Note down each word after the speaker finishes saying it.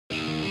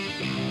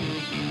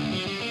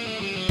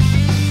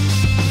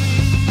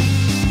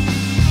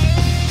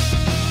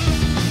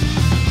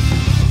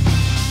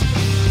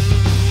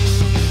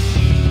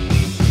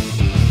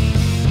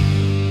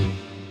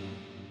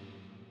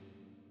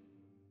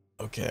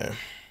Okay.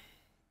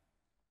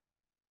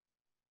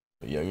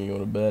 Young, you go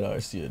to bed? I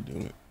see it,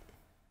 dude.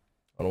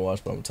 I don't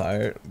watch, but I'm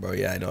tired. Bro,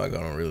 yeah, I know I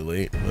got on really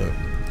late, but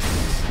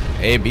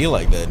it be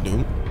like that,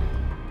 dude.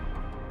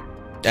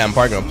 Yeah, I'm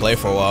probably gonna play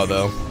for a while,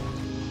 though.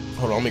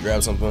 Hold on, let me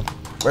grab something.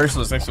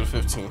 Merciless next to the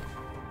 15.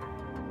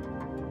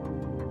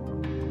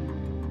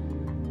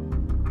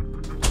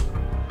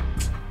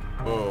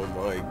 Oh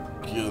my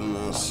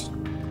goodness.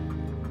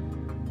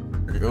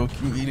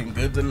 Yoki eating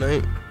good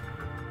tonight?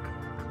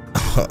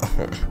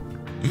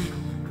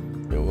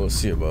 Yeah, we'll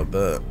see about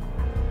that.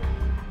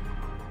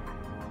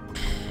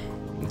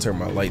 I'll turn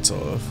my lights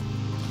off.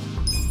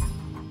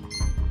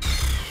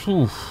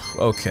 Whew,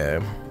 okay.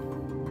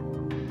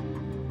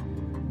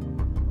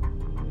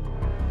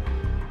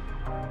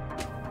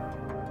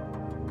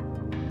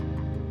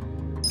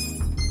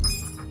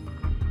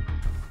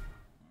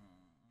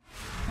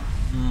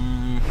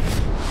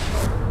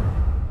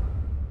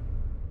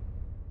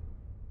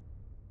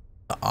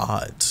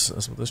 Odds.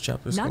 That's what this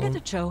chapter is called.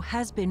 Nagatacho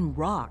has been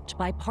rocked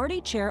by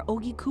party chair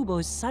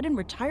Ogikubo's sudden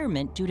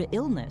retirement due to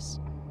illness.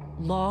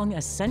 Long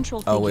a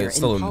central figure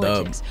in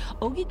politics,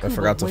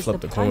 Ogikubo was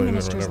the Prime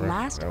Minister's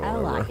last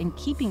ally in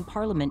keeping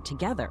Parliament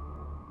together.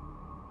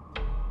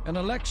 An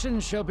election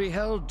shall be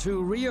held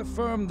to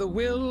reaffirm the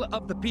will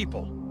of the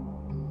people.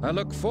 I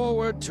look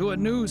forward to a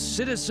new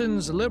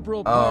Citizens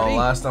Liberal Party. Oh,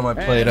 last time I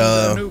played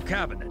a new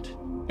cabinet.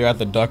 You're at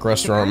the Duck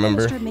Restaurant,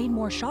 remember? The Prime Minister made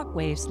more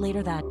shockwaves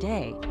later that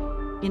day.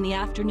 In the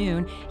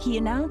afternoon, he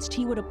announced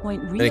he would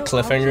appoint Rio they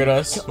cliffhangered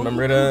us.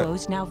 Remember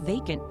that? Now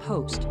vacant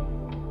post.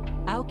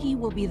 Aoki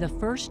will be the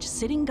first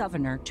sitting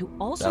governor to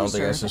also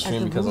serve as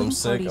the ruling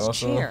party's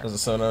chair.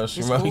 This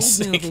bold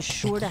move is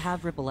sure to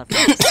have ripple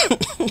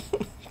effects.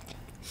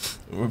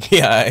 We'll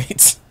be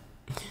alright,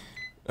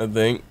 I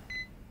think.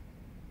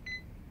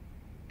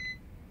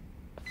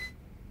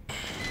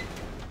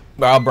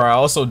 Bro, I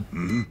also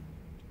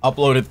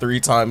uploaded 3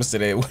 times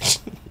today, which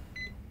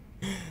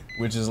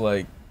is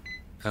like.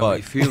 How are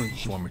you feeling,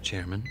 former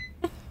chairman?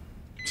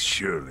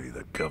 Surely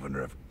the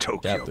governor of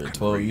Tokyo Chapter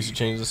 12 used to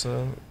change the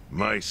sound.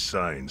 My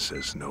sign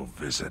says no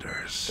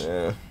visitors.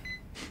 Yeah.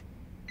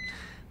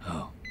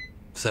 Oh,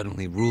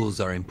 suddenly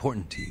rules are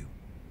important to you.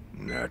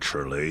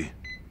 Naturally.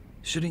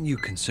 Shouldn't you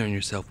concern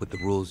yourself with the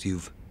rules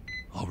you've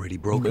already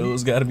broken?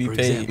 Bills gotta be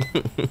paid.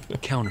 Example,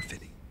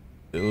 counterfeiting.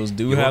 Bills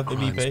do have to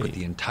be paid. Put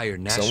the entire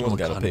national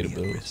economy at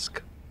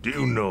risk. Do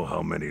you know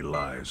how many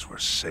lives were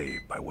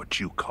saved by what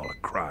you call a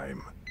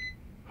crime?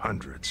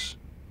 Hundreds.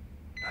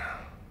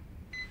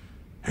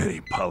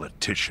 Any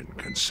politician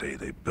can say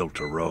they built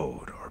a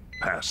road or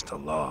passed a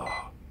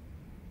law.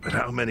 But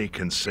how many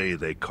can say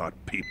they caught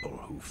people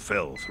who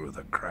fell through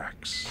the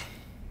cracks?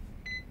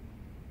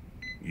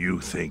 You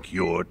think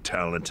you're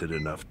talented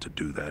enough to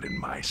do that in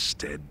my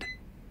stead?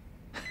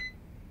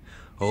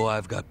 Oh,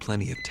 I've got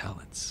plenty of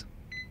talents.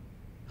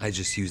 I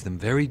just use them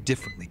very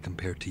differently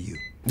compared to you.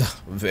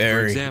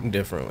 Very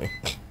differently.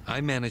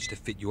 I managed to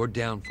fit your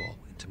downfall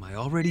to my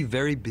already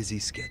very busy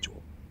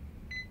schedule.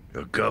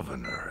 A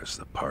governor as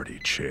the party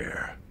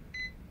chair.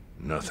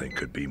 Nothing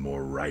could be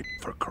more ripe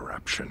for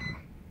corruption.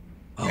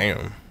 Oh,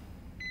 damn.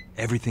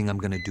 Everything I'm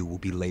gonna do will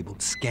be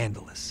labeled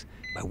scandalous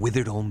by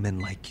withered old men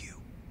like you.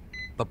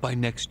 But by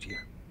next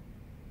year,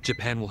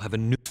 Japan will have a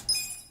new...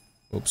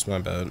 Oops, my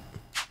bad.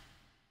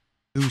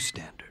 ...new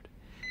standard,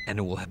 and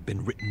it will have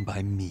been written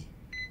by me.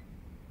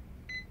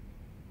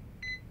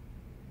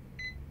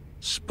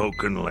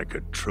 Spoken like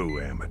a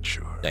true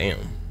amateur. Damn.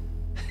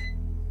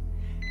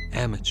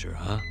 Amateur,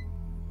 huh?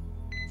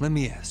 Let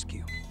me ask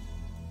you.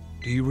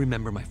 Do you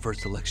remember my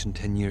first election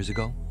 10 years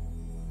ago?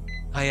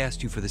 I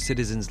asked you for the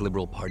Citizens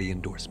Liberal Party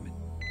endorsement.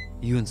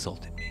 You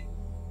insulted me.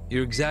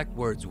 Your exact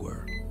words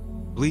were,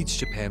 bleach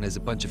Japan as a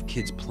bunch of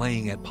kids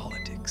playing at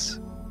politics.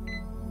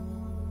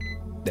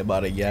 They about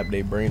to yap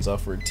their brains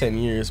off for 10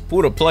 years.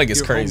 Pull the plug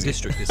is crazy. Your home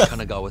district is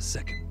Kanagawa's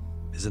second.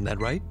 Isn't that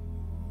right?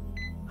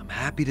 I'm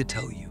happy to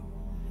tell you,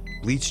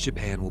 Bleach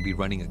Japan will be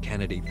running a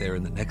candidate there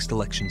in the next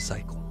election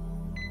cycle.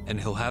 And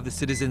he'll have the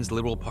Citizens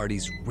Liberal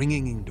Party's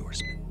ringing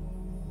endorsement.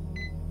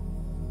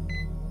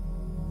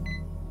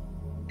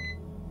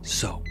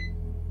 So,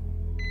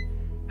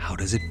 how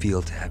does it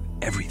feel to have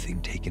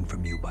everything taken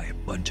from you by a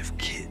bunch of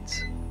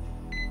kids?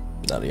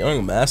 Now the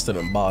young master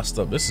done bossed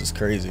up. This is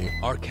crazy.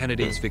 Our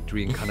candidate's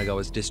victory in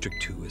Kanagawa's District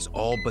 2 is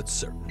all but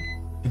certain.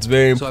 It's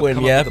very important, so I've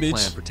come up with yeah, a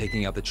plan for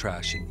taking out the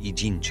trash in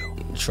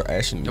Ijincho.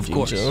 Trash in Ijincho? Of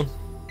course,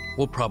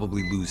 we'll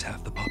probably lose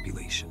half the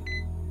population.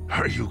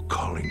 Are you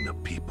calling the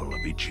people of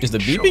Ijincho Is the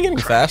beeping getting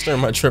faster or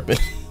am I tripping?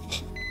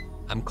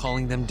 I'm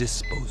calling them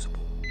disposable.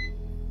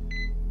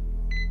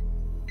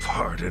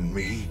 Pardon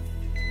me?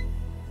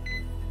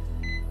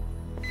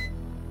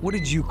 What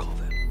did you call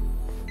them?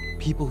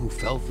 People who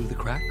fell through the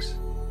cracks?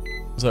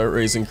 Is that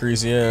race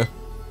increase? Yeah.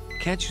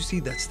 Can't you see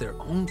that's their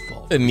own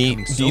fault? The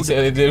neat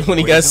detail they did when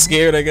he got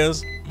scared, I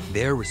guess.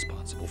 They're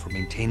responsible for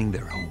maintaining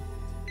their home,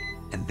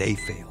 and they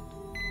failed.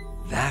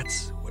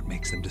 That's what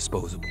makes them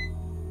disposable.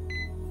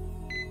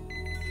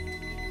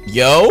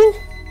 Yo?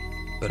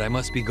 But I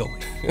must be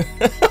going.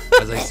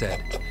 As I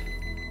said,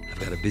 I've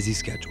got a busy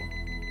schedule.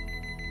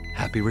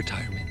 Happy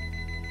retirement,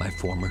 my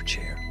former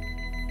chair.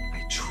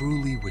 I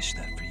truly wish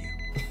that for you.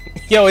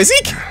 Yo, is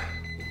he?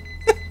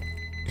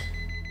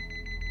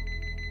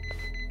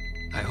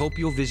 I hope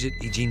you'll visit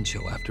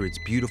Ijincho after its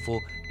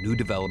beautiful new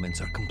developments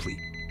are complete.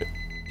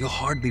 You'll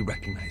hardly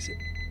recognize it,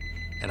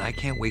 and I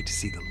can't wait to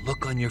see the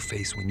look on your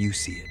face when you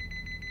see it.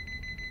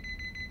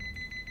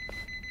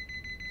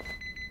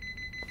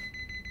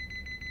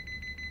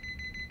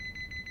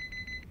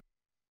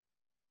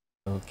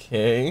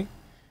 Okay.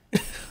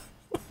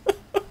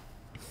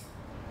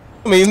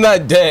 I mean, he's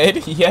not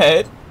dead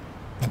yet,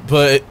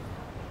 but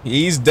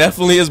he's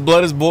definitely, his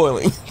blood is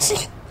boiling.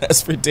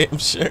 That's for damn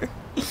sure.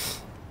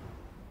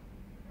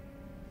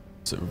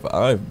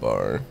 Survive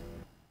bar.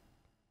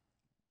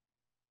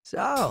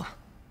 So,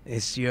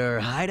 is your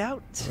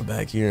hideout? We're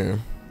back here.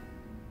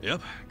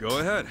 Yep, go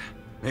ahead.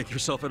 Make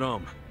yourself at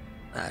home.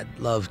 I'd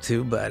love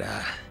to, but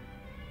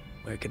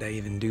where could I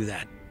even do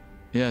that?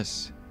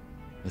 Yes.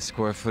 The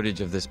square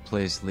footage of this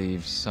place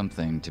leaves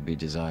something to be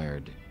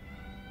desired.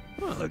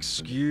 Well,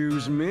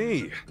 excuse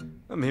me.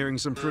 I'm hearing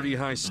some pretty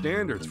high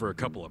standards for a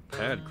couple of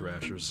pad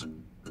crashers.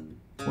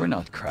 We're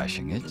not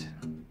crashing it.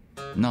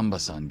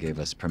 Namba-san gave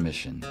us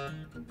permission.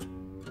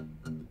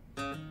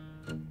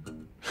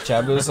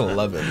 Chapter's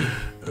 11.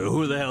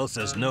 Who the hell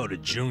says no to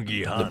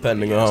Jungi Han?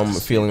 Depending on how I'm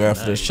feeling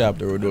after this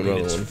chapter, we're doing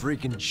another one.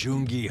 Freaking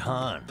Jungi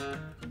Han.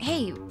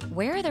 Hey,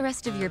 where are the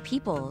rest of your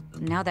people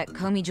now that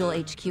Komijul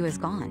HQ is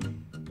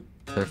gone?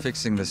 They're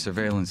fixing the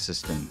surveillance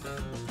system.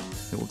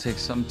 It will take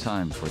some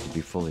time for it to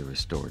be fully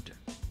restored.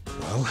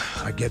 Well,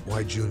 I get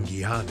why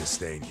Jungi Han is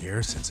staying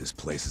here, since his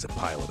place is a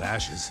pile of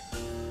ashes.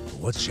 But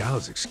what's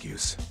Xiao's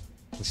excuse?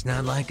 It's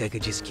not like I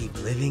could just keep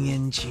living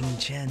in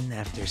Qingchen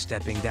after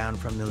stepping down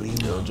from the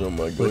limo. Yo, Joe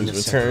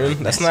McGoy's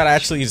return. That's not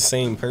actually the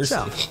same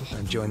person. So,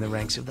 I joined the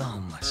ranks of the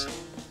homeless.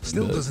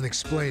 Still doesn't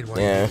explain why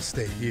you need to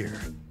stay here.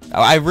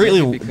 I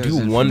really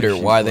do wonder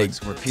why they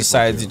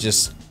decided to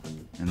just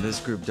and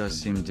this group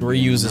does seem to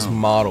reuse this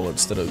model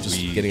instead of just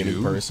getting a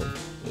new person.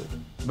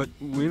 But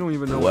we don't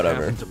even know what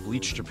happened to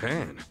Bleach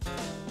Japan.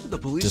 Did the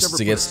police just ever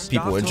to get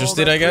people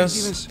interested, I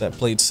guess, that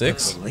played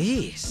 6.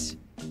 Police?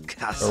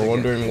 Or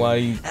wondering why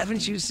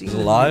haven't you seen he's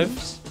alive?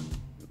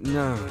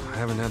 No, I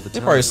haven't had the time. They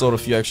probably sold a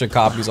few extra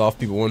copies off,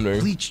 people wondering.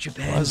 Bleach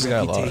Japan's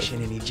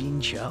reputation in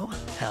Ijincho,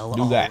 hell,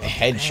 dude got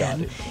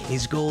headshotted.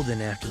 Is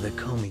golden after the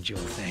Komijul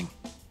thing.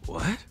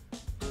 What?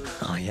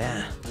 Oh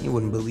yeah, you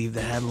wouldn't believe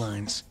the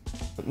headlines.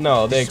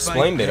 No, they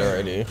explained it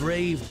already.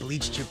 Brave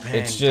Bleach Japan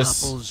it's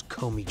just topples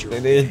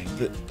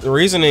Komijul the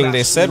reasoning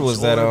they said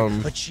was that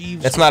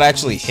that's not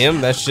actually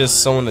him. That's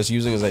just someone that's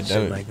using his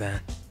identity. Like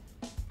that.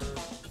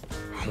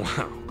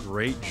 Wow,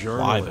 great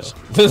journalism.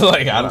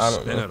 Like I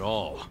don't spin know. at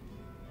all.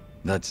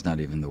 That's not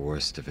even the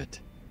worst of it.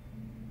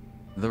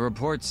 The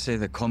reports say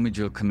that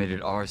Komijul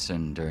committed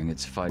arson during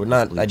its fight But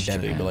not with Bleach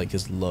identity, Japan. but like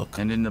his look.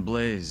 And in the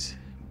blaze,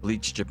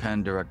 Bleach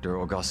Japan director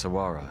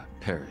Ogasawara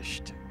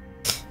perished.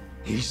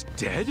 He's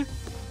dead? Wait,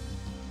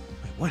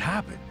 what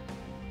happened?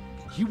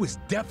 He was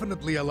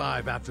definitely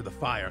alive after the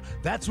fire.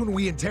 That's when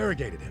we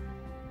interrogated him.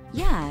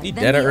 Yeah, He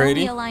then dead the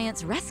already? Only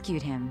Alliance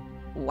rescued him.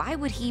 Why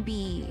would he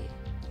be...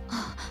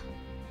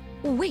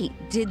 Wait,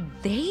 did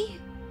they?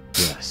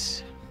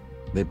 Yes.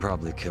 They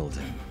probably killed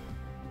him.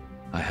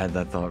 I had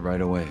that thought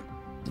right away.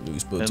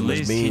 At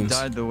least he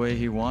died the way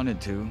he wanted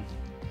to,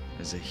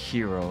 as a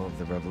hero of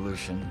the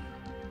revolution.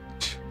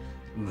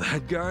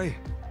 That guy?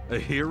 A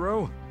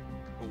hero?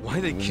 Why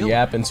they kill him?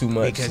 Yapping too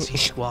much. Because he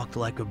squawked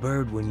like a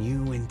bird when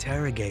you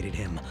interrogated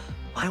him.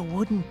 Why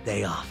wouldn't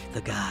they off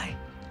the guy?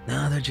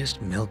 Now they're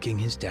just milking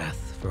his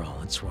death for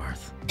all it's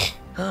worth.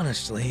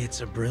 Honestly,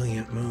 it's a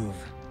brilliant move,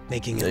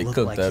 making it look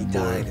like he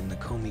died in the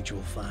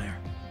Komijul fire.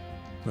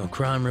 No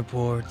crime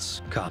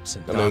reports, cops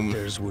and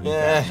doctors wouldn't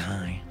bat an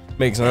eye.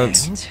 Makes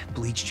sense. And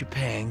Bleach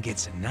Japan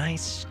gets a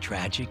nice,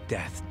 tragic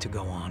death to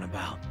go on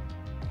about.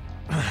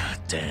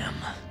 Damn.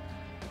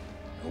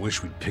 I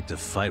wish we'd picked a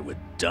fight with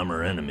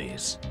dumber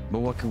enemies. But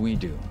what can we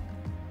do?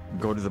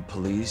 Go to the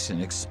police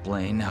and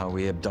explain how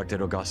we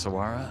abducted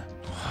Ogasawara?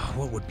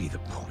 What would be the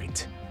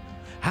point?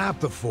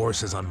 Half the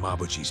force is on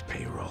Mabuchi's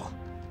payroll.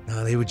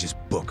 No, they would just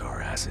book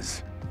our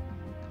asses.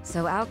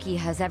 So Aoki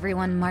has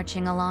everyone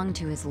marching along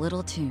to his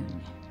little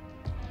tune.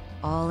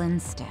 All in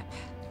step.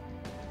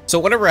 So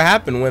whatever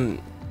happened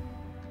when...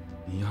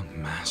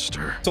 Young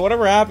master. So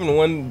whatever happened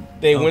when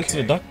they went to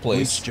the duck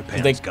place,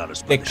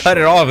 they cut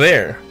it all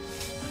there.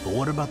 But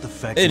what about the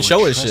fact they didn't they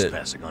show were his shit.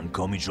 trespassing on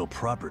Komijul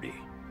property?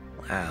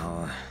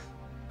 Well,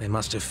 they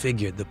must have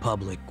figured the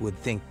public would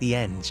think the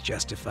ends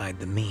justified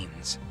the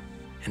means.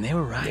 And they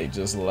were right. They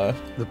just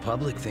left. The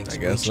public thinks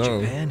Bleach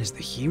Japan is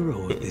the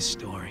hero of this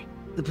story.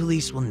 The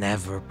police will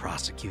never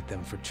prosecute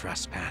them for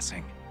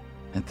trespassing.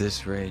 At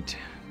this rate,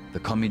 the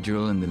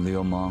Komijul and the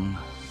Liumang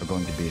are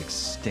going to be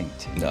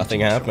extinct.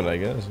 Nothing happened, I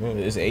guess.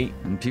 It's 8.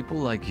 And people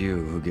like you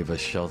who give us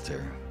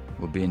shelter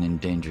will be an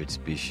endangered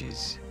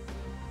species.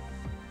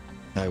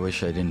 I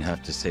wish I didn't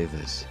have to say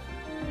this,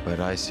 but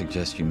I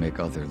suggest you make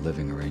other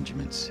living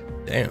arrangements.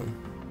 Damn.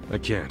 I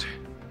can't.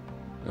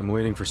 I'm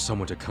waiting for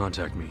someone to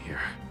contact me here.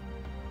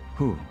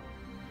 Who?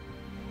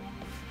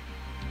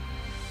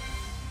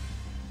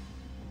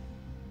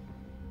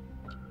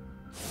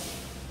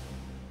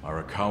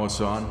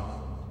 Arakawa-san,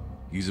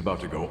 he's about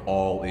to go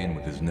all in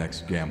with his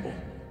next gamble.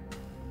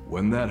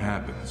 When that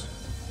happens,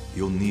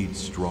 he'll need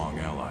strong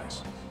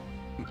allies.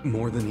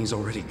 More than he's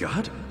already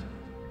got?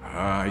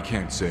 I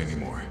can't say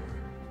anymore.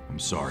 I'm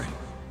sorry.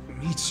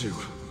 Mitsu.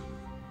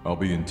 I'll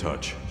be in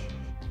touch.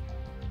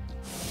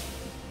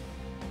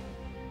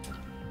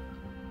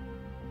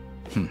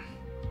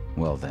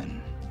 Well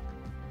then.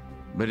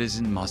 But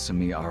isn't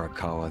Masumi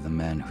Arakawa the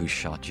man who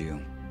shot you?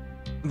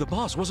 The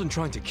boss wasn't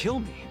trying to kill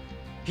me.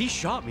 He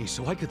shot me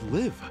so I could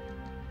live.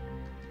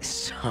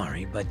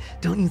 Sorry, but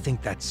don't you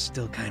think that's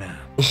still kinda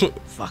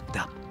fucked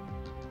up?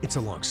 It's a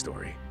long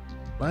story.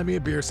 Buy me a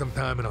beer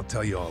sometime and I'll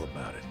tell you all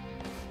about it.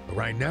 But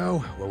right now,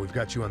 while we've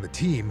got you on the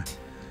team,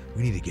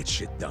 we need to get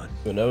shit done.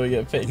 Whenever we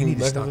get paid, you need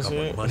to stock up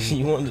on money.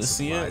 You wanted to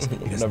see it?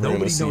 Because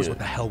nobody knows what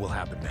the hell will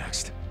happen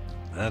next.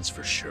 That's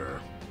for sure.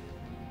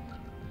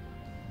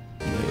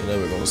 You're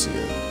never gonna see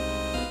it.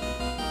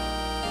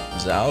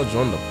 Zhao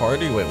joined the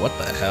party? Wait, what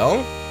the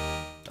hell?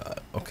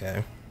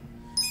 Okay.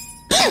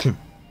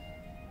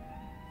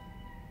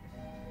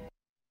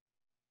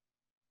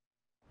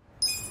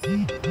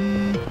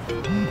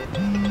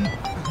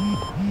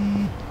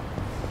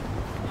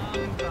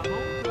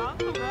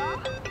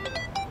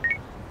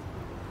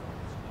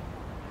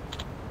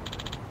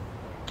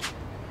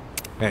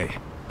 Hey.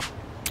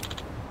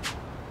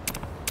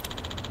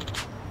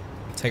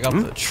 Take out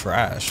the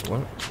trash.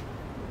 What?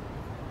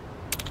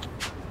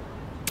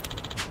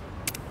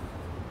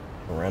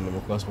 A random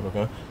request, but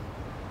okay.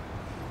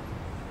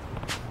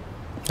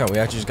 Oh, we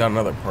actually just got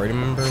another party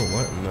member?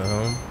 What in the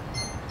hell?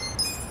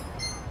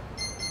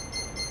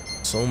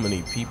 So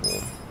many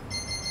people.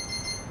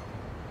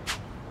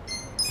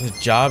 His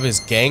job is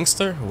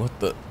gangster? What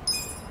the?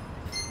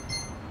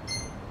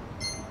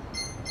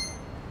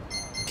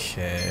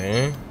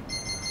 Okay.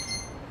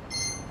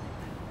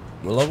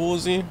 What level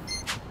was he?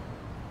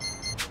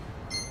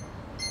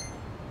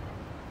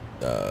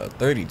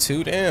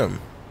 32, damn.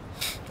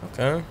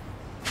 Okay.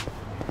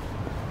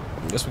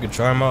 I guess we could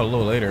try him out a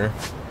little later.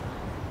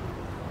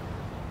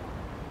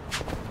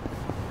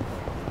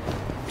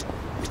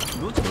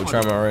 We'll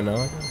try him out right now,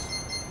 I guess.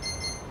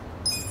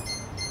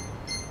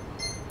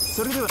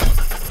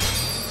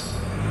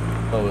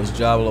 Oh, his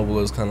job level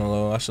is kind of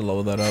low. I should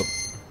lower that up.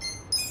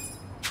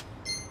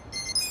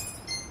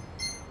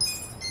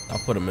 I'll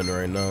put him in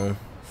right now.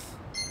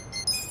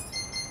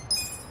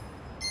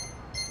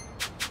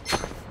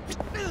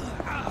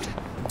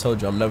 I told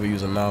you I'm never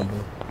using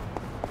Namba.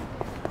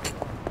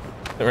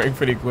 They rank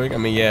pretty quick. I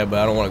mean, yeah, but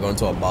I don't want to go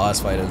into a boss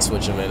fight and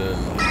switch him in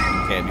and you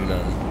can't do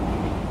nothing.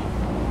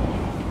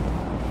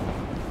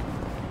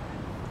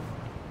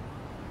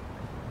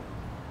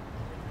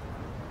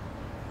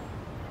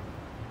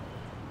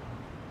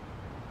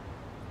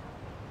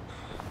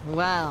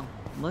 Well,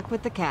 look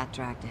what the cat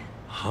dragged in.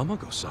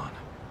 Hamago-san,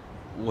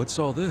 what's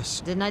all this?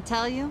 Didn't I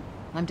tell you?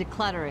 I'm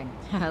decluttering.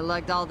 I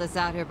lugged all this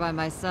out here by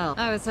myself.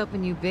 I was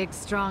hoping you big,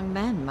 strong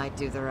men might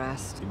do the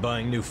rest. You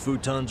buying new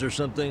futons or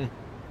something?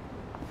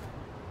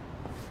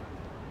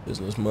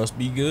 Business must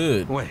be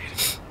good.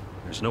 Wait,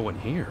 there's no one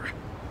here.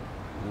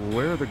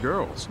 Where are the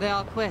girls? They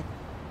all quit.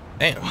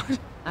 Damn. What?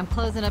 I'm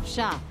closing up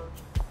shop.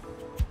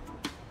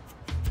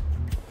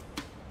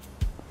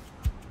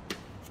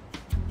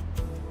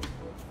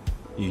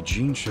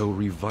 Ijincho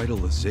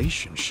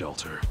Revitalization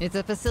Shelter. It's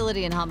a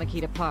facility in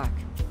Hamakita Park.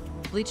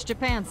 Bleach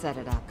Japan set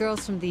it up.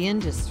 Girls from the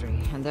industry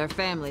and their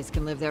families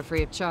can live there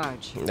free of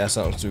charge. That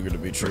sounds too good to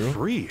be true. For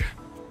free?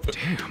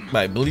 Damn.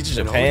 Like Bleach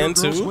Japan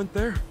too? Girls went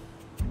there?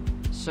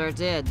 Sure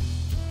did.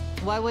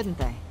 Why wouldn't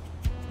they?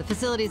 The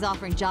facility's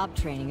offering job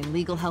training and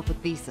legal help with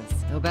visas.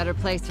 No better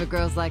place for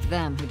girls like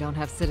them who don't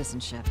have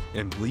citizenship.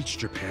 And Bleach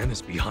Japan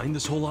is behind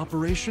this whole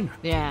operation?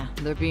 Yeah,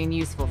 they're being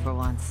useful for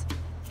once.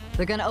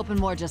 They're gonna open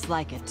more just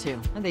like it,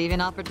 too. And they even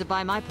offered to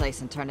buy my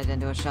place and turn it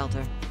into a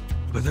shelter.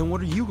 But then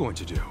what are you going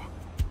to do?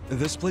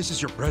 This place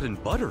is your bread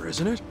and butter,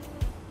 isn't it?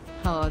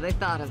 Oh, they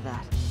thought of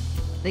that.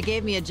 They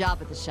gave me a job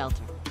at the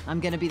shelter. I'm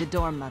gonna be the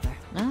dorm mother.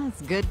 Oh,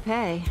 it's good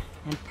pay.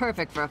 And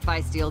perfect for a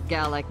feisty old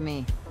gal like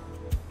me.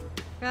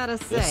 Gotta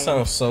say,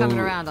 coming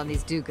around on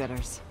these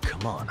do-gooders.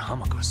 Come on,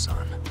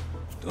 Hamako-san.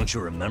 Don't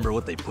you remember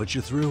what they put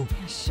you through?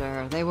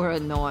 Sure, they were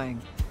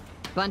annoying.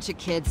 Bunch of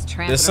kids tramping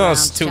around. This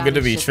sounds too good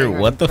to be true.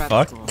 What the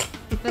fuck?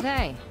 But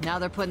hey, now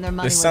they're putting their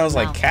money This sounds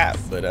like Cap,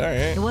 but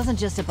alright. It wasn't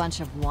just a bunch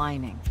of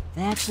whining.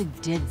 They actually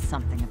did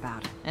something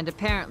about it. And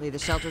apparently the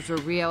shelters were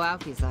Ryo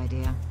Aoki's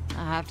idea.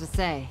 I have to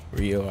say.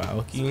 Ryo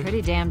Aoki? It's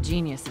pretty damn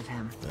genius of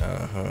him.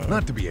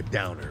 Not to be a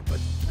downer,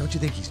 but don't you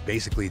think he's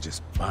basically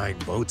just buying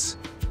votes?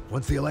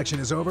 Once the election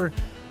is over,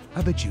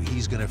 I bet you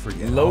he's gonna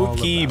forget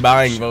low-key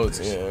buying votes,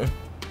 yeah.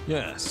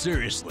 Yeah,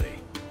 seriously.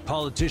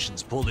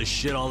 Politicians pull this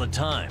shit all the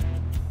time.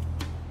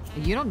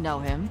 You don't know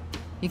him.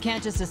 You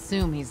can't just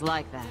assume he's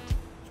like that.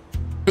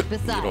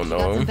 Besides, you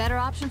got some better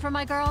option for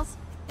my girls?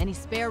 Any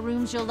spare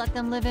rooms you'll let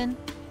them live in?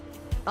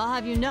 I'll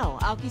have you know,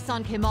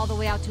 Aoki-san came all the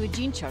way out to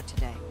Ijincho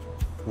today.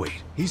 Wait,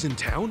 he's in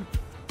town?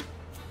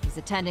 He's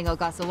attending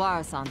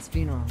Ogasawara-san's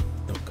funeral.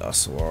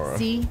 Ogasawara.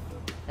 See?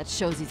 That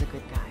shows he's a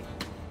good guy.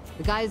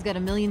 The guy's got a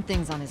million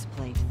things on his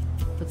plate,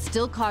 but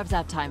still carves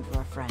out time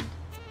for a friend.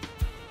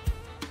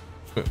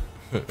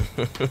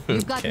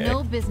 You've got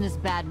no business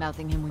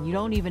bad-mouthing him when you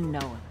don't even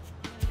know him.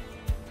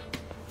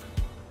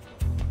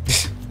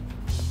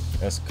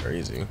 That's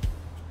crazy.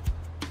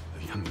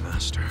 The young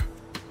master.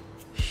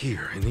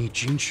 Here in the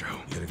Ijincho.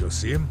 You gonna go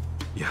see him?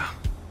 Yeah.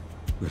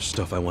 There's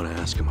stuff I want to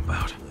ask him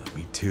about.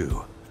 Me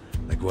too.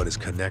 Like what his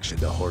connection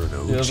to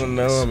Horino. He doesn't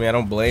know me. I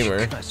don't blame her.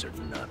 You guys are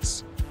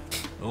nuts.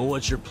 Well,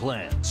 what's your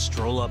plan?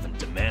 Stroll up and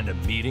demand a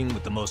meeting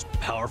with the most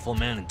powerful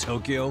man in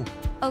Tokyo?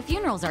 Oh,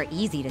 funerals are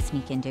easy to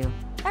sneak into.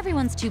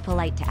 Everyone's too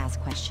polite to ask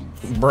questions.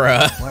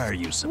 Bruh. Why are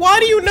you so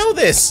Why do you know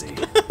this?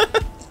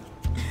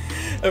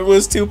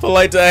 Everyone's too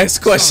polite to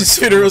ask questions.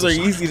 Funerals are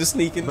easy to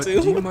sneak into. But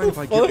do you mind if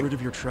I get rid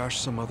of your trash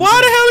some other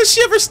Why the hell is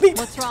she ever sneak?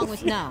 What's wrong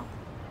with now?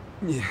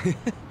 Yeah.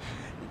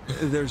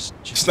 There's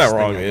just it's not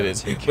wrong, it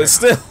is. But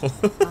still.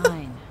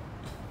 Fine.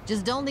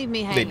 Just don't leave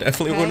me hanging. They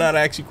definitely will not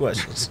ask you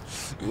questions.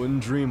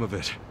 Wouldn't dream of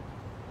it.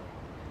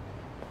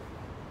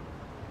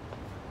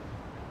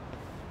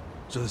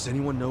 So does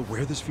anyone know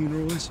where this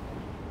funeral is?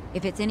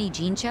 If it's any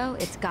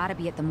Jincho, it's gotta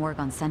be at the morgue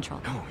on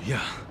Central. Oh,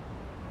 yeah.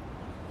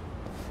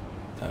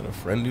 Had a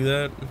friend do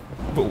that?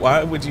 But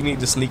why would you need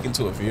to sneak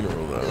into a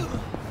funeral, though?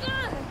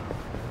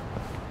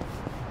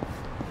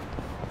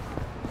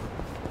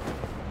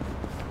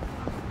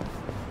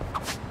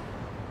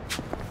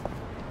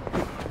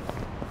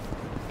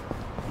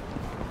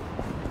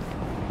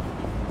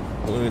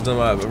 The only time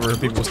I've ever heard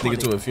people sneak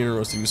into a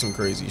funeral is to do some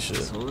crazy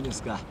shit.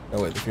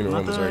 Oh wait, the funeral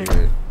home is right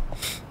here.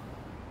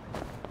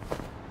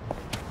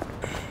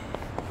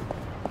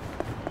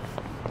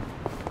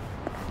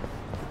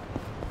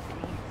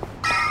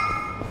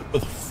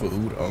 With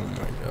food? Oh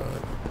my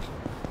god.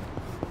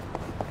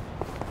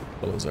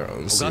 Those are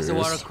own serious.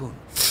 Ogasawara-kun,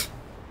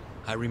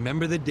 I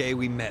remember the day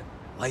we met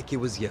like it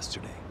was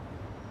yesterday.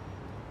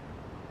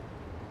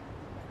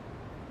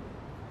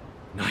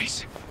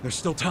 Nice. There's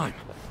still time.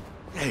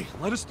 Hey,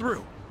 let us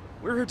through.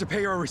 We're here to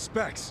pay our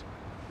respects.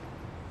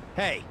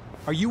 Hey,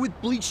 are you with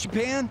Bleach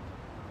Japan?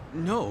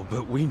 No,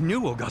 but we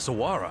knew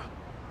Ogasawara.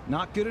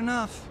 Not good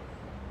enough.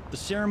 The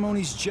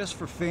ceremony's just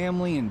for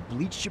family and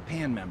Bleach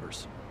Japan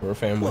members. We're a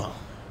family. Well,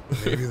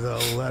 maybe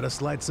they'll let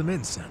us light some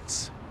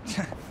incense.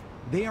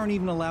 They aren't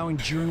even allowing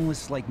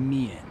journalists like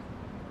me in.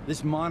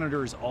 This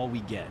monitor is all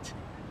we get.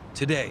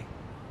 Today,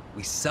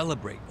 we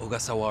celebrate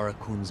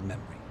Ogasawara-kun's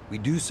memory. We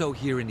do so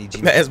here in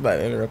Ijincho. That's about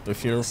to interrupt the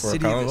funeral for a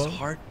city of his convo.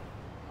 heart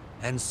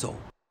and soul.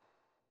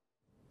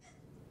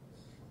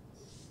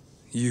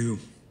 You,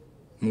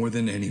 more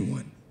than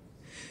anyone,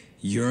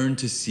 yearn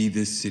to see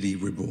this city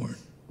reborn.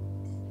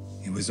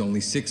 It was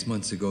only 6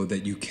 months ago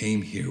that you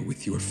came here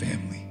with your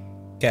family.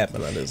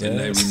 Capping on his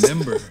And I ass.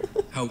 remember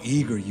how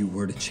eager you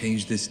were to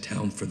change this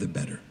town for the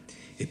better.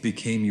 It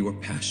became your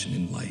passion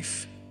in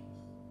life.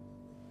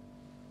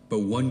 But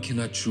one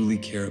cannot truly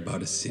care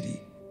about a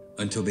city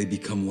until they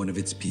become one of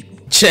its people.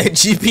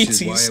 ChatGPT Which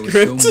is why I was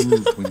script. so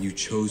moved when you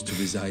chose to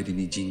reside in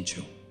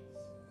Ijincho.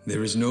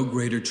 There is no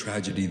greater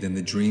tragedy than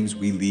the dreams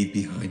we leave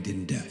behind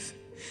in death,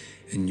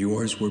 and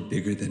yours were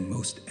bigger than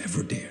most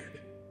ever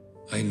dared.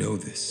 I know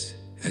this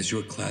as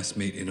your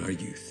classmate in our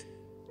youth,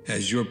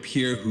 as your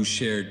peer who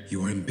shared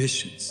your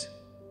ambitions.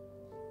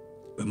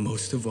 But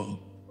most of all,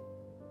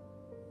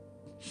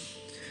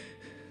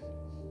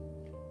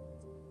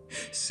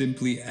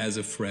 simply as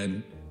a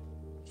friend,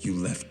 you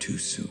left too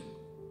soon.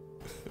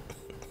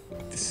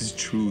 This is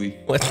truly...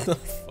 What the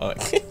fuck?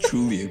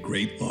 Truly a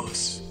great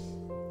loss.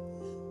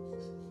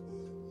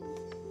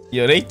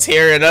 Yo, they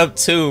tear it up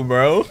too,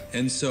 bro.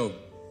 And so,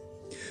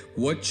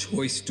 what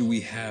choice do we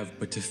have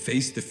but to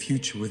face the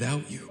future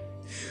without you?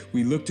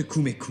 We look to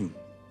Kume-kun,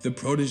 the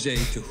protege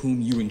to whom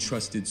you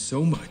entrusted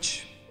so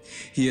much.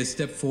 He has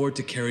stepped forward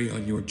to carry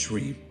on your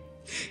dream.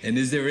 And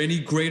is there any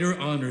greater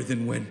honor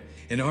than when,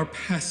 in our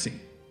passing,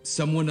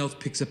 someone else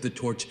picks up the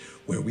torch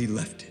where we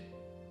left it?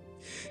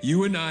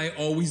 You and I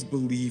always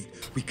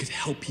believed we could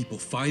help people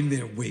find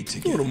their way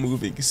together. What a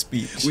moving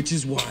speech. Which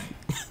is why,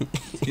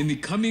 in the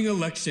coming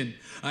election,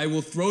 I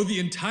will throw the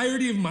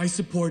entirety of my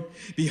support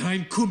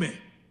behind Kume.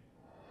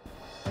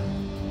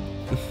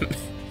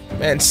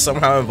 Man,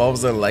 somehow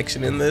involves an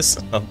election in this?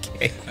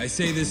 Okay. I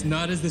say this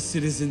not as the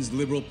Citizens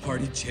Liberal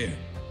Party chair,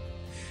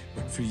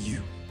 but for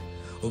you,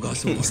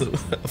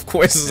 Ogasawara. Of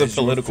course it's a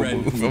political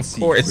move, of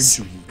course.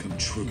 Your dream come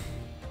true.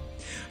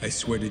 I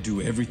swear to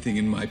do everything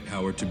in my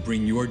power to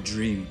bring your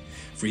dream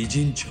for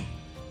Ijincho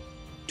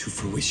to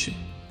fruition.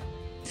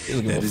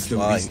 That is the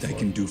least I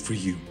can do for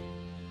you,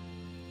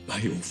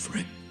 my old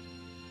friend.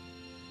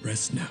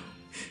 Rest now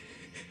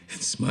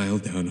and smile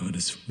down on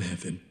us from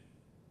heaven.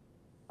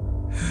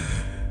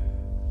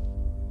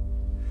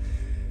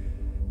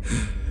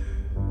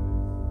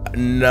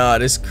 Nah,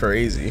 this is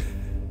crazy.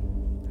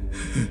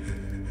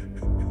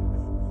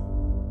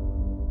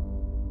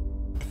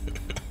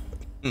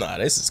 Nah,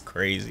 this is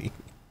crazy.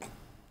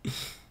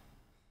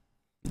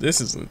 This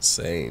is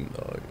insane,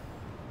 dog.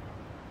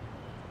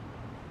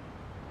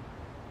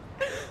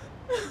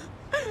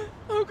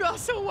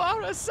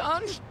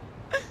 Ogasawara-san.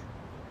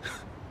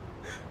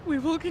 We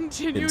will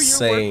continue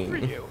insane. your work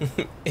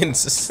for you.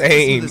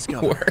 Insane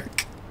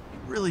work. He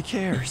really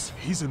cares.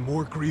 He's in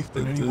more grief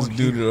than this anyone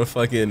dude here. in a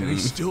fucking And he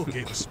still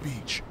gave a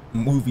speech.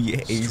 movie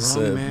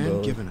Strong man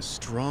bro. giving a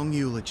strong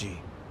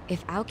eulogy.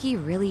 If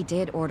Aoki really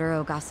did order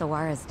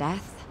Ogasawara's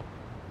death,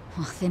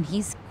 well, then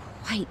he's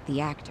quite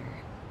the actor.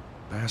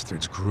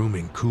 Bastard's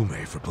grooming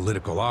Kume for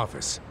political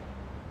office.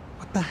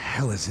 What the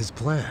hell is his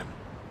plan?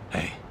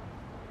 Hey,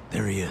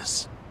 there he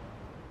is.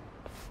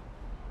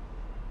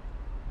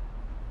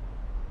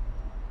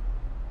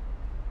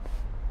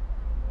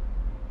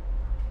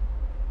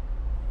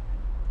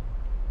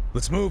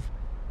 Let's move.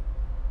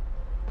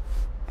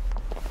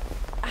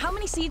 How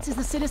many seats is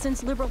the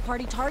Citizens Liberal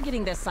Party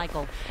targeting this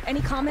cycle? Any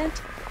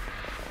comment?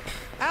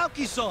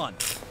 Aoki-san,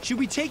 should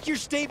we take your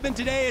statement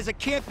today as a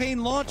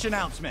campaign launch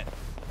announcement?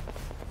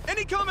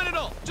 Any comment at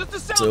all? Just a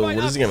sound So bite,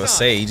 what is he gonna Aoki-san.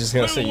 say? He's just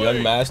gonna say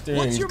young master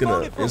and he's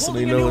gonna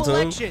instantly know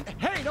it's him?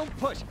 Hey, don't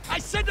push. I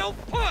said don't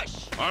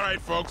push. All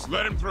right, folks,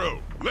 let him through.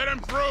 Let him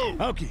through.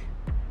 Aoki.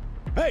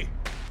 Hey,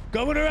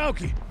 Governor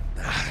Aoki.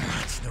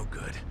 That's no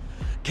good.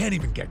 Can't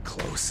even get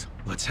close.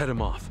 Let's head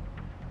him off.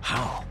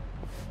 How?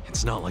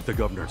 It's not like the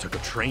governor took a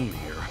train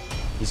here.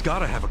 He's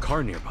gotta have a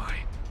car nearby.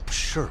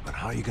 Sure, but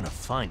how are you gonna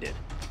find it?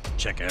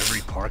 Check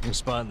every parking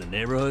spot in the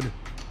neighborhood?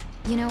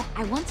 You know,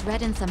 I once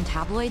read in some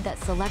tabloid that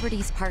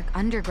celebrities park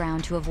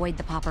underground to avoid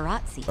the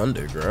paparazzi.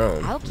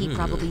 Underground? Aoki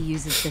probably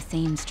uses the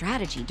same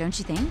strategy, don't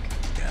you think?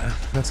 Yeah,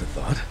 that's a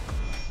thought.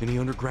 Any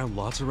underground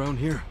lots around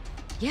here?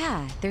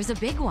 Yeah, there's a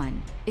big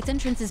one. Its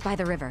entrance is by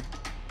the river.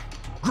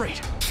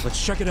 Great,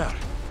 let's check it out.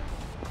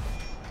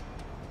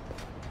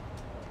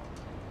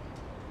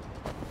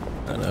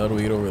 How do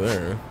we get over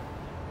there?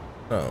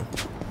 Oh.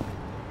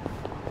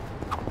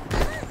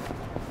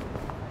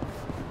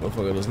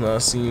 Motherfucker does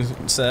not seem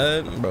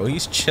sad. Bro,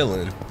 he's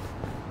chilling.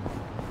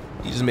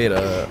 He just made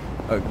a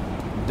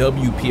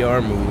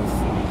WPR move.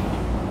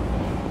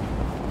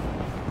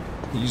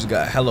 He just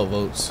got hella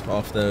votes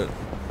off that.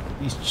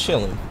 He's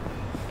chilling.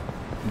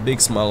 Big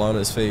smile on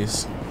his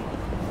face.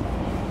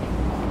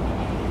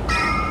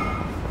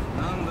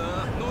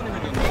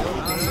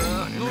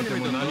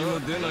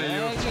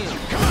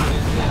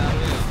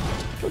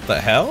 What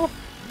the hell?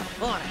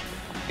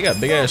 He got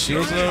big ass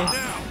shields now?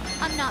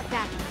 I'm not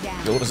backing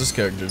down. Yo, what does this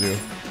character do?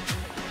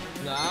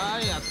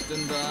 I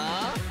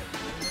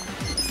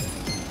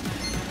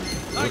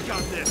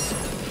got this.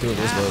 See what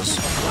this does.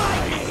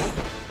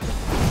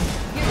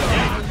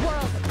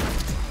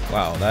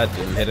 Wow, that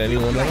didn't hit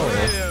anyone at all.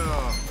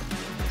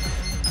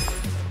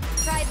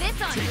 Try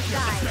this on your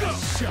side.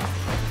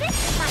 This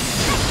is my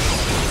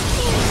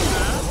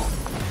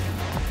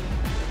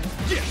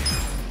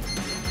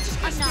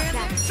I'm not backing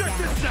down. Check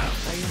this out.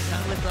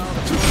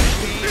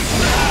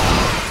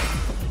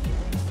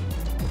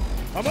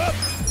 I'm up.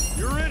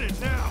 You're in it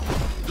now.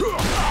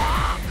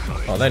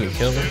 Oh, that didn't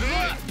kill him.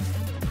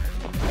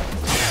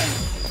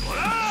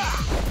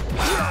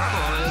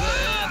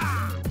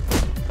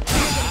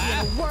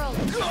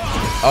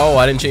 Oh,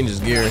 I didn't change his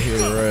gear. He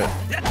was right.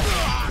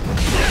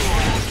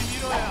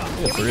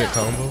 Yeah, 3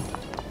 combo.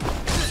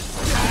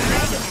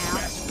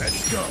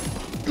 Let's go.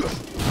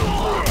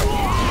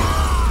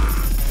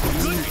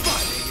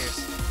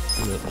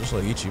 Yeah, just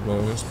like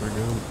Ichiban, that's pretty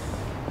good.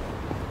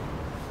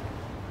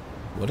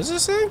 What does it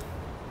say?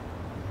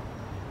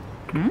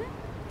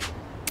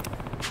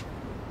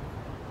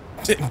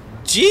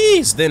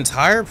 Jeez, the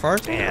entire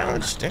parking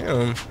garage.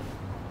 Damn.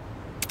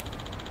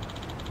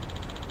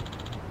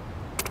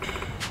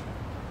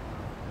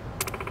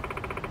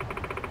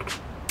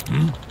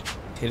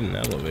 Hidden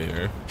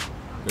elevator.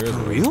 There's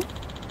For real?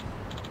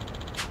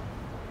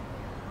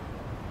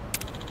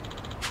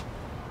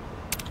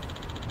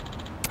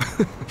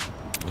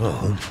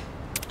 Well,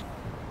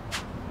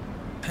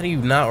 how do you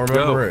not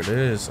remember where it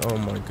is? Oh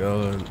my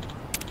god.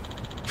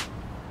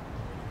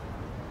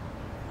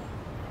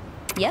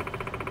 Yep.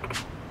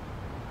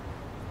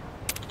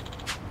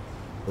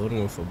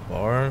 Loading with a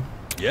bar?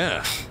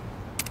 Yeah.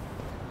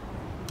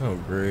 Oh,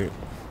 great.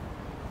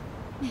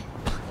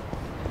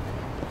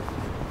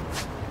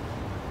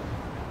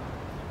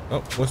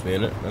 Oh, what's me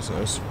in it? That's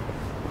nice.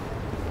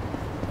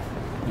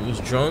 He was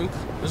drunk?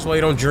 This is why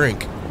you don't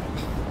drink.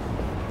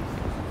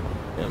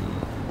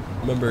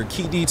 Remember,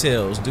 key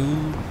details,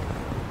 dude.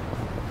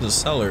 The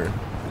cellar.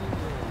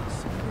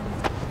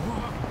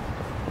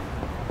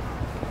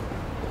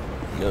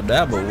 Yo,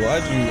 Dabo,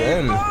 why'd you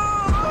end?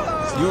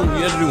 You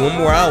had to do 1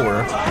 more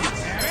hour.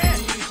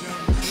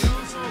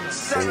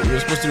 You were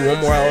supposed to do 1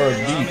 more hour of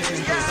deep.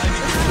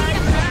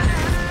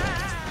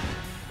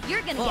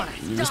 You're gonna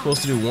get You were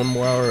supposed to do 1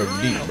 more hour of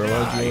deep, bro.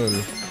 Why'd you end?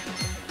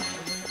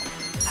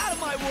 Out of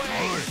my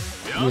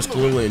way. You was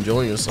clearly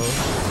enjoying yourself.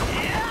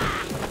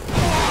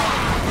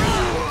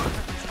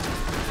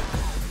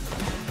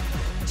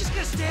 Just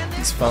gonna stand there.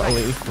 It's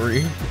finally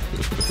free.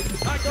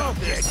 I got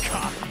this.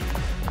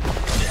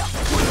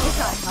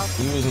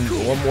 He was in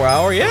 1 more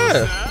hour?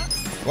 Yeah.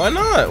 Why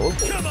not? Well,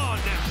 Come on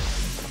now.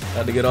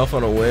 had to get off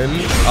on a win.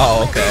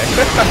 Oh, okay.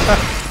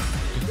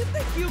 You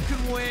think you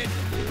can win?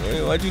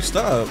 Hey, why'd you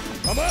stop?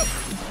 I'm up.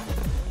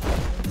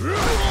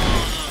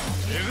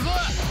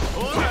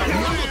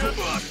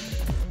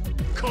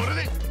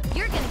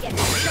 You're gonna get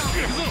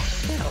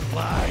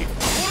alive.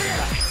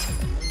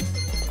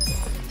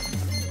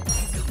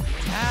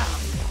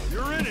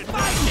 You're in it.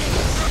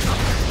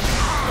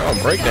 Oh,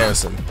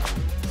 breakdancing.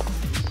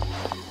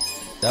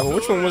 Yeah, but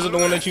which one was it? The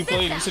one that you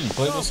played? You said you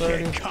played this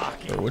already?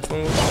 Or which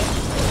one was it?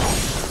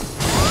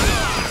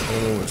 I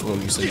don't know which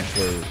one you said you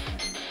played.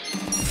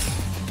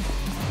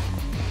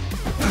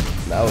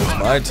 That was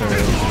my turn.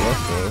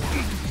 Okay.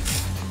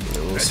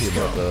 Yeah, we'll see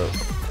about that.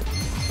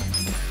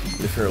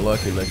 If you're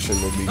lucky, next year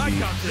will be deep.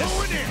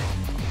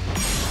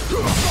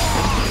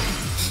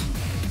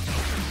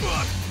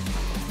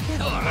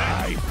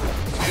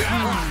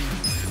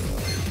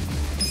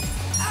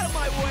 Out of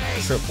my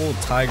way. Triple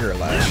tiger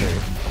lashing.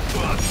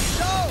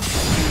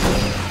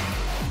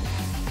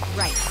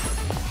 Right.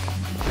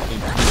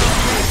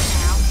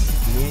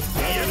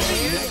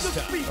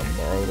 I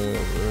borrowed it,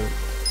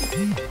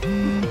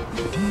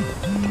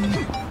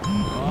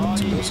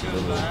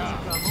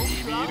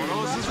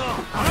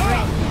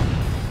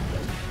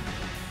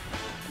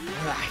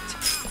 Alright.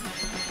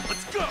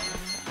 Let's go.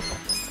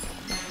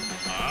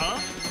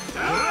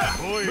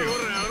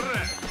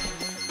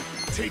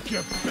 Take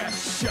your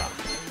best shot.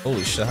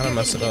 Holy shit, how did I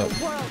mess it up?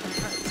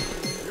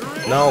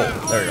 No,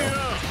 there we go.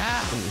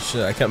 Holy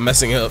shit, I kept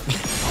messing up.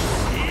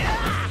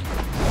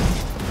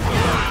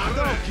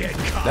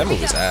 That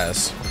move is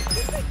ass.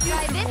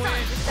 Try this on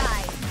the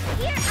side.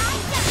 Here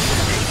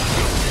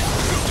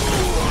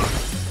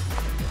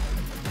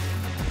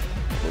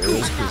Where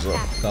is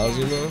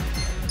Kazuma?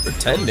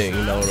 Pretending?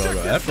 No,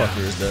 that fucker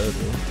is dead.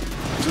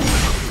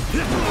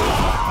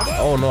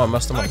 Oh no, I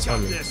messed up my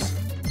tummy.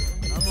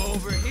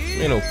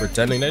 You know,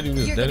 pretending that dude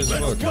is dead as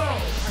fuck.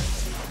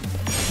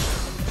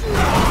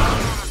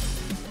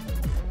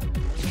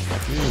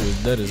 He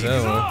was dead as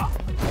hell, man.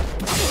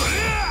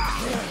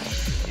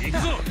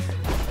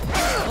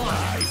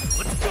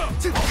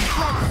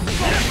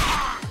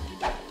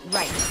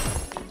 Right.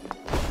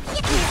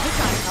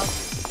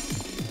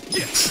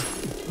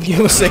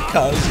 You say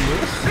Kazuma?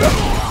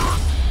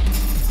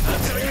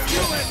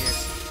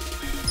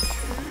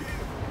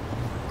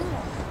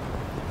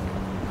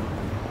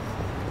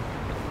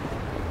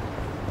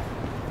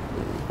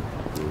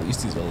 At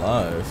least he's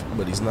alive,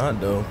 but he's not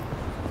though.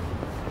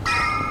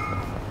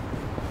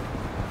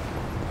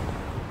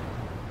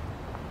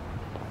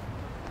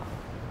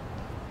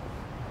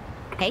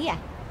 Hey, yeah.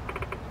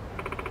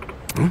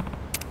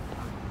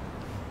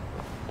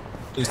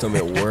 Please tell me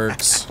it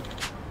works.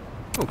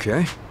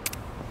 Okay.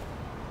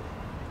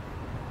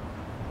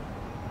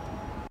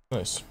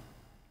 Nice.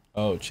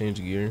 Oh,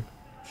 change gear.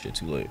 Shit,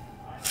 too late.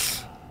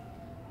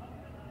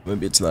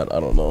 Maybe it's not. I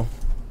don't know.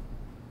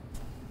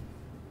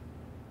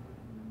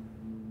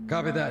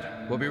 Copy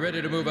that. We'll be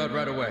ready to move out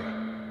right away.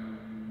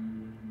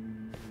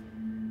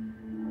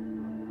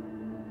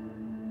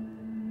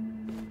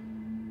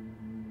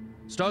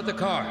 Start the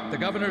car. The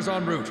governor's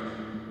en route.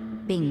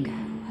 Bingo.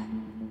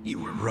 You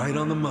were right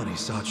on the money,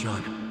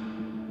 Sachan.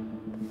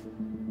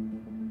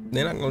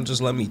 They're not gonna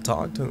just let me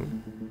talk to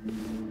him.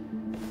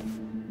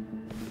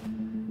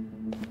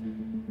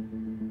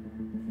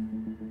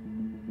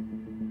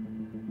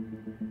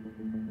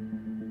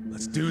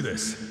 Let's do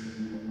this.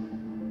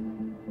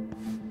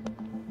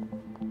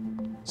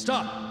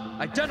 Stop!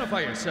 Identify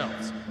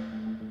yourselves!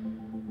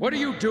 What are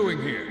you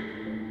doing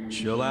here?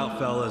 Chill out,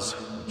 fellas.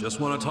 Just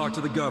want to talk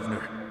to the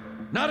governor.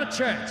 Not a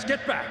chance!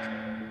 Get back!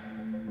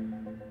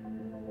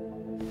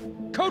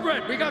 Code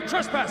Red, we got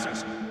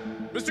trespassers!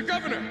 Mr.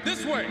 Governor,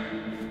 this way!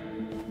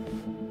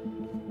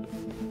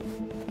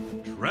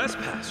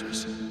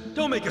 Trespassers?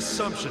 Don't make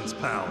assumptions,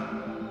 pal.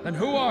 Then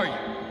who are you?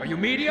 Are you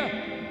media?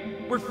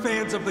 We're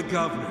fans of the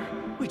governor.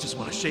 We just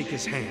want to shake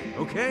his hand,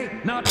 okay?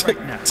 Not right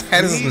now.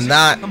 That is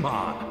not. Come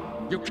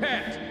on. You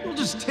can't. We'll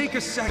just take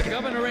a second. The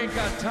governor ain't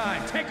got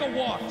time. Take a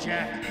walk,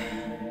 Jack.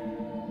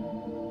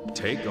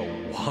 Take a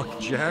walk,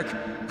 Jack?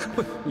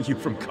 You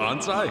from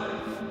Kansai?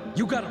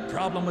 You got a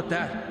problem with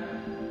that?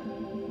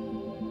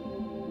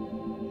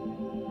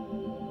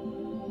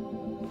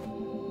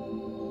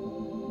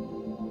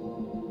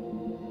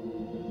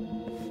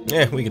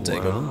 Yeah, we can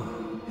take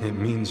him. It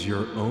means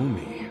you're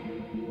Omi.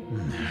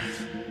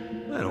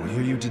 I don't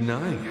hear you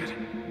denying it.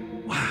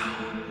 Wow.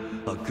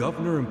 A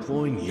governor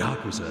employing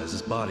Yakuza as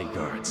his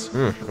bodyguards.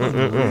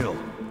 Unreal.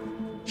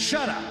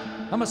 Shut up!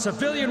 I'm a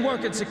civilian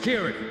working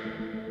security.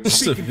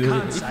 Speaking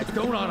Kansai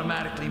don't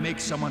automatically make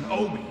someone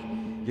Omi.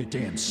 You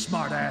damn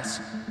smartass.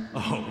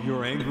 Oh,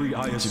 you're angry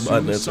I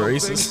assumed that's something?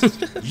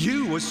 racist.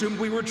 You assumed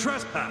we were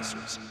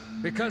trespassers.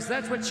 Because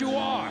that's what you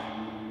are.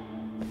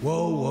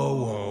 Whoa, whoa,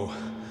 whoa.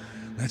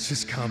 Let's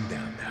just calm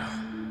down now.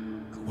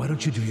 Why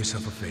don't you do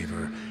yourself a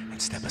favor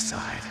and step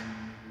aside?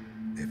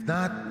 If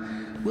not,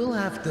 we'll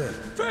have to...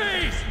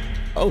 Freeze!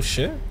 Oh,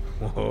 shit.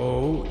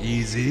 Whoa,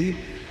 easy.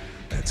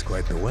 That's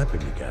quite the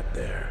weapon you got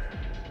there.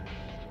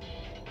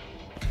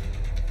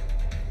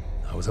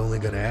 I was only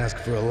gonna ask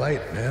for a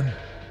light, man.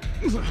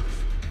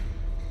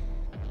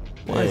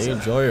 Why you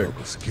enjoy your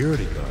local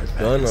security guard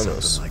gun on something a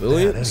like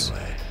civilian? that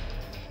anyway.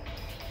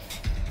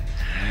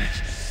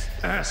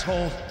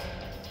 Asshole.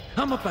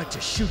 I'm about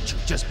to shoot you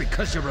just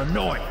because you're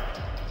annoying.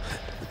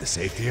 With the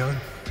safety on?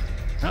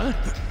 Huh?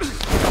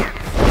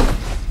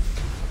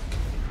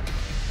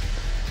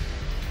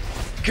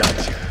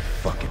 Gotcha,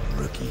 fucking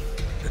rookie.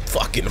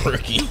 Fucking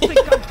rookie. You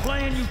think I'm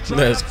playing you dry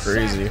That's upset?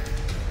 crazy.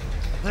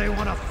 They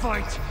want to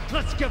fight.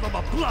 Let's give them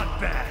a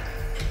bloodbath.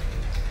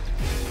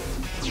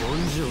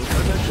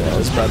 Yeah,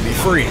 this about to be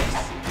free.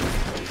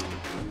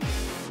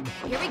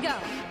 Here we go.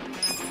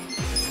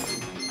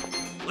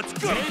 Let's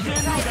go.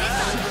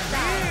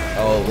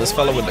 Oh, this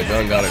fella with the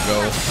gun gotta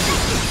go.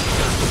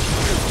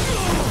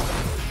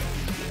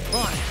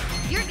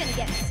 You're gonna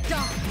get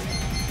stomped.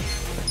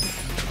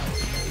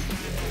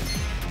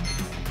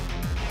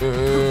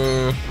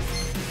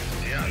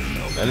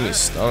 Enemy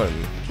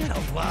stunned. Get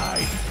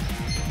away.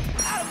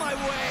 Out of my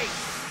way.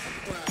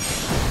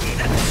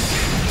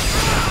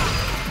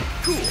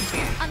 Cool.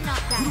 I'm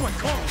not that. Who do I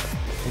call?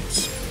 Oops.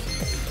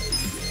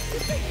 You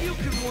think you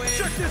can win?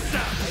 Check this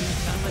out. Are you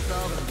done with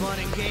all the fun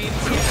and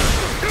games?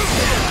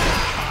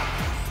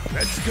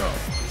 Let's go.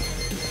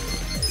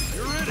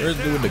 Where's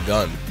the dude with the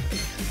gun?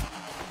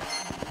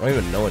 I don't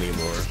even know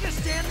anymore. Just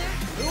stand there.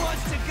 Who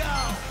wants to go?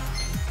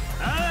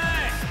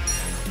 Hey!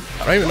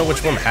 I don't even know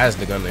which one has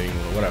the gun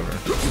anymore. Whatever.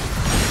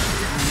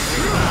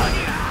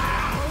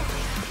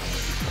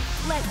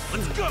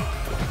 Let's go.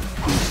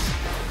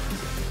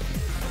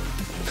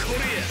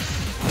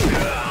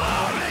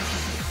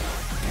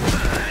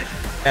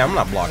 Hey, I'm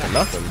not blocking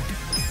nothing.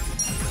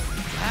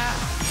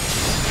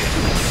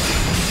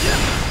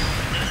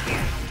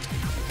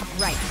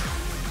 Right.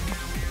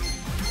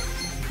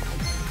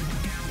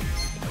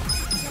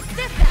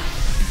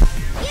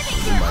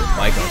 My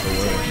mic off the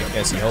way. I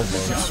can't see health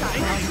bars.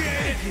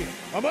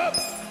 I'm up.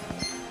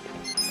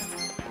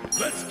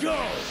 Let's go.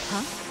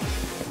 Huh?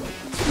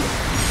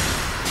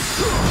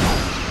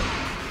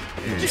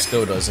 It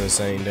still does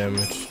insane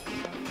damage.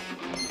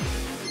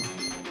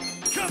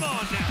 Come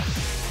on now.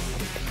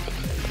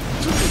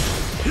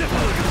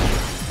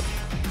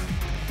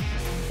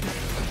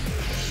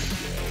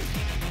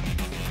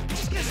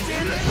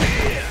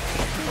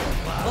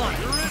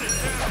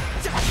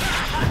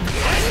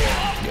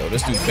 Yo,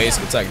 this dude's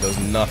basic attack does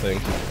nothing.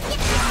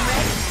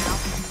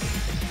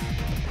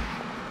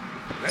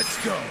 Let's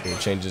go. He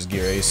changes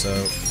gear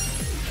ASAP.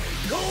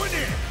 Going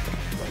in.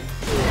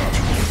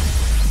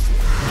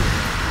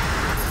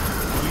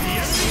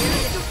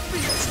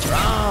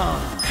 Strong.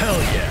 Hell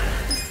yeah.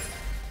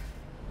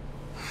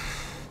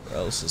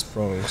 Else is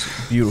prone. It's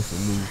a beautiful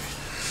move.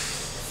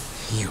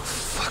 You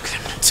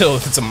fucking. Till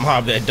if it's a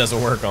mob that it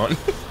doesn't work on.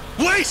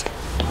 Wait.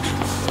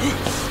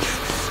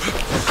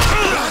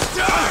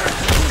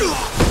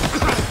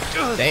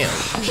 Damn.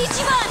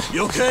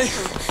 You okay?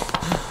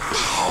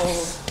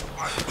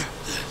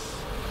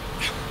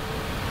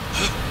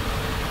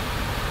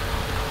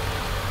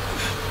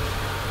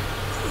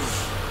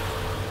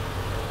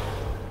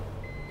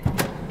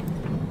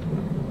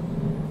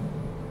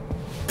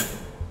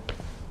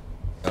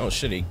 Oh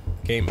shit, he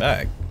came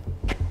back.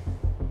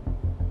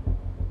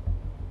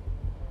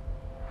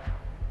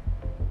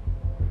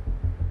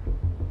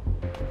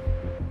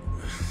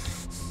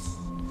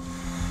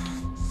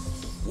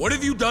 What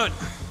have you done?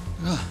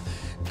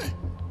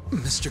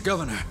 Mr.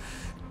 Governor.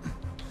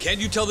 Can't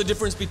you tell the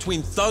difference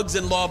between thugs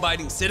and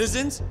law-abiding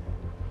citizens?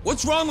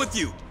 What's wrong with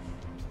you?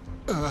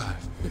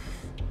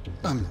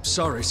 I'm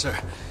sorry, sir.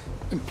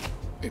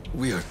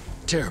 We are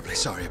terribly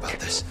sorry about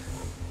this.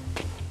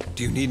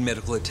 Do you need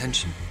medical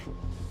attention?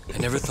 I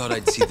never thought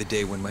I'd see the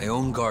day when my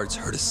own guards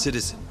hurt a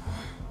citizen.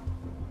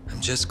 I'm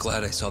just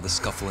glad I saw the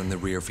scuffle in the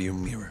rearview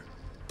mirror.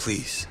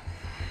 Please,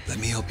 let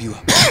me help you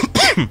up.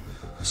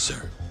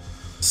 Sir.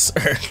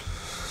 Sir.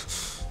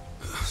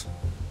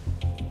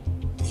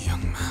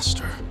 Young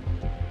master.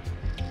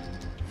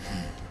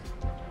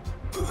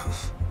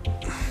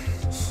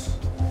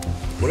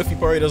 What if he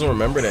probably doesn't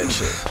remember that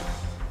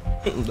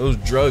shit? Those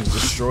drugs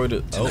destroyed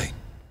it. Tonight,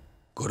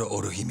 go to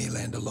Orohime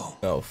Land alone.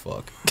 Oh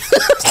fuck.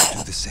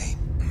 Do the same.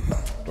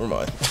 Never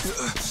mind.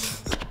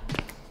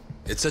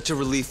 It's such a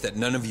relief that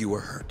none of you were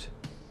hurt.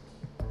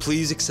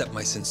 Please accept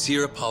my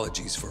sincere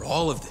apologies for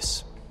all of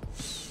this.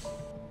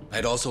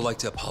 I'd also like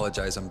to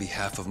apologize on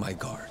behalf of my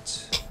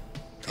guards.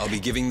 I'll be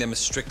giving them a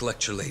strict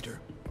lecture later.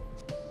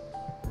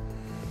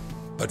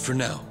 But for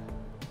now,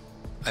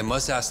 I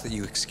must ask that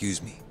you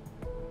excuse me.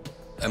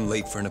 I'm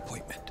late for an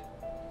appointment.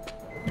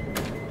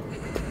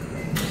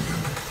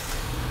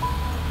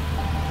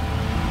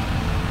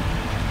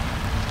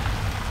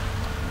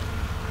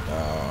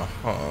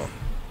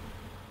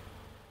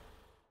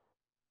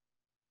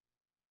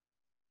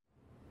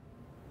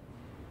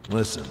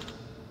 Listen.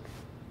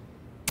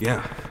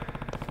 Yeah.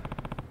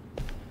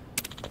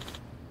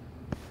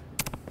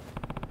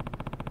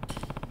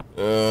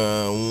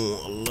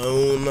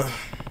 Alone.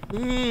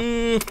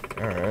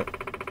 Alright.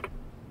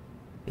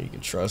 You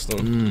can trust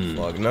him.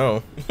 Fuck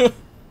no.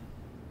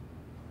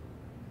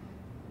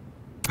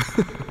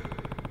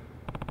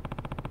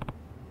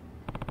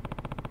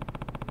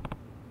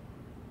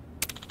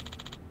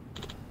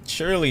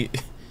 Surely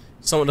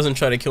someone doesn't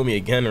try to kill me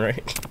again,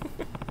 right?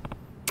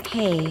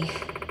 Hey.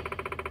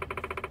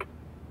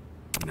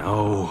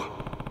 No.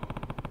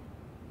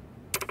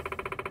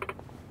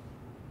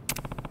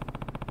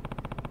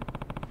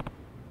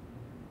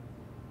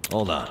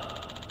 Hold on.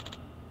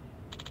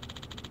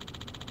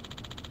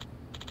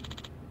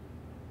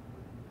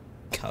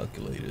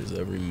 Calculated as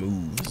every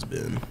move has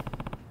been.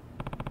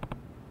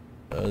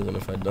 And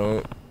if I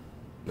don't,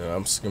 then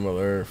I'm scum of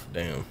the earth.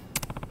 Damn.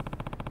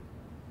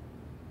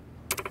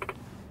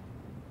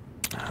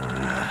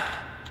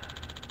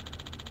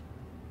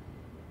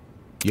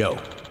 Yo.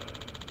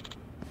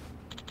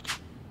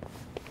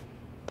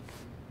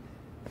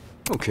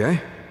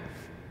 Okay.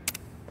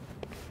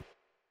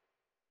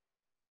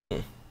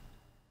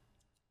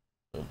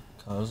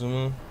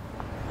 Kazuma?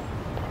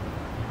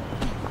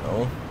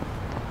 No.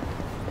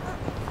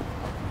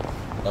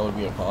 That would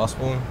be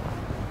impossible.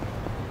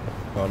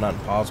 No, not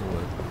impossible.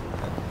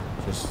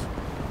 Just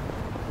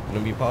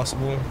gonna be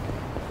possible.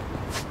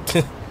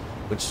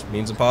 Which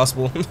means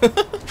impossible.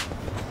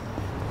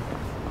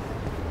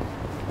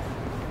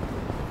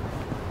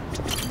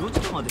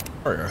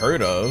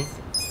 Heard of.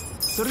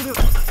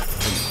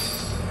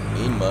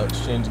 Ain't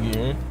much. Change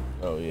gear.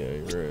 Oh yeah,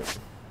 you're right.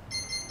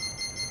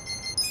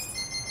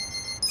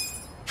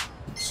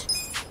 Oops.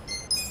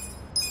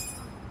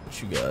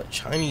 What you got?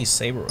 Chinese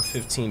saber with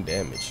 15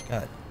 damage.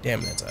 God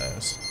damn, that's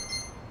ass.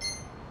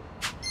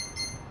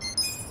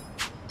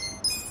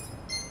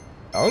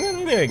 I don't got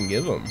anything I can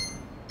give him.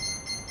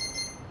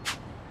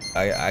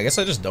 I guess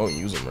I just don't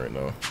use him right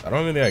now. I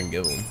don't have anything I can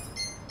give him.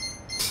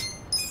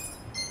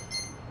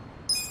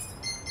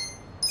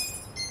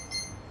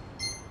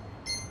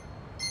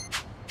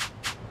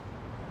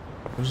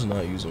 I'm just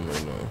not using him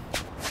right now.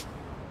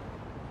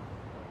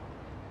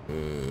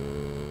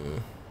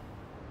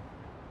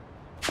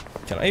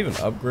 Can I even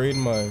upgrade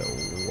my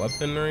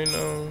weapon right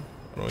now?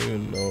 I don't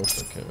even know if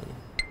I can.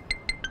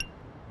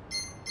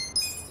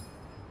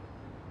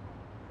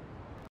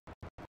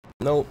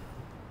 Nope.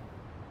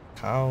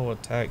 How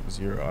attack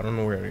 0? I don't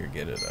know where to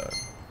get it at.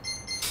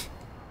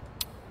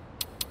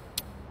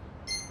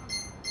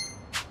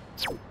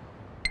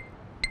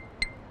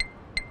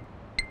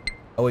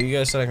 Oh, you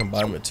guys said I can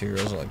buy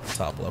materials at like the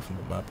top left of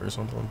the map or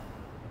something.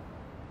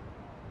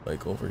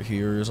 Like over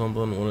here or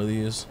something, one of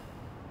these.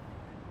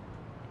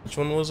 Which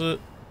one was it?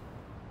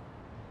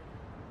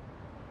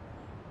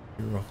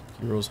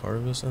 Heroes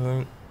Harvest, I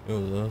think. It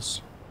was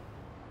this.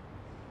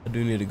 I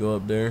do need to go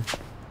up there.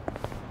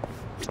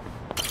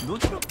 Go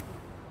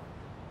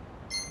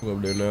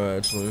up there now,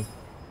 actually.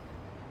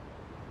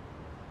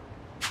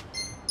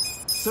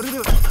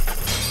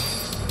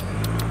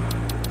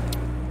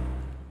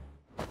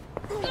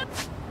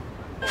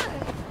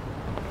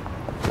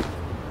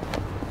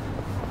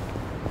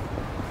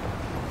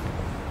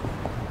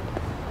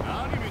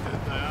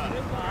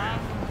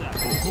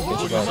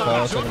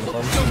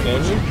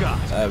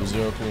 I have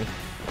 0 clue.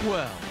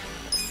 Well.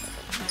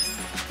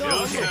 I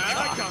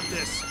got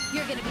this.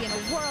 You're gonna be in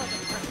a world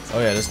of hurt. Oh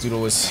yeah, this dude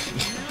always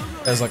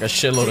has like a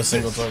shitload of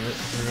single target.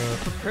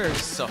 Prepare to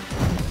suffer.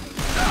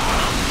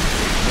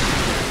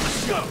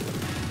 Let's go.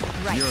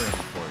 Right. You're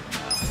important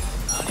now.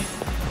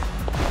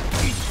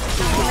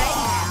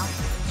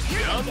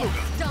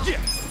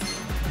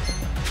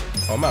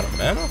 Oh, I'm out of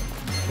mana?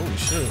 Holy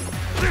shit.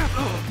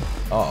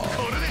 Oh.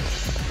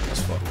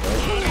 That's fucked up.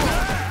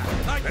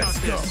 Let's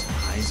go.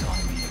 Eyes on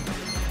me.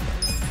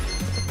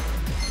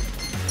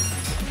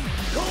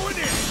 Going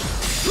in.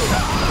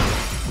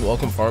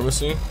 Welcome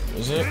pharmacy,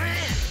 is it?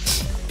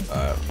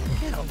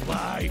 Get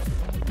alive.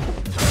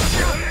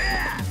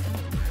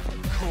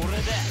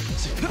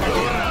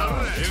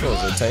 This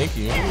feels a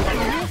tanky.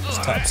 It's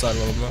top side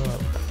of the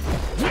map.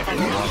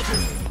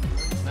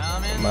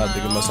 I'm not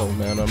thinking myself,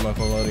 man. I'm not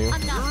gonna lie to you. You're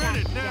in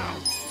it now.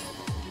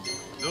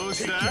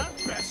 Take your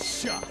best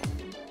shot.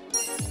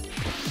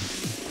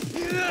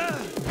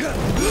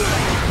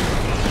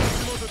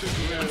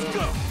 Let's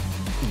go.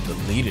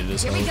 Deleted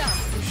this one. Oh,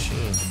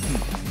 shit.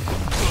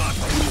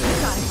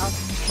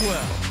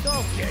 Well,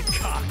 don't get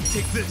cocked.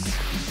 Take this.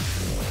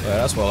 Yeah,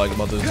 that's what I like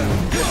about this dude.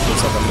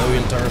 It's like a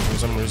million turns for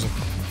some reason.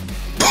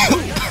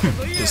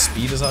 His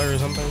speed is higher or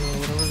something, or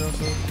whatever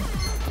that's like.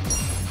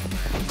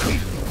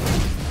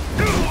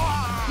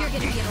 You're gonna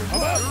be in a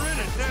You're in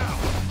it now.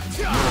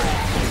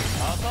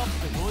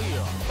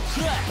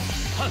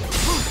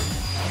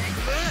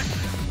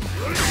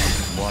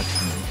 Watch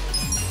me.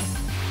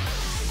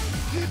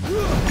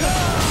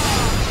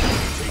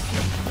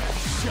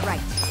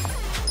 Right.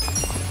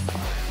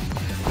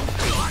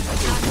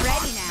 I'm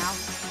ready now.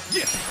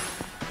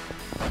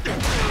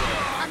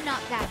 I'm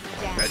not backing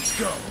down. Let's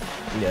go.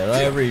 Yeah,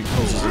 not every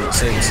post is in the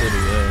same city,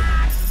 yeah.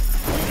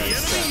 The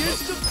enemy is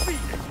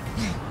defeated.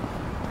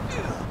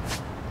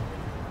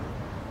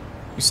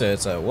 You said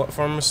it's at what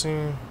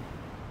pharmacy?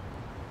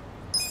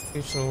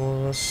 Patient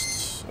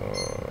list.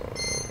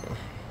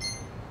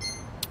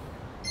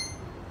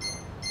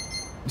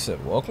 You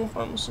said welcome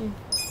pharmacy?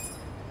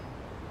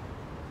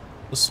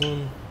 This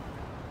one?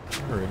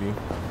 Alrighty.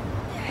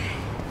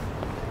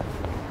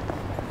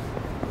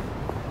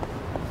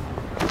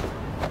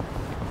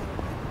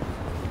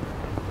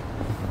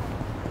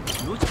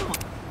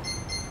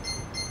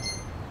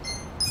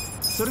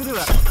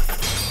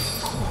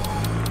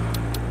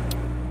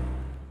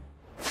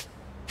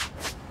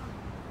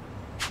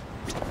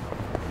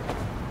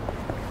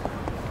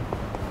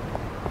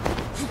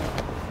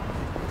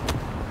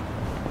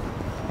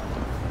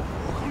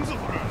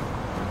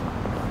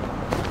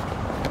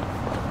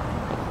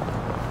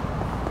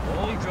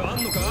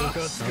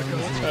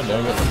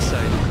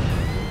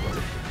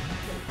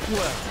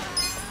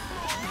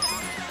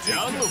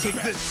 Take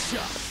this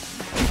shot.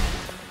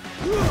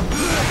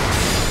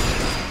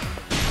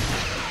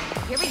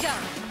 Here we go.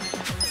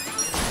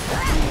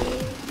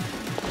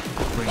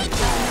 Bring it.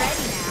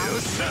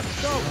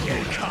 Don't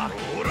get caught.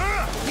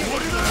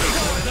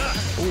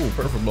 Ooh,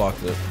 perfect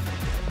blocked it.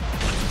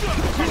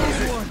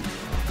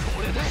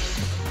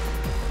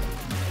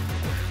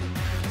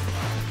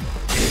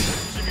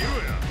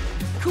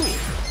 Cool.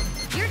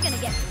 You're gonna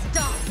get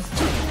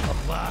stomped.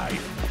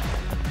 Alive.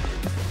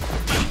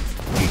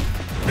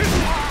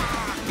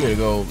 I'm gonna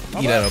go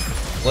eat at a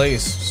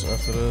place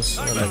after this.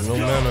 I have no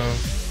mana.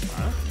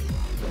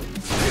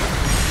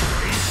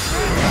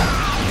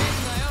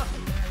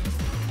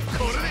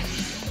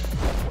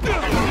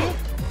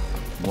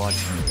 Watch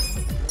me.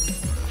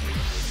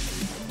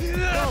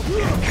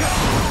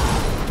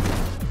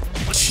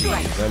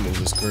 Jeez, that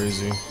move is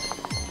crazy.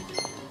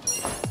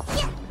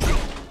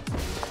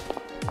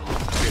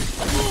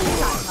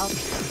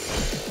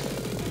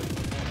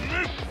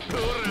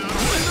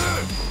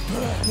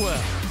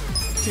 Well,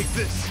 take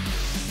this.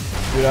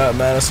 You're not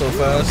mana so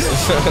fast.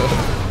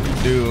 You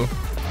do.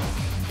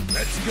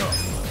 Let's go.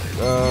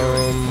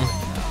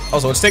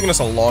 Also, it's taking us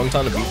a long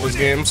time to beat this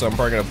game, so I'm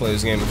probably gonna play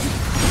this game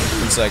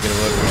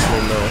consecutively.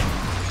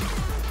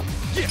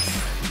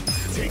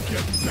 Take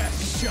your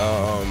best shot.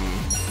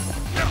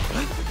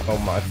 Oh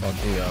my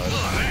fucking god.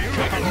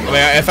 I mean,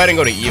 if I didn't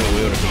go to evil,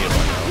 we would have beat it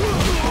by now.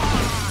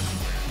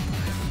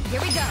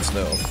 Here we go.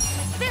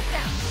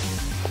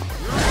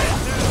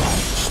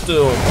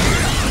 Still,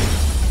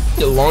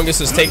 the longest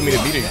it's taken me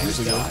to beat it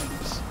usually.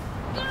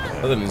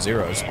 Other than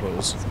 0, I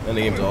suppose. And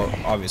the game's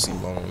obviously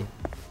long.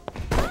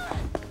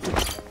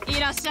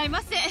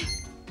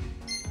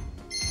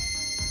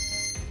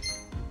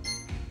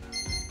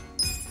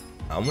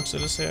 How much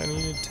did it say I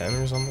needed? 10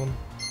 or something?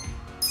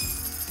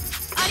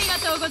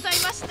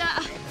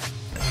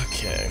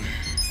 Okay.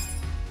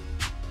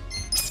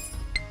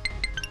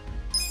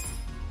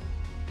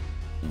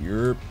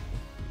 Europe.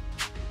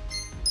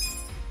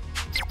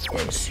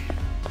 Close.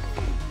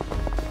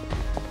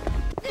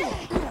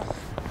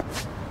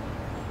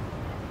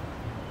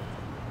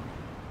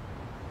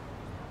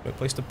 Good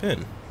place to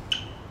pin.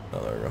 Oh,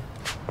 there we go.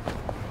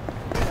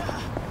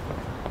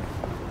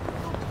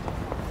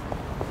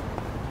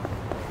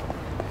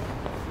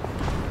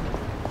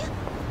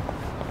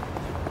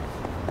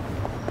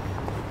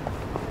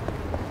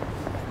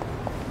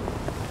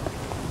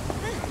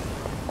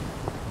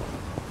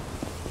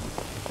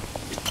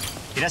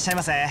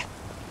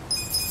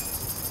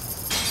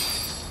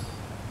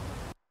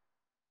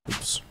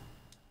 Oops.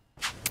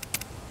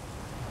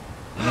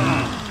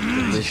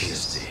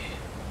 Delicious.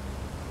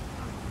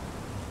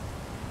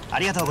 あ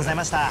りがとうござい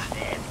ました。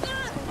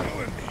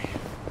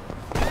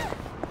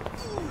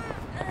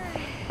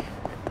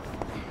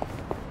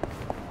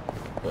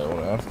 That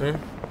one after?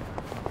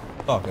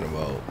 Talking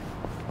about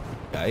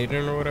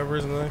Gaiden or whatever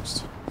is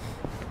next?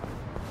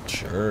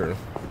 Sure.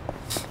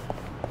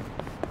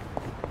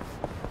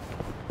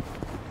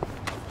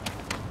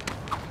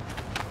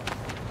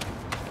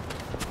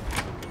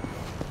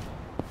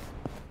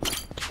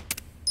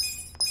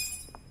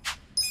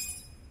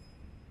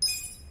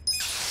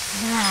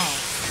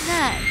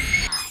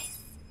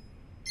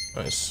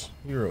 Nice.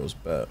 Heroes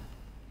bet.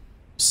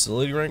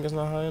 Facility rank is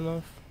not high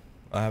enough?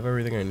 I have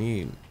everything I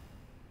need.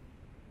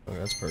 Okay,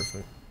 that's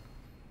perfect.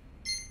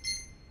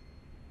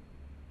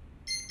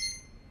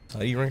 How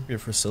do you rank your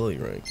facility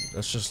rank?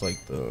 That's just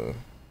like the...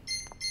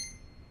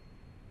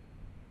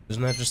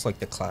 Isn't that just like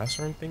the class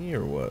rank thingy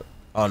or what?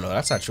 Oh no,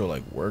 that's actual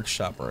like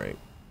workshop rank.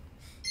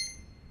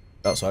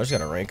 Oh, so I just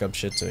gotta rank up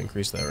shit to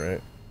increase that,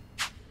 right?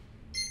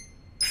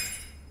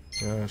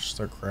 Yeah, just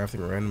start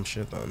crafting random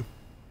shit then.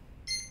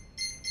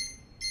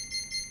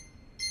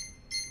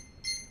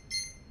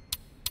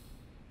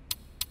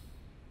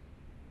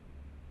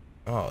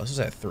 Oh, this is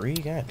at 3?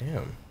 God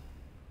damn.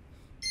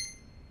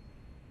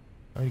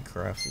 How do you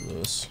craft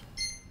this?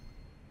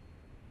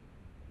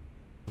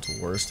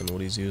 It's worse than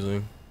what he's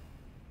using.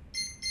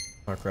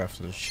 I'm not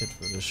crafting shit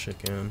for this shit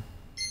can.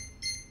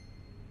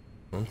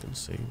 Drunken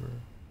Saber.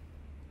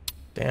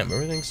 Damn,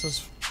 everything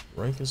says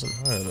rank isn't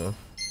high enough.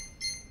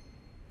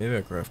 Maybe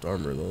I craft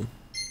armor though.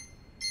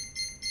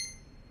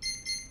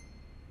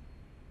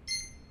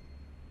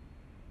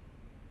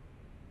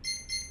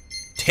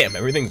 Damn,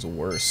 everything's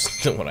worse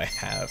than what I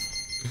have.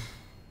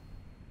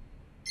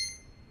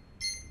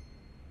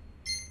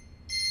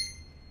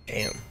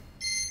 Damn.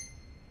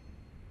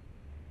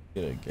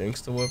 Get a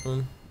gangster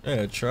weapon?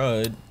 Yeah, I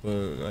tried,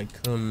 but I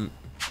couldn't.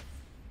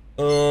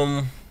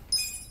 What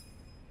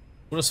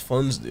does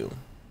funds do?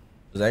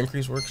 Does that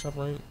increase workshop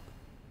rank?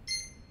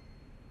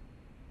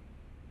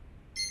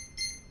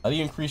 How do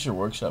you increase your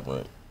workshop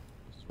point?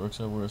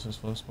 Workshop where it's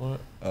this one spot?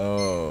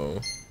 Oh.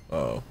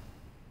 Well,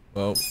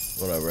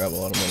 whatever. I have a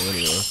lot of money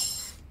anyway.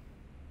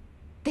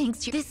 Thanks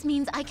to this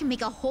means I can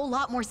make a whole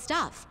lot more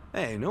stuff.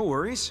 Hey, no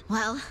worries.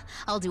 Well,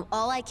 I'll do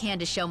all I can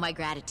to show my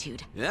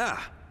gratitude. Yeah.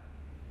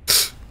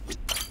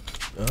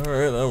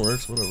 Alright, that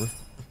works. Whatever.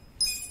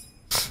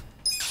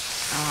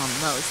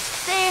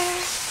 Almost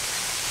there.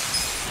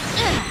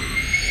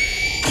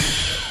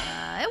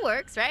 It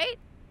works, right?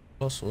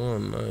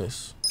 +1,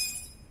 nice.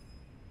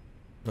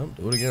 Nope,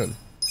 do it again.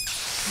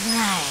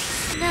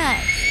 Nice.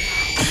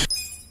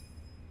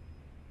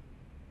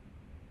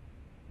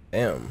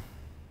 Damn.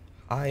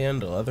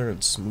 High-end leather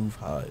and smooth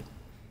hide.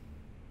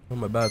 Well,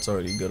 my bat's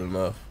already good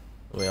enough.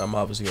 I mean, I'm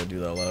obviously gonna do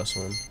that last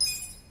one.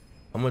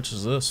 How much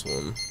is this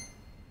one?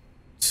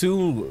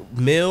 2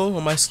 mil?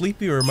 Am I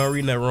sleepy or am I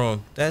reading that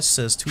wrong? That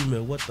says 2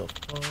 mil. What the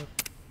fuck?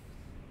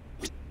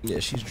 Yeah,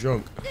 she's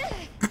drunk.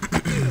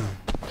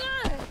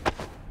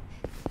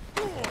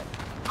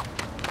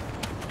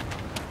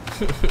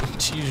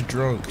 She's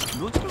drunk.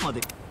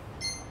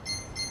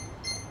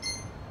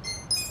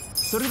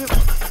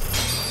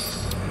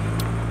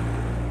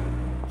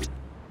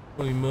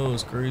 20 mil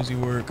is crazy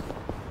work.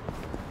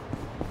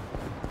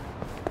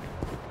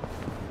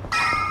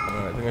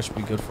 Alright, I think I should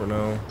be good for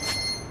now.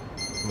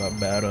 Not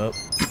bad up.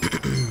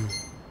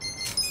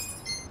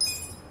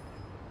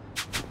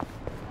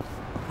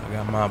 I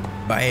got my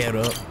bad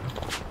up.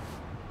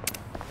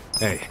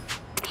 Hey.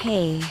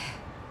 Hey.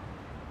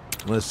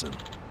 Listen.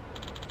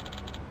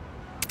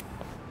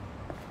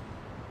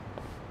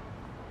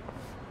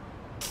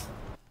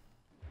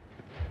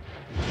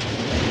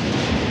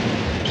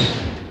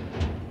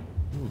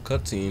 Ooh,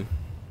 cutscene.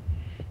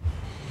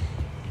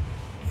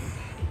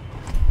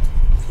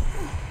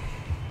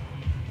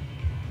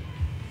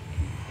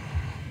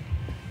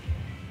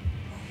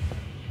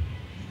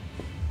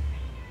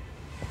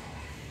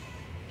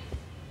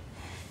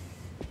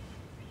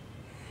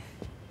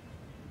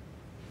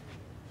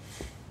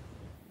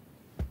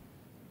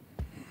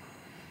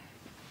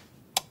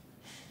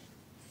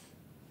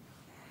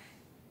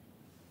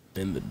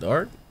 In the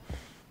dark?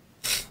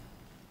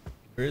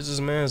 Where is this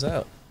man's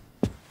out?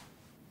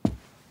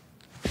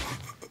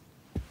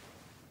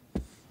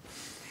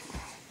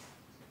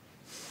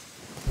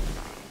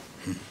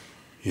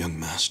 Young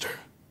master.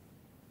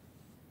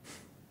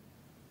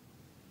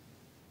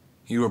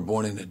 You were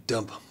born in a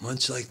dump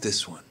much like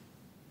this one,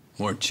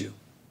 weren't you?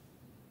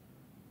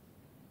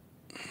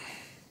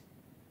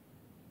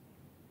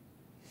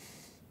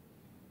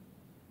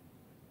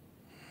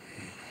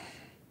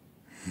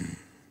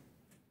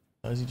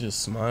 Why is he just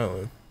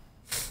smiling?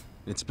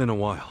 It's been a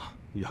while,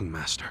 young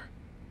master.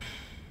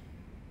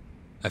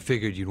 I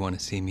figured you'd want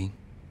to see me.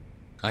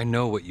 I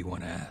know what you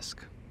want to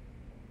ask.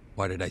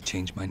 Why did I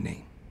change my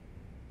name?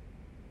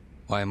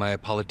 Why am I a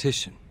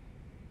politician?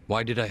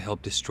 Why did I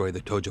help destroy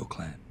the Tojo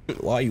clan?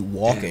 Why are you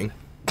walking?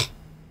 And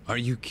are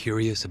you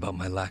curious about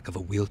my lack of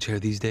a wheelchair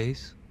these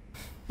days?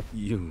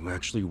 You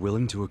actually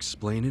willing to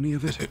explain any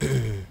of it?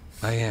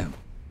 I am.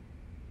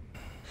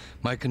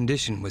 My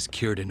condition was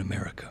cured in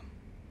America.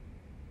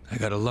 I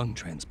got a lung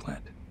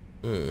transplant.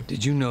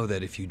 Did you know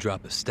that if you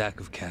drop a stack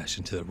of cash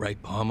into the right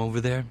palm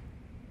over there,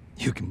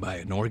 you can buy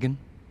an organ?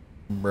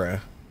 Bruh.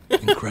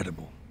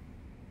 Incredible.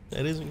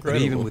 That is incredible.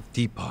 But even with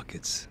deep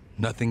pockets,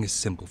 nothing is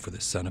simple for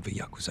the son of a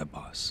Yakuza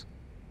boss.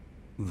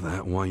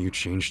 That why you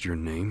changed your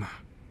name?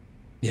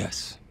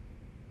 Yes.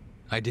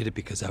 I did it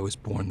because I was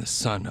born the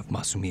son of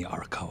Masumi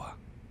Arakawa,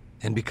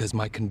 and because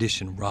my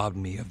condition robbed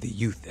me of the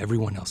youth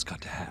everyone else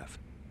got to have.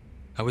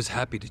 I was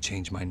happy to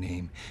change my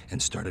name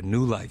and start a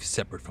new life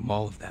separate from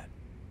all of that.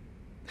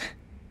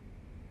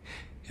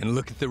 And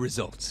look at the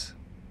results.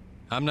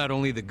 I'm not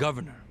only the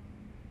governor,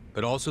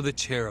 but also the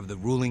chair of the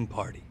ruling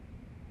party.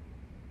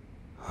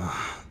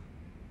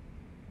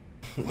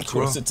 Of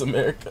course it's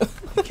America.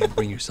 You can't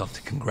bring yourself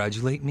to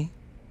congratulate me?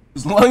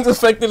 His lungs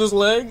affected his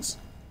legs?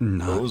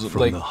 Not it was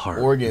from like the heart,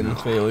 organ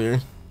failure.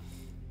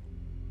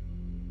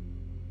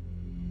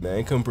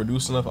 Man couldn't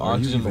produce enough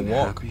oxygen to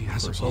walk. Happy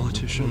as a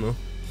politician?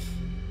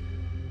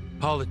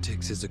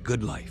 Politics is a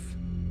good life.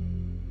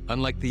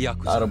 Unlike the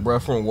Yakuza, out of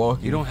breath from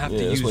walking. You don't have to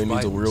use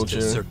violence to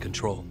assert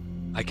control.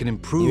 I can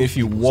improve. Even if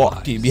you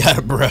walk, you'd be out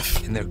of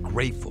breath. And they're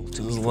grateful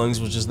to his lungs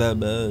was just that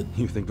bad.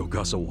 You think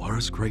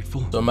Ogasawara's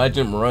grateful? So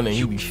imagine him running,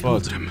 he'd be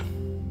fucked.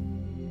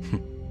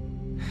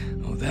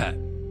 Oh, that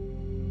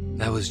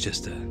was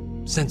just a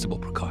sensible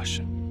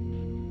precaution.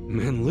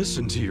 Man,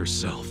 listen to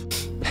yourself.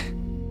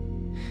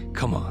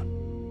 Come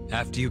on.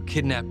 After you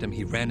kidnapped him,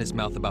 he ran his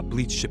mouth about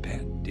Bleach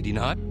Japan, did he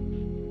not?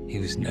 He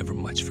was never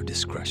much for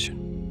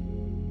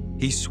discretion.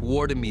 He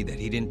swore to me that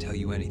he didn't tell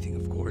you anything,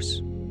 of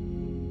course.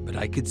 But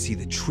I could see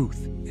the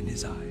truth in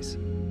his eyes.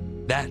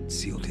 That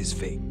sealed his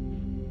fate.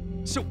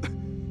 So,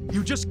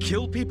 you just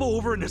kill people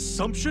over an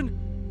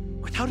assumption?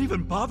 Without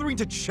even bothering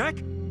to check?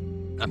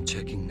 I'm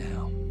checking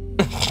now.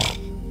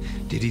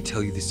 Did he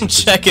tell you the secret?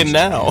 Checking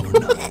now.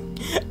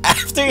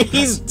 After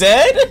he's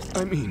dead?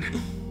 I mean...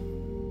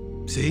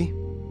 See?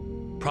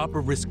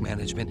 Proper risk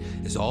management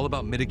is all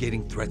about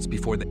mitigating threats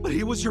before they... But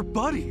he was your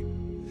buddy.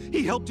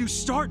 He helped you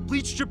start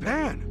Bleach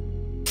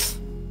Japan.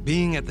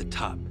 Being at the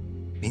top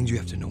means you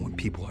have to know when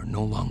people are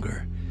no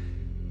longer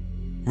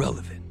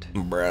relevant.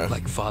 Bruh.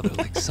 Like father,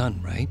 like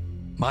son, right?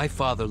 My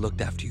father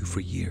looked after you for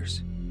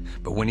years.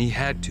 But when he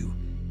had to,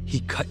 he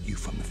cut you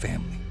from the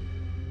family.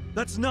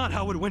 That's not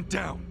how it went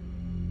down.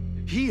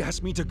 He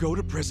asked me to go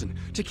to prison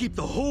to keep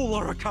the whole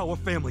Arakawa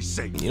family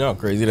safe. You know how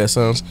crazy that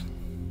sounds?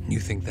 You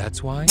think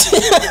that's why?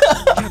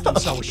 Captain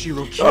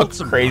Sawashiro killed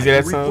some crazy guy that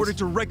and sounds? reported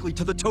directly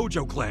to the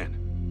Tojo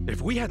clan.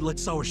 If we had let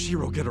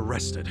Sawashiro get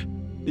arrested,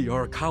 the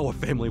Arakawa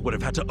family would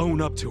have had to own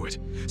up to it,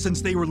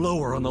 since they were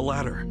lower on the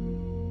ladder.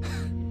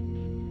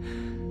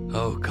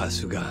 Oh,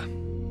 Kasuga.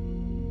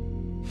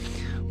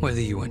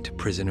 Whether you went to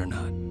prison or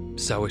not,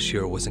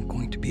 Sawashiro wasn't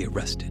going to be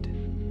arrested.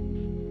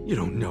 You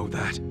don't know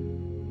that.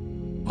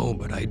 Oh,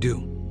 but I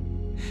do.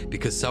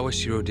 Because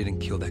Sawashiro didn't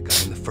kill that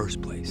guy in the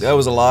first place. That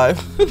was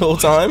alive the whole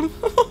time?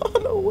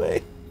 No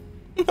way.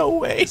 No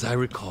way. As I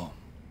recall,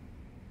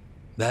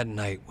 that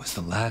night was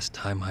the last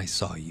time I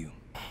saw you.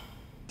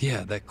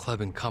 Yeah, that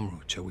club in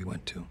Kamurocho we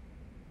went to.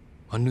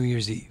 On New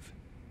Year's Eve.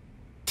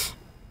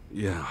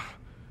 Yeah.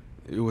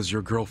 It was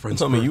your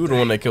girlfriend's birthday. Tell me you were the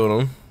one that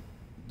killed him.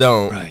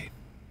 Don't. Right.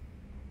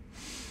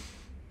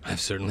 I've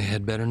certainly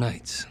had better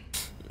nights.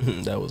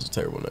 That was a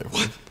terrible night.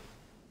 What?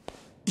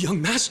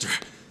 Young master,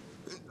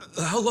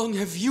 how long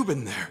have you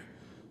been there?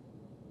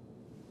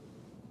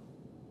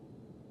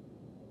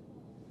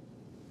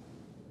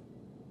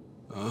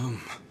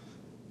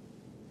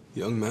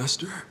 Young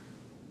master?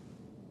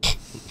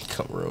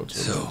 Kamurocho.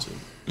 So,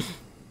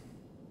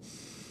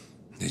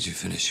 did you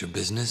finish your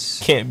business?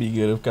 Can't be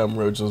good if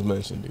Kamurocho's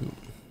mentioned, dude.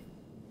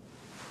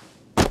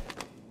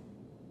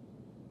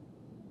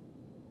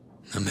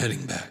 I'm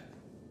heading back.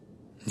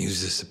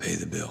 Use this to pay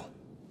the bill.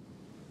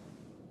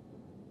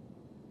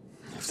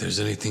 If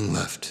there's anything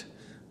left,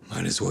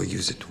 might as well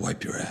use it to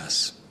wipe your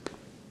ass.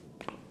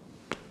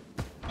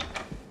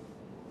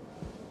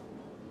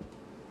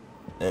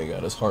 Man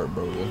got his heart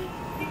broken.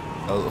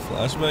 That was a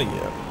flashback?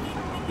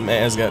 Yeah.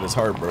 Man's got his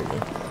heart broken.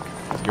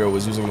 This girl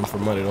was using him for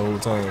money the whole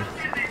time.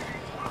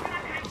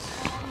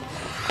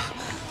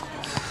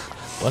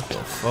 What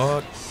the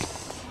fuck?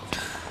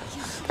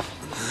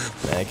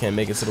 Man, I can't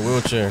make it to the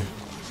wheelchair.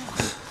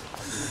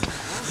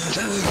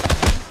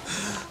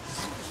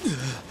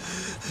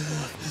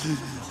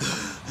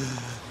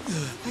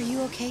 Are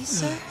you okay,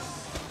 sir?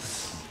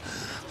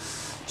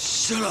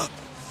 Shut up!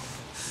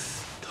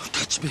 Don't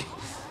touch me.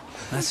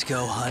 Let's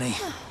go, honey.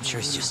 I'm sure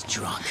he's just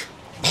drunk.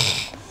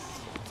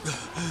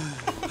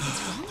 What's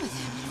wrong with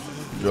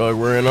him? Drug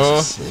wearing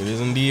off? It is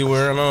indeed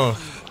wearing off.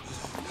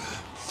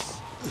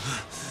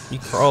 He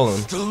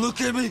crawling. Don't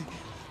look at me!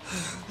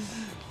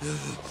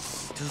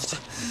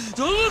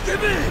 Don't look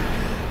at me!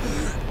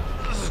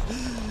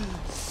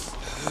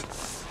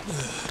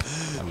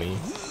 I mean,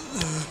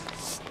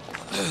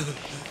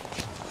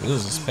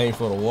 this is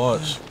painful to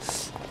watch.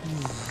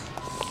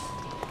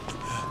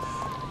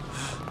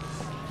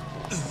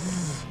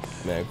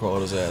 Man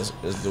crawled his ass.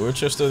 Is the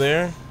wheelchair still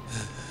there?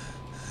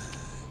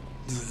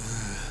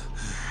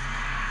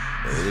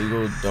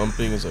 Illegal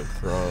dumping is a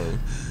crime.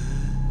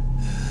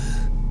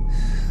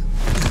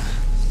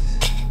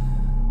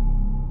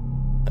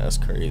 That's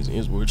crazy.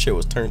 His wheelchair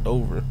was turned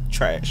over.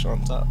 Trash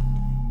on top.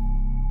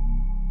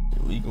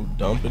 Illegal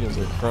dumping is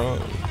a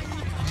crime.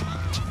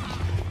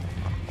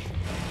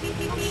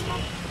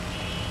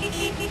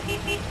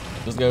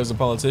 This guy was a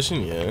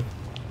politician? Yeah.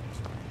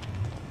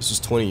 This was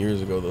 20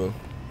 years ago, though.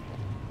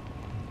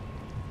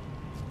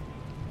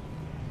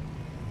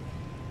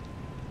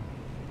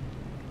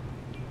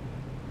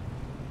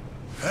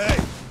 Hey,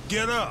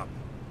 get up!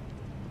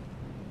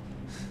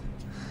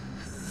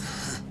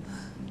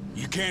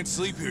 You can't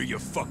sleep here, you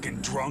fucking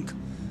drunk.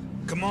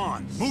 Come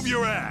on, move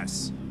your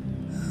ass!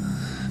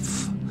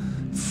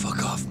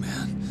 Fuck off,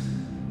 man.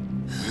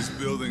 This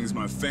building's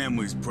my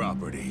family's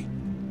property.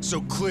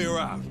 So clear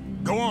out.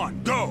 Go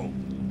on, go!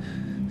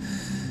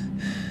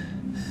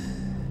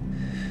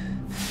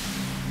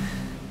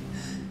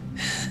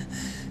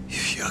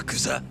 You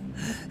Yakuza?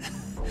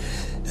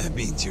 That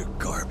means you're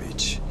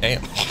garbage.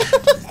 Damn.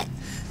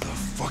 The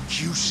fuck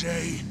you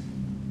say?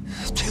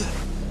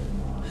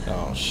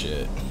 Oh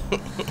shit.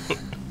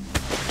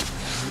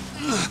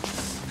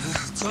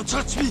 Don't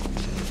touch me!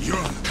 You're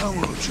on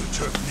Kamurocho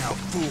turf now,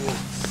 fool.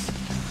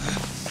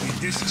 In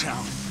this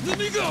town, let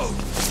me go!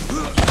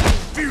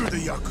 Fear the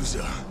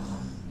Yakuza.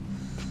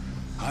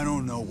 I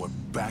don't know what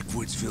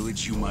backwoods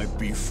village you might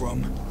be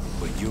from,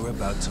 but you're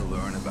about to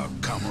learn about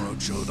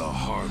Kamurocho the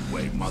hard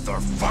way,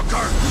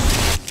 motherfucker!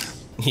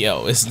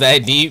 Yo, it's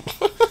that deep?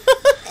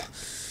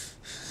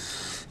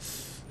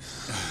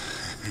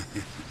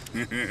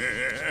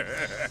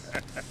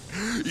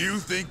 You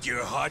think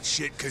you're hot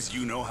shit because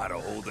you know how to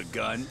hold a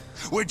gun?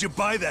 Where'd you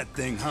buy that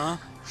thing, huh?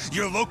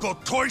 Your local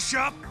toy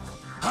shop?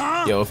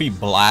 Huh? Yo, if he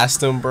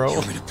blast him, bro. You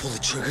want me to pull the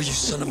trigger, you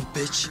son of a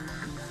bitch?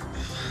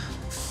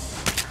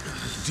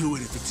 Do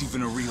it if it's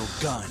even a real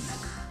gun.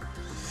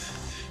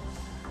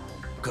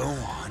 Go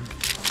on.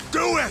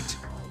 Do it!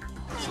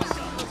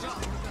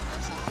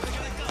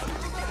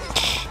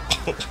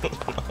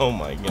 Oh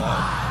my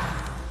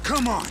god.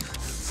 Come on,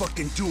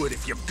 fucking do it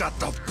if you've got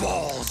the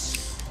balls.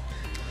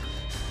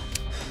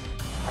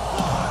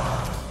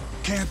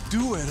 Can't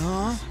do it,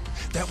 huh?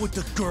 That what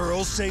the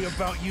girls say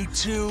about you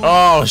too?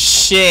 Oh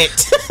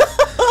shit.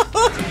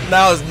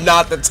 Now is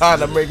not the time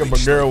to make up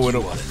a girl with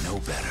him. You ought to know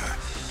better.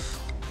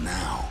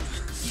 Now,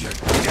 you're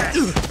dead.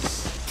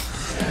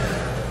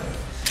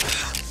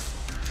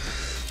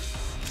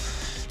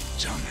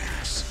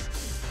 Dumbass.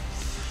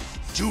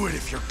 Do it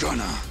if you're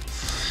gonna.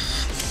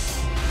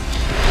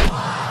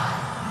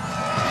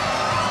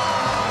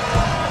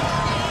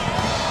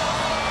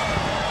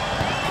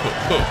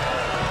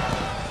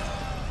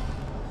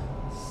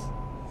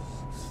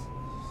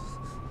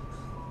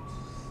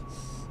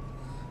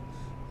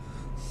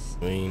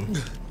 I mean,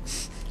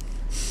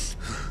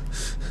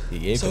 he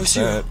gave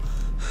consent.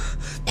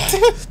 I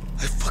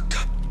fucked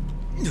up.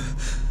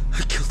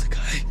 I killed the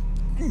guy.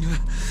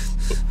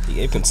 He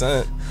gave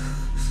consent.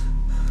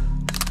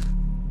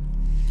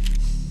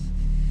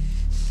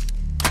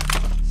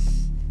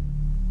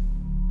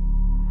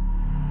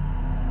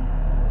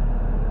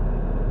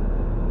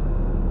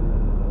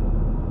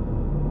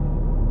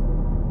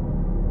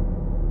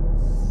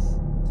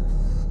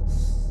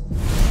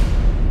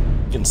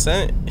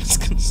 Consent. It's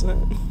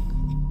consent.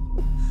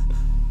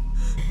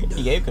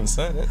 He gave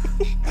consent.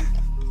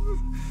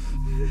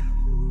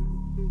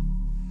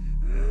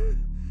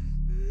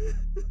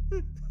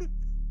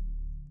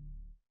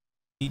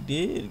 He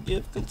did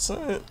give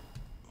consent.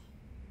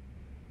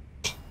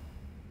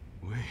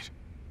 Wait.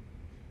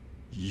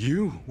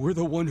 You were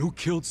the one who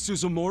killed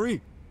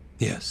Suzumori?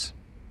 Yes.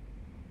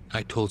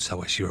 I told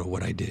Sawashiro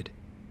what I did,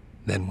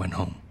 then went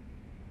home.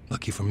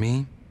 Lucky for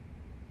me,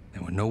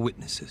 there were no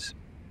witnesses.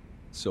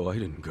 So I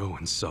didn't go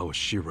in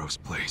Sawashiro's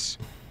place.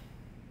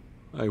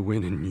 I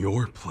went in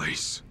your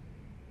place.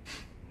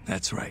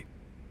 That's right.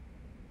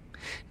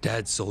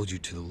 Dad sold you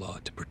to the law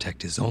to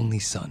protect his only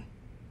son.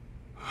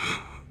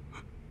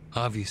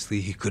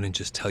 Obviously, he couldn't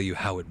just tell you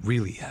how it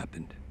really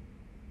happened.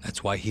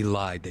 That's why he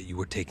lied that you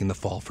were taking the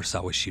fall for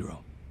Sawashiro.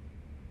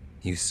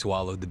 You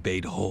swallowed the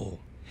bait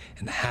whole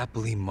and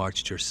happily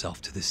marched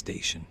yourself to the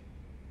station.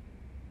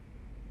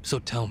 So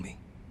tell me,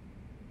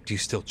 do you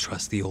still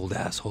trust the old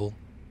asshole?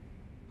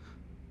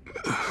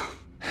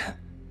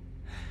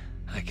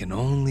 I can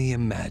only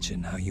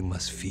imagine how you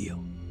must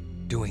feel.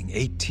 Doing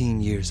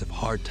 18 years of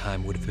hard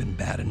time would have been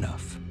bad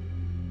enough.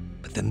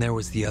 But then there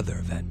was the other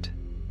event.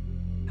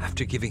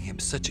 After giving him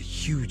such a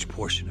huge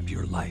portion of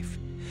your life,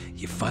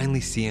 you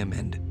finally see him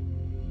and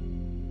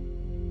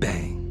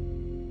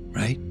bang,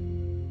 right?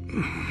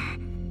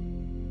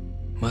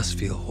 Must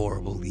feel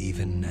horrible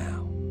even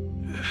now.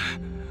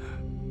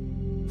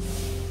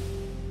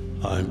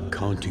 I'm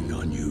counting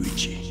on you,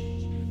 Ichi.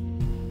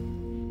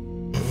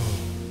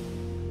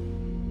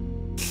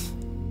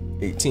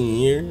 18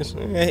 years?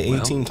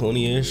 18,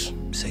 20-ish.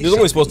 He was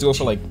only supposed to go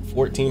for like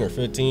 14 or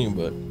 15,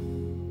 but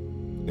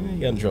he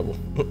got in trouble.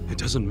 It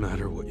doesn't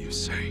matter what you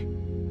say.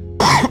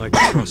 I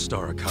trust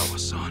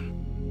Arakawa-san.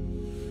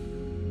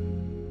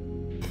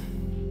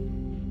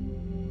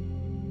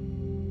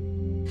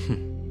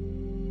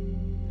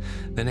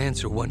 Then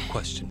answer one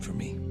question for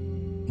me.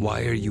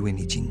 Why are you in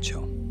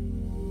Ijincho?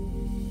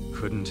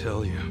 Couldn't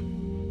tell you.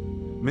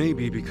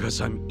 Maybe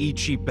because I'm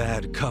Ichi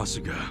Bad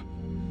Kasuga.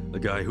 The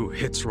guy who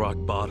hits rock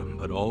bottom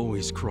but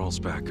always crawls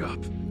back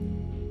up.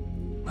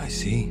 I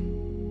see.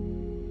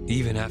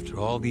 Even after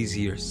all these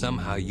years,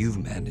 somehow you've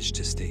managed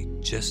to stay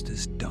just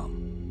as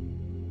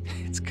dumb.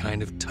 It's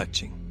kind of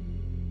touching.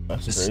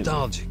 That's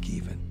nostalgic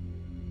even.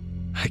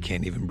 I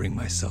can't even bring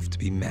myself to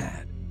be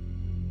mad.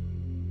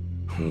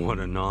 What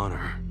an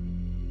honor.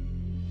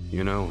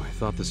 You know, I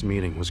thought this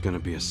meeting was gonna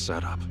be a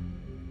setup.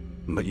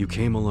 But you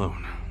came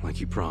alone, like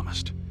you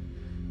promised.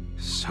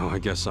 So I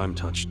guess I'm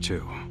touched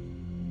too.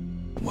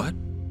 What?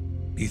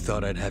 You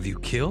thought I'd have you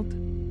killed?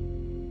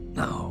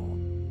 No.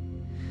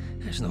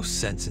 There's no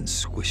sense in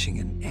squishing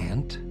an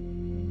ant.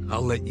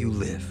 I'll let you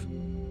live.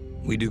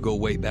 We do go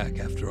way back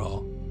after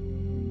all.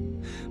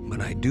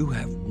 But I do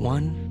have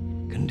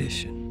one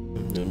condition.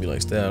 You gonna be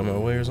like, stay out of my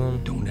way or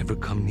something? Don't ever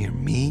come near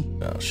me.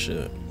 Oh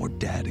shit. Or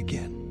Dad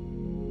again.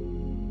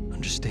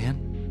 Understand?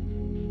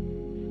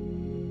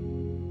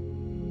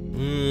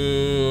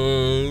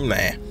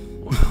 Nah.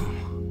 Well,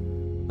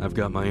 I've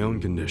got my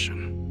own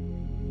condition.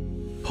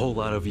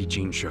 Pull out of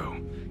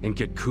Ijincho and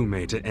get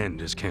Kume to end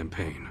his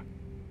campaign.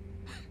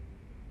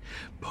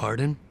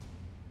 Pardon?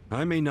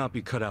 I may not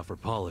be cut out for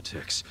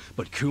politics,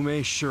 but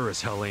Kume sure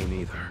as hell ain't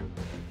either.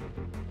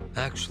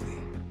 Actually,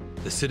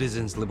 the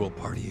Citizens Liberal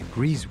Party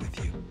agrees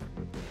with you.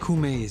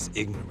 Kume is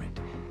ignorant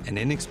and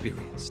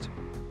inexperienced.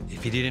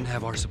 If he didn't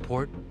have our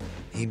support,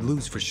 he'd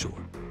lose for sure.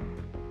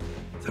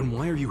 Then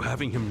why are you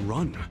having him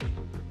run?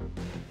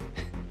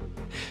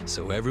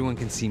 So everyone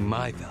can see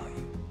my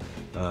value.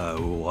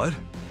 What?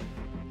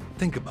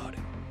 Think about it.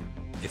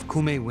 If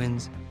Kume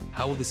wins,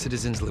 how will the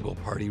Citizens Liberal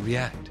Party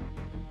react?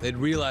 They'd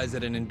realize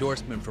that an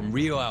endorsement from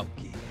Ryo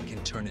Aoki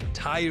can turn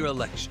entire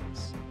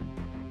elections,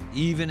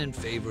 even in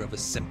favor of a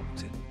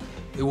simpleton.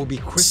 It will be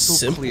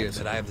crystal clear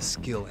that I have the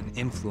skill and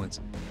influence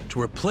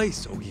to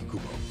replace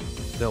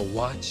Ogikubo. They'll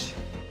watch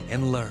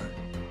and learn.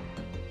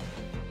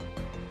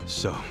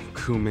 So,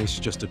 Kume's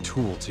just a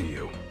tool to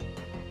you.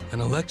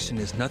 An election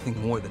is nothing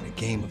more than a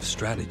game of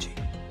strategy.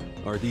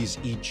 Are these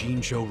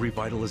Ijincho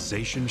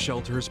revitalization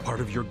shelters part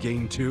of your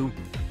game too?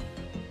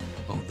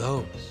 Oh,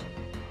 those.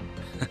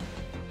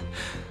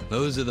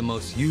 Those are the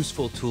most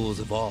useful tools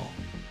of all.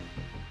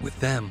 With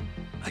them,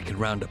 I can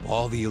round up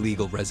all the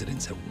illegal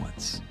residents at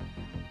once.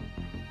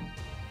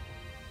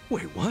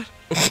 Wait, what?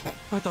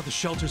 I thought the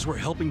shelters were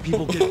helping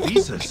people get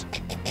visas.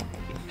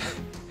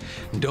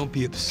 Don't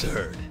be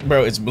absurd.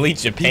 Bro, it's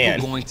Bleach Japan.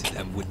 People going to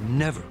them would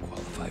never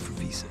qualify for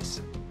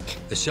visas.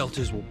 The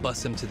shelters will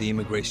bus them to the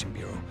Immigration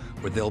Bureau,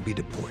 where they'll be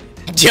deported.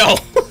 Yo!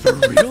 For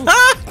real?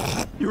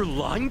 You're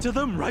lying to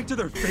them right to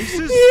their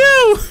faces?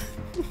 You!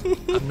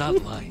 I'm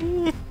not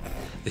lying.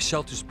 The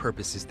shelter's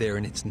purpose is there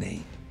in its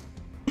name.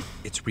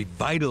 It's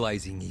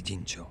revitalizing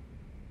Ijincho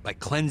by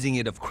cleansing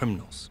it of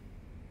criminals.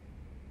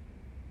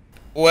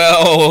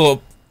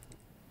 Well,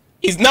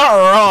 he's not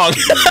wrong.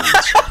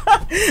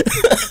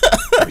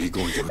 Are you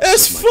going to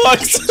That's accept my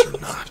fucked. conditions or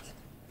not?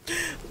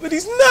 But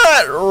he's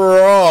not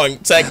wrong,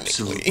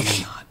 technically.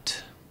 Absolutely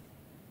not.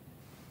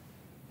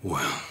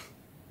 Well,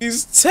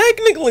 he's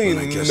technically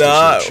I guess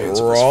not there's no chance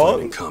of us wrong,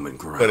 finding common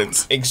ground. but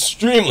it's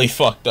extremely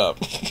fucked up.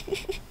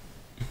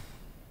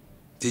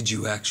 Did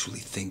you actually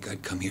think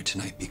I'd come here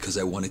tonight because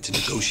I wanted to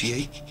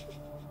negotiate?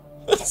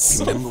 That's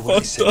Remember so what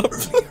I said fucked up.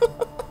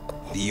 earlier?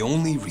 The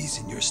only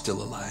reason you're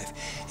still alive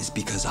is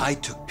because I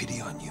took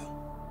pity on you.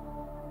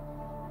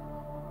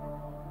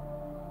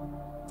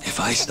 If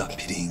I stop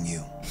pitying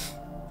you,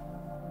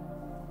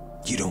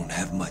 you don't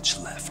have much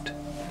left.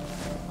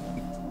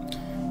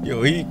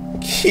 Yo, he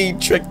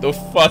tricked the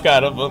fuck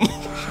out of him.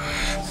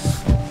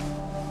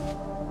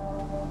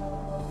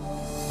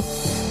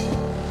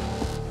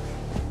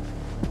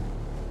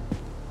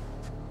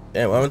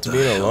 Damn, I went to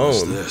being alone.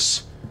 What is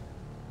this?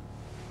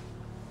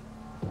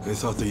 I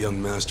thought the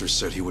young master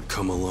said he would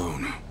come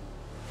alone.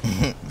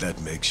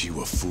 That makes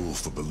you a fool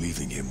for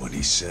believing him when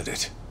he said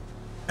it.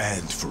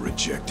 And for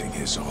rejecting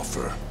his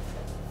offer.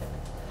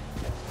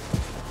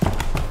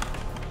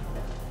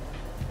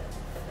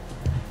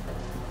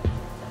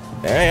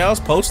 Dang, I was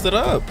posted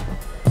up.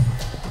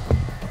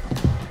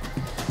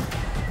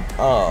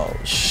 Oh,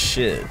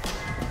 shit.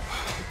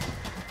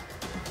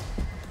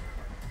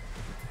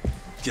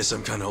 Guess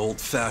I'm kind of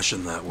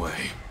old-fashioned that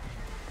way.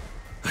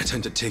 I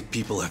tend to take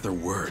people at their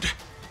word.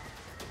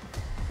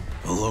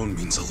 Alone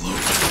means alone.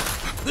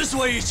 This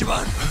way,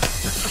 Ichiban!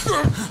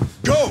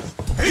 Go!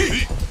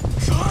 Hey!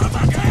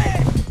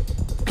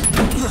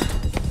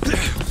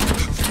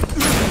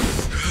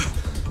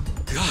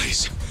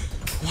 Guys,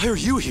 why are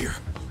you here?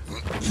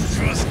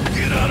 Just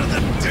get out of the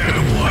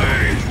damn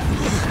way!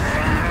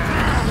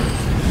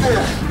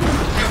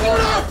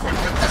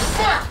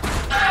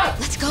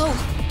 Let's go.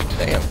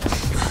 Damn.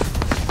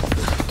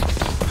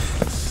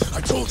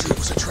 I told you it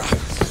was a trap.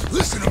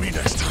 Listen to me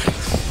next time.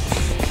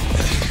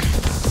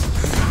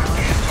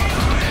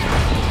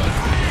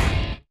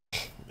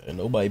 Ain't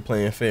nobody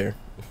playing fair.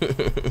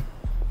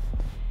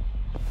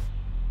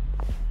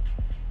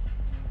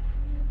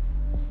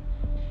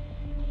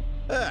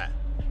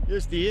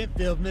 Just the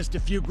infield missed a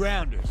few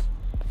grounders.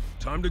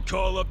 Time to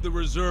call up the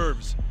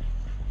reserves.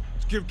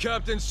 Let's give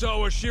Captain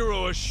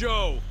Sawashiro a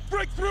show.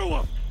 Break through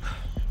him!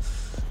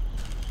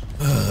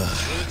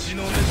 Let's beat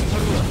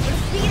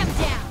him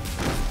down.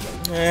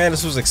 Yeah,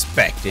 this was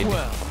expected.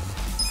 Well.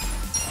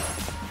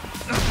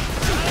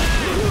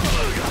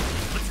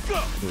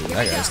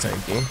 That guy's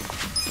tanky.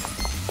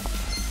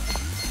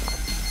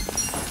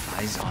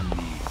 Eyes on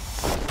me.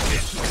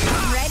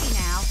 I'm ready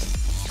now.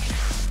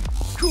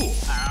 Cool.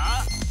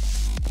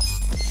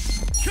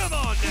 Come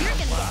on now. You're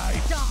gonna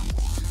get stomped.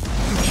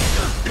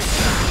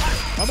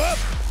 I'm up.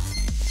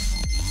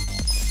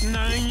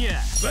 Nine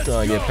yet.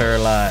 Trying to get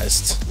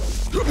paralyzed.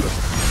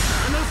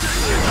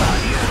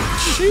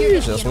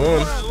 Sheesh, that's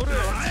one.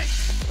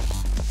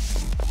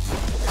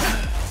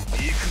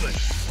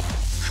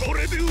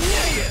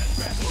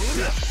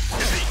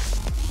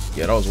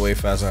 Yeah, that was way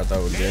faster than I thought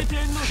it would get.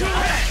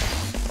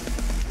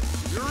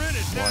 You're in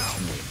it now. Watch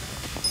me.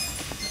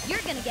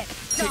 You're gonna get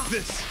stomped. Take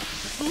this.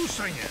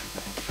 Swoosing it.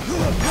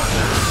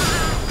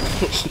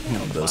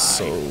 Does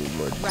so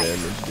much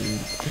damage,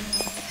 dude.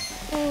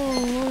 Oh,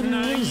 what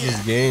is this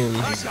game? I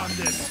got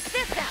this.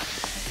 Fist out.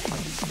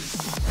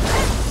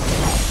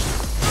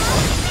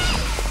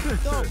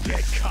 Don't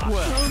get caught.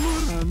 Well.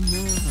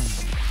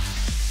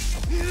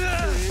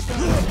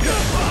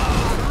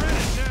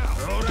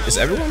 Is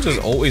everyone just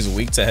always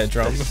weak to head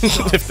trauma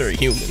if they're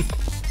human?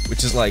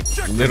 Which is like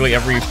literally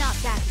every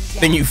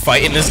thing you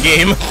fight in this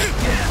game.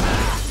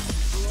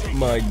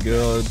 My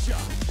god.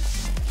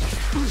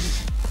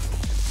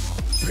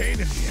 Pain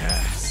in the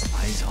ass.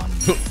 Eyes on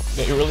me.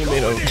 They really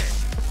made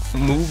a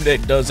move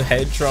that does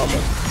head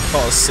trauma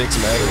cause 6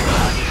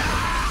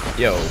 mana.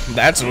 Yo,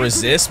 that's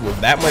resist with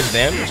that much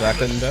damage? I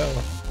couldn't tell.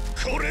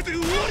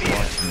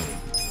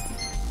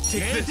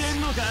 Take this.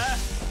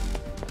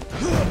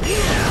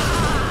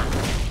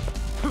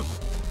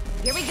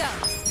 Here we go.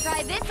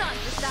 Try this on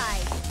the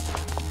side.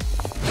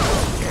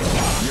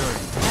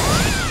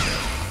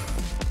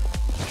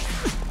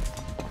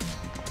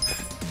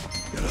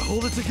 Gotta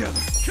hold it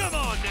together. Come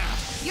on now.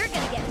 You're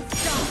gonna get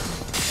stomped.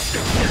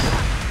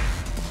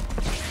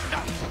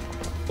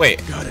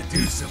 Wait. Gotta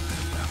do something.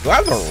 Do I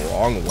have the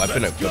wrong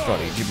weapon equipped on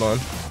Ichiban?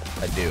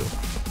 I do.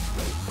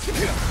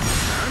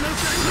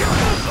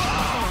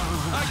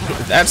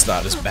 That's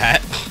not as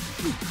bad.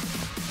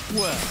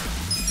 Well.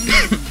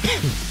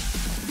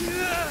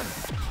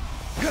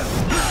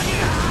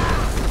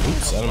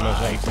 Oops, I don't know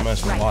if I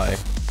mentioned why.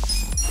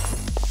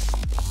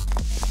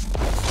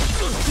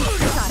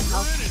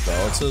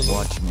 Autism.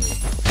 Watch me.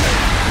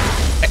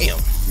 Damn.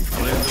 You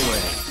cleared the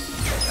way.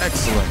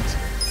 Excellent.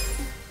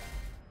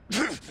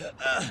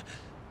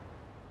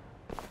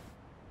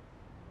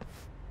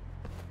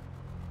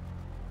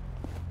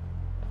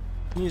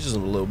 He's just a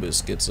little bit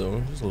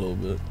schizo, just a little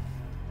bit.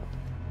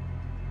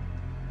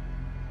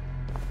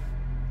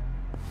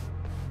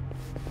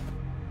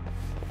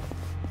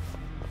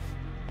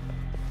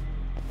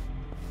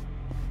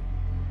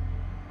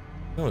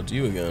 Oh, it's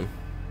you again.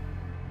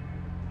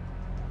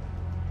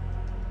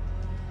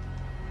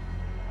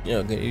 Yeah,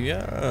 okay,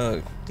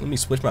 yeah. Let me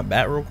switch my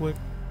bat real quick.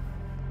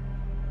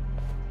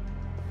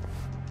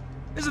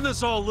 Isn't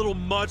this all a little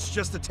much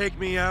just to take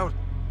me out?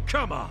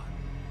 Come on.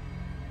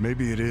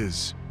 Maybe it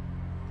is.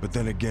 But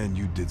then again,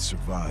 you did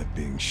survive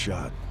being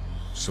shot.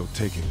 So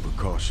taking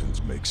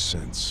precautions makes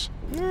sense.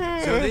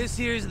 So this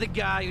here's the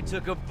guy who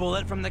took a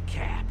bullet from the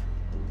cap.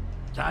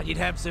 Thought you'd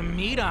have some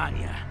meat on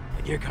you,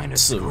 but you're kind of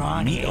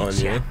scrawny,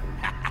 ain't you?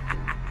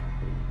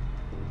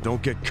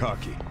 Don't get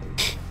cocky.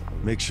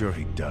 Make sure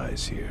he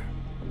dies here.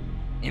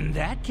 In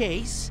that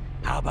case,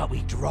 how about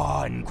we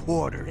draw and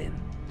quarter him?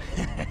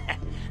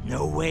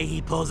 No way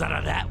he pulls out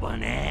of that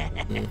one, eh?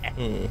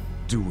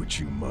 Do what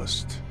you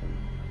must.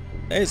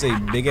 That is a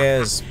big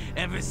ass.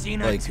 Ever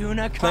seen like, a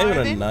tuna playing with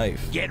a carving?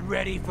 knife. Get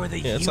ready for the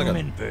Yeah, it's human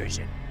like a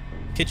version.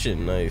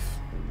 Kitchen knife.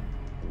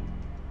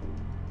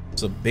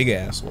 It's a big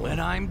ass one. When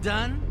I'm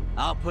done,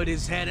 I'll put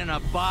his head in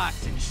a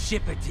box and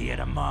ship it to you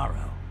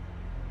tomorrow.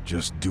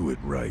 Just do it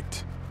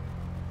right.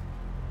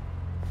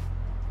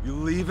 You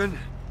leaving?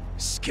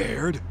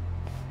 Scared?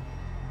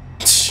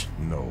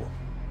 No.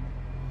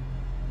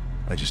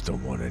 I just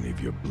don't want any of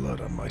your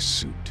blood on my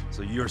suit.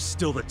 So you're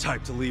still the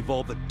type to leave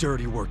all the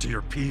dirty work to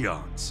your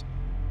peons.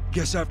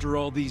 Guess after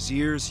all these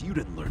years, you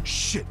didn't learn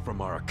shit from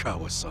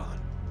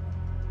Arakawa-san.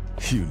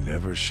 You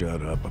never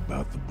shut up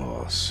about the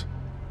boss.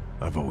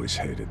 I've always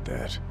hated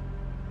that.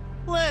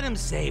 Let him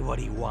say what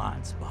he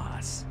wants,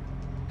 boss.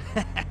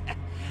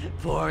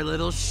 Poor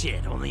little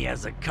shit only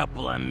has a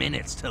couple of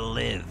minutes to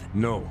live.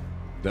 No,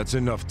 that's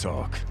enough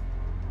talk.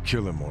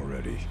 Kill him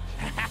already.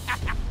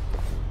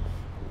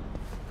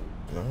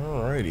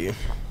 Alrighty.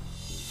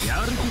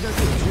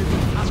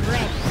 I'm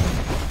ready.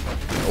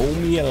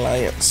 Omi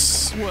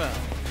Alliance. Well.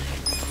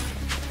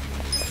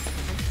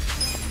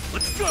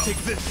 Let's go. Take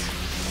this.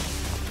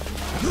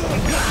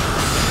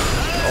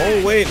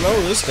 Oh wait,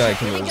 no, this guy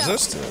can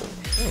resist it.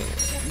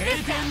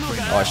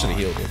 Oh, I should have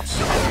healed him.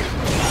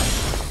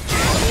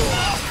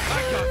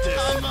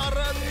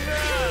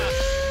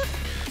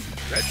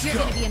 You're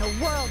gonna be in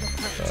a world of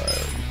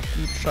hurt.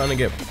 I'm trying to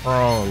get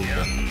pronged.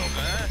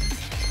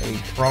 Any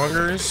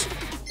prongers?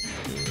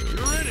 You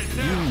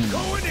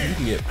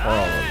can get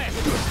pronged.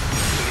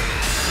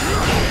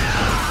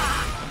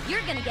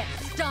 You're gonna get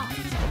stomped.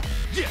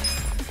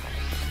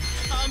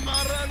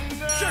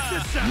 Check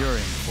this out. You're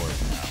in for it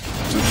now.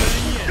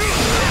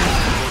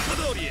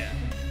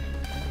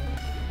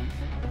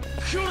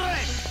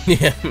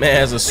 Yeah, man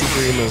has a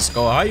superhuman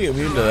skull. How you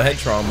immune to head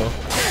trauma?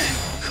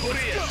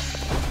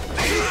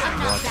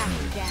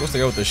 Supposed to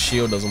go with the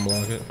shield, doesn't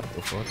block it. What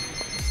the fuck?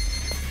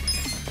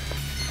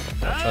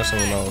 I'll try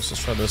someone else.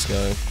 Let's try this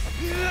guy.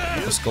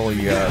 What skull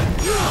you got?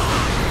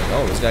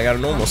 Oh, this guy got a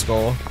normal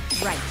skull.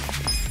 Right.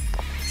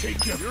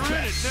 Take your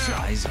best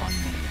eyes on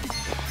me.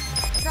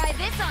 Try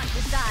this on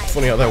the side.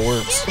 Funny how that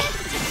works.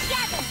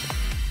 Together.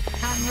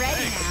 I'm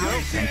ready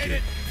now. Thank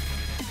you.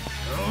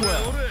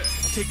 Well,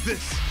 take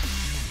this.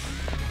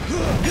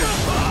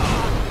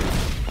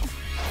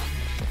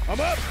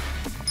 I'm up.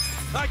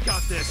 I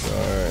got this.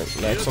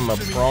 Alright, next on the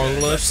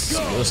prong list,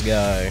 this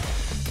guy.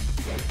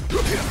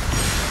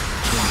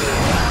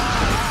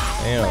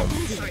 Damn.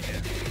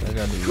 That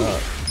guy did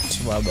not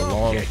survive the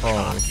long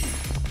prong.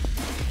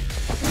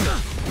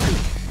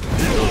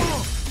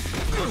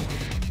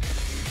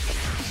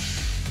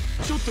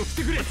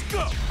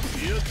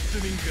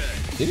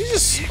 Did he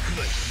just...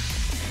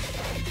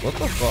 What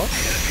the fuck?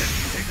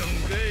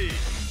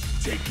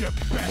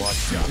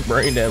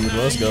 Brain damage,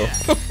 let's go.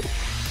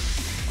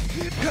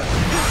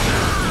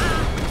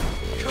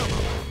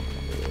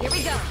 Here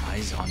we go.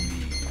 Eyes on me.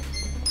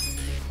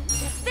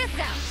 Check this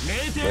out.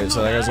 Wait, so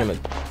that guy's gonna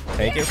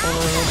take it from her?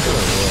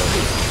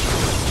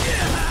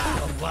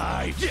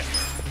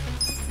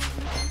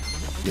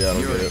 Yeah, I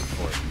don't get it.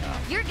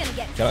 You're gonna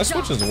get Can I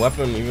switch his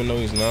weapon even though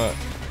he's not?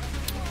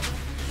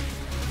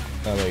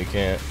 Oh, no, you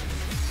can't.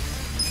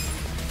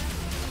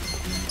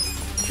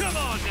 Come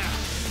on now.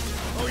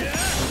 Oh yeah.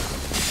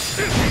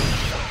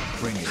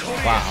 Bring it.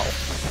 Wow.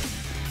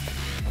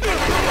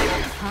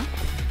 Huh?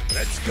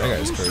 Let's go. That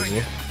guy's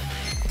crazy.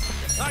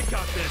 I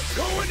got this.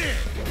 Going in.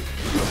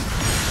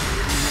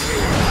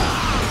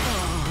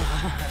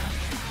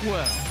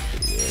 Well,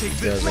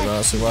 These guys are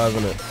not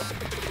surviving it.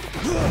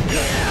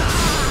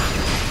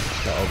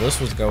 Oh, this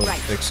was going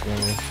thick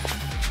skin.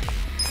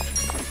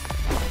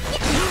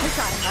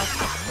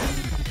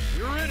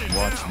 You're in it.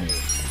 Watch me.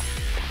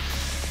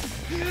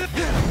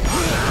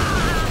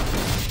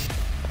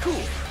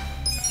 Cool.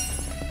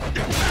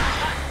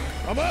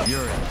 I'm up.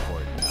 You're in for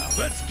it now.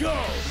 Let's go.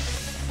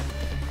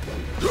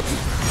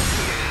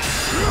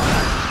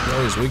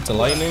 Oh, he's weak to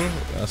lightning?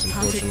 That's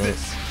unfortunate.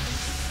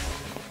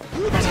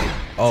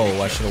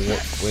 Oh, I should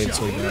have waited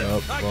till he got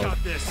up. I Well,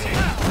 got this.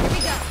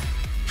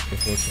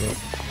 unfortunate.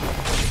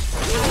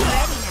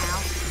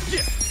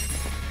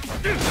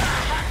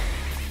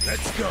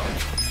 Let's go.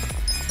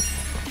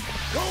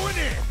 Going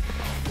in.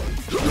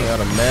 I got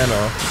a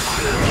mana.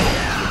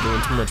 You're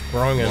doing too much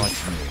pronging.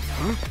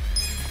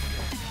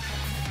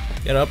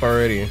 Get up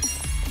already.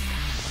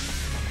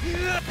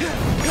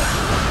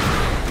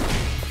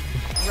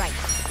 Right.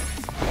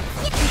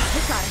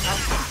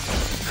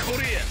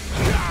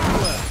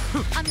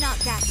 I'm not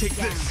backing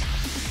down. This.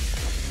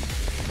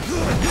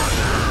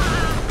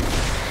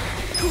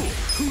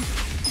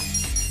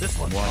 This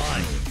one's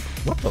mine.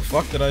 What the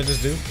fuck did I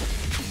just do?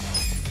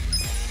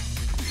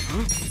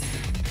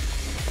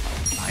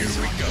 Here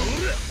we go.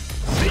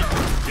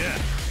 Yeah.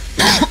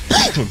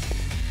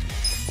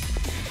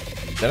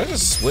 Did I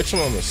just switch him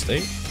on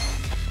mistake?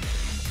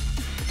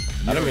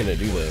 I didn't mean to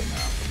do that.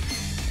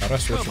 How'd I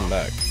switch him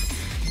back?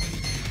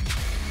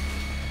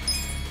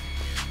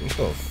 What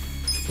the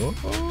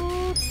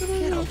fuck did I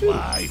just do?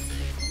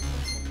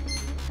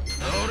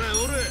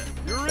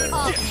 You're in.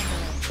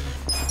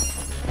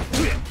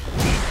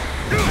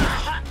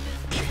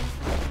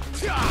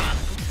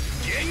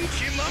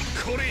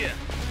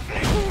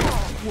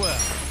 well.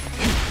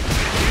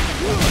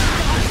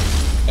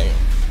 Damn.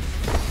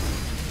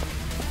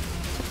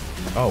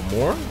 Oh,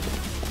 more?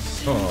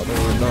 Oh, they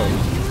were done.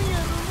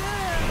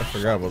 I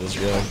forgot about this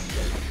guy.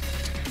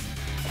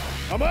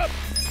 I'm up.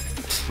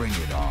 Bring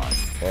it on.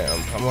 Damn,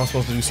 how am I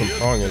supposed to do some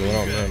pronging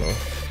without mana?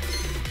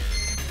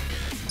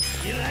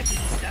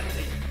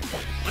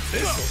 What's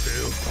this'll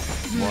do?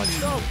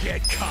 Don't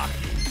get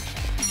cocky.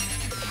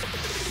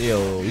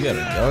 Yo, you got a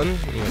gun?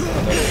 Yeah,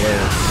 another way.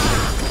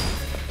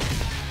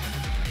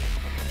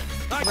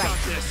 I got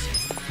this.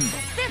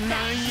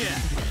 Not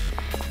yet.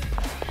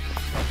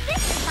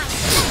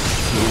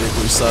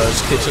 Musically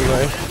sized kitchen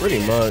knife, pretty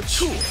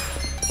much.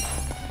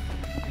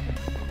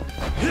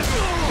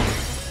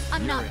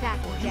 I'm not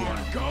backing down.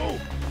 Wanna go?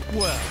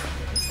 Well,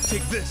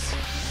 take this.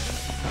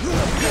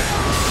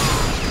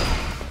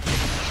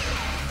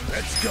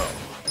 Let's go.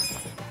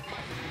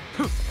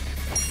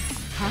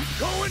 Huh?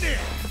 Going in.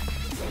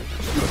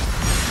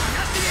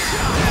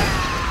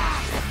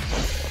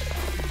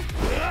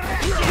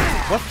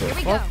 What the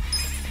fuck?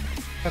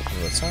 What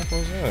the attack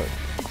was that?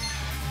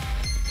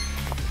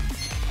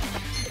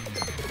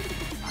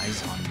 Eyes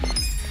on me.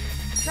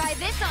 Try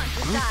this on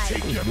for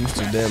size.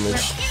 Boosted damage. We're in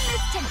this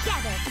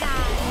together,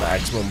 guys.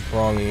 Maximum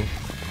pronging.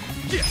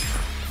 Yeah.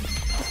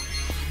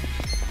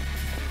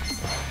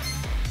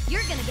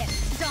 You're gonna get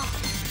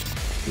stomped.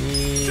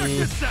 Check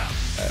this out.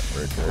 That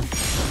breaker.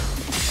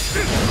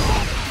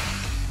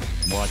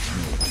 Watch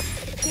me.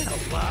 Get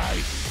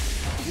alive.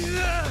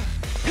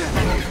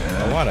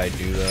 Why'd I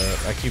do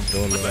that? I keep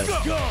doing that. Let's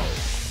go.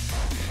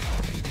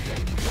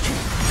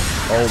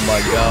 Oh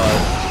my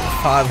god.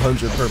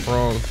 500 per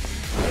prong.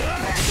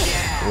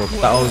 Or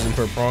 1,000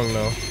 per prong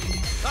now.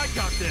 I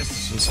got this.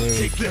 It's insane.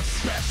 Take the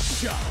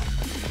best shot.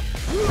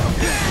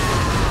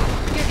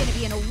 You're gonna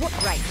be in a whoop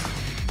right.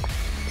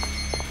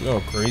 You know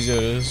how crazy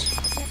it is?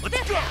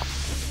 Let's go.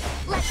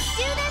 Let's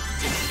do this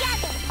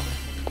together.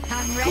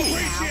 I'm ready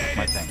now.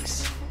 My thanks.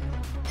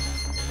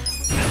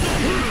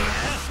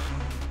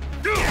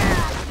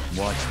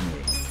 Watch me.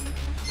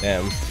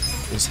 Damn.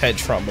 His head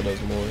trauma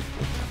does more.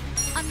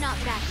 I'm not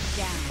backing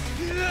down.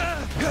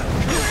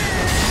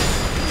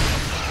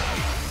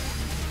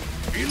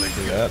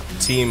 That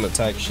team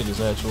attack shit is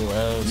actual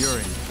ass. You're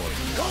in for it.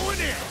 Going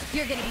in.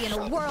 You're gonna be in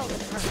a world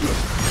of hurt.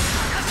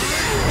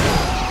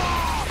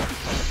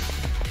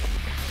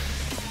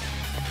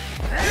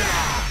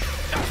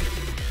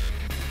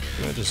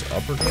 Can I just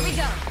uppercut? Here we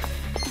go.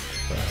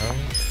 The hell?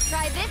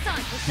 Try this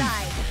on for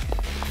size.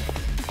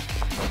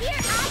 Here I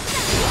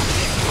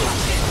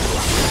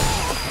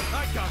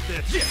I got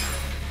this. Yeah.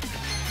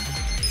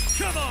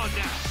 Come on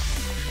now.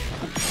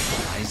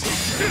 Eyes on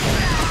me.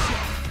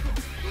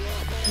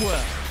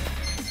 Well,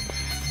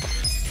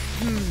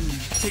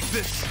 Take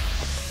this.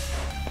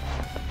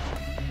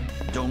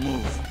 Don't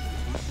move.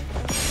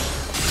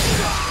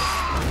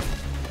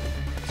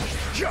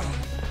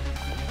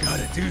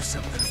 Gotta do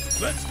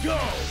something. Let's go.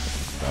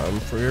 Time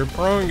for your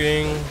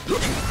pronging.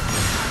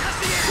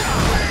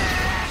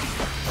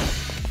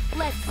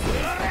 Let's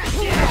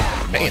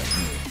Man.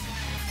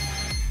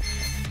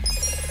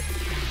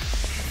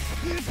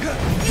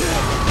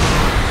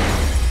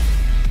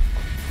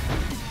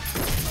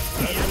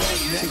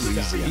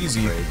 easy, I'm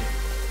Easy. afraid.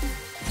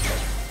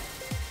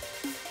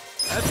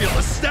 I feel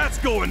the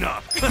stats going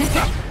up.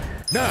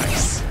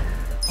 Nice.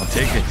 I'll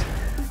take it.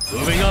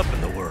 Moving up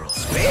in the world.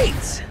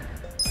 Sweet.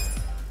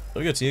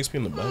 Look at TXP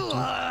in the back too.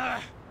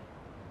 I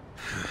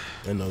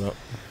didn't know that.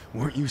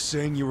 Weren't you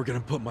saying you were gonna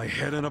put my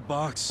head in a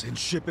box and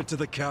ship it to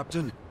the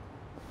captain?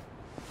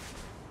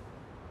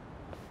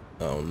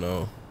 Oh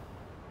no.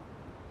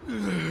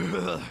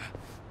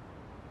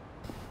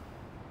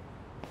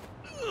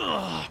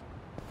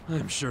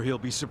 I'm sure he'll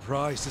be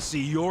surprised to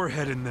see your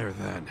head in there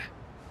then.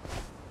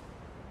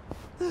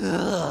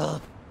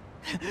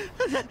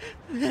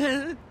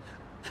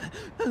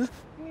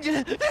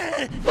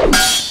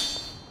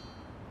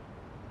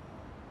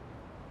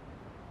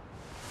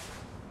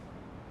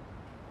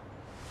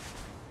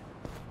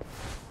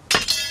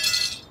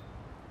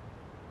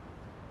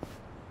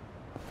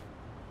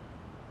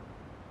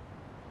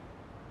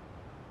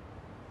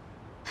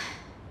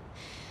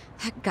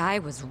 That guy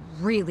was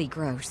really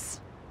gross.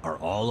 Are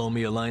all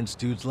Omi Alliance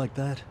dudes like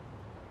that?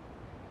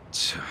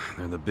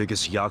 They're the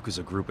biggest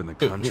Yakuza group in the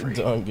country.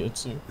 Don't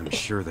get you. I'm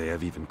sure they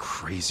have even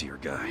crazier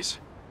guys.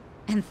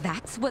 And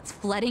that's what's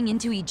flooding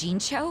into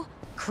Ijincho?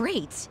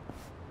 Great.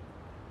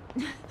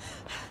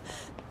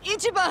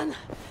 Ichiban!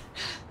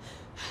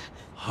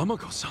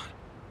 Hamako-san,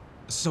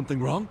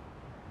 something wrong?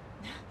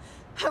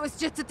 I was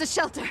just at the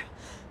shelter.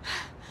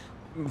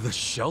 The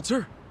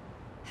shelter?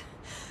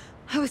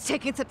 I was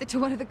taking something to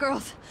one of the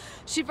girls.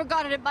 She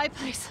forgot it at my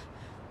place.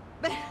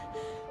 But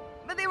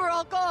they were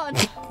all gone.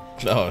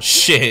 Oh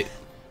shit.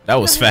 That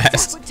was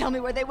fast. Would tell me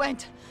where they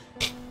went.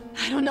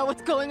 I don't know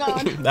what's going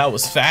on. That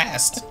was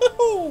fast.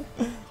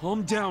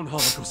 Calm down,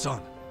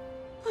 Hamako-san.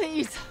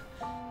 Please,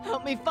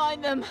 help me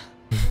find them.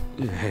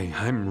 Hey,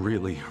 I'm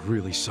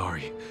really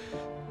sorry.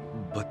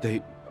 But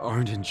they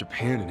aren't in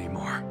Japan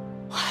anymore.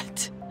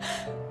 What?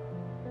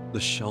 The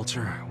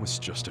shelter was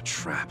just a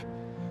trap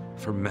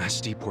for mass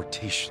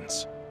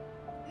deportations.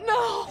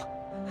 No!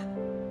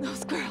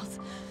 Those girls,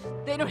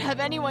 they don't have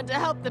anyone to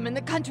help them in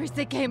the countries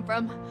they came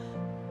from.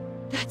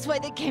 That's why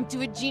they came to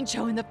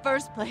Ijincho in the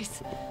first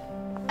place.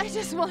 I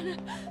just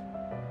wanted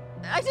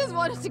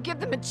to give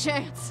them a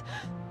chance.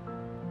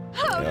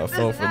 Yeah, I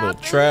fell for the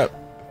trap.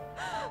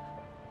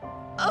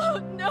 Oh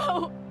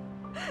no!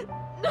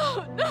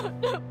 No.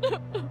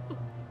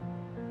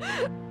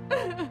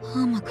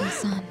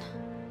 Hamako-san.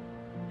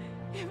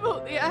 If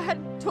only I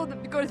hadn't told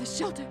them to go to the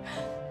shelter.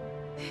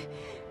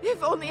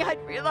 If only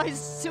I'd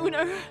realized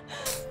sooner.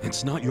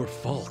 It's not your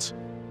fault.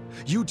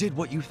 You did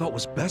what you thought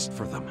was best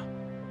for them.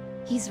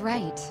 He's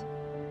right.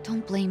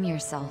 Don't blame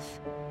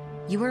yourself.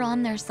 You were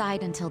on their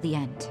side until the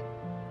end.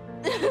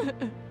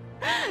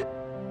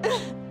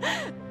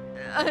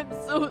 I'm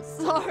so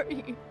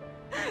sorry.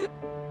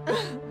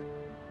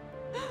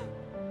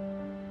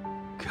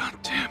 God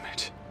damn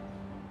it.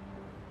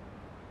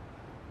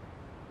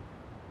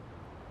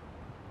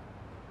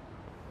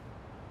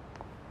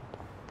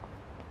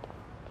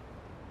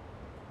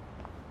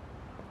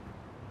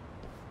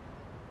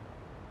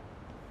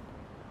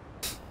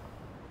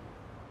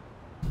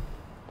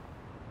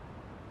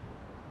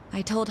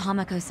 I told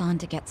Hamako-san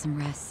to get some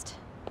rest.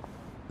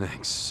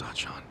 Thanks,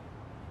 Sachan.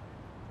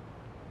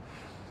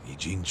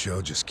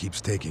 Ijincho just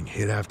keeps taking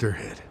hit after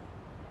hit.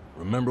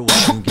 Remember what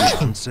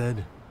Shinji-san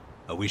said?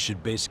 We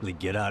should basically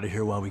get out of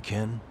here while we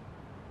can?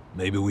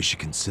 Maybe we should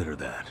consider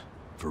that.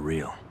 For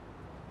real.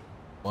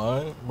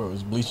 Why? Bro,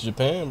 it's Bleach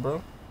Japan,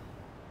 bro.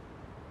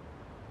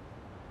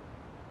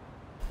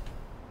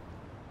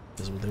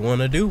 That's what they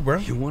want to do, bro.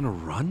 You want to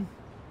run?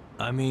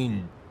 I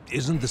mean,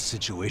 isn't the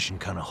situation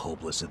kind of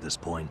hopeless at this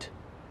point?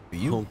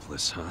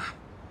 Hopeless, huh?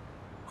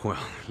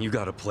 Well, you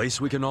got a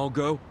place we can all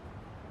go?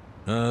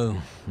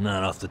 Oh,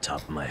 not off the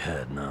top of my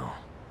head, no.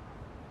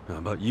 How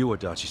about you,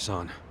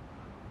 Adachi-san?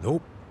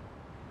 Nope.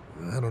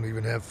 I don't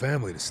even have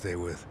family to stay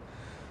with.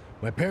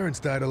 My parents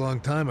died a long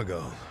time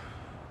ago.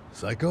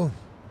 Psycho?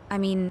 I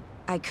mean,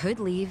 I could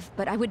leave,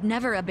 but I would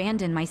never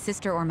abandon my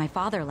sister or my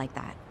father like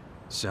that.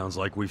 Sounds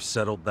like we've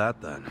settled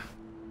that then.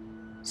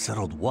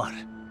 Settled what?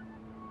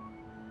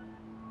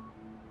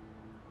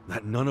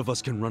 That none of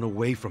us can run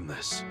away from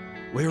this.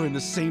 We're in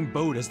the same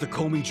boat as the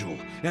Komijul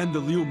and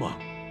the Ryuma.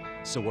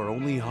 So our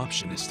only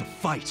option is to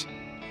fight,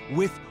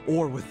 with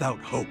or without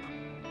hope.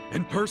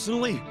 And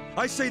personally,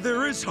 I say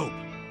there is hope.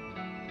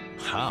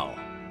 How?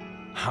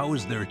 How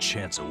is there a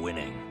chance of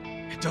winning?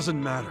 It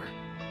doesn't matter.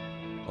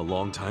 A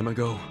long time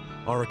ago,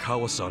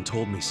 Arakawa-san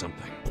told me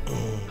something.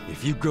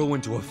 If you go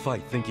into a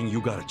fight thinking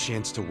you got a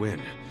chance to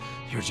win,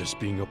 you're just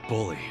being a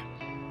bully.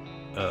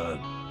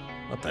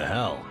 What the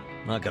hell?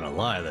 Not gonna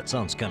lie, that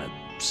sounds kinda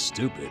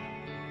stupid.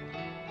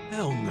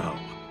 Hell no.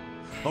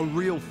 A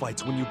real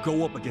fight's when you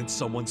go up against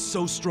someone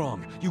so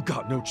strong, you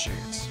got no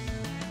chance.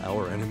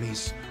 Our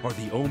enemies are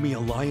the Omi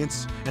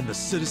Alliance and the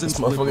Citizens.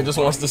 This motherfucker just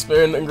wants to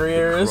spare in the green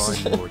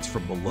areas. No,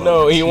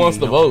 no, he wants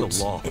the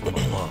votes.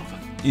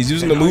 He's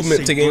using the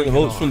movement to gain the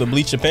votes from the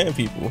Bleach Japan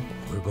people.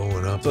 We're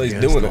going up so he's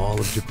against doing all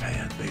of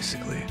Japan,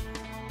 basically.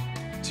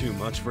 Too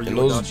much for you, and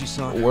those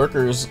Adachi-san?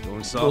 workers,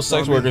 those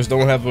sex workers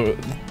don't have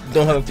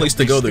don't have a place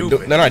to go.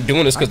 They're not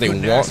doing this because they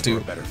want to.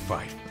 Better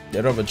fight.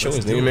 They don't have a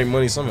choice. They need to make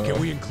money somehow. Can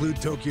we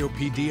include Tokyo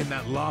PD in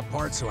that law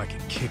part so I can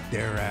kick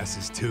their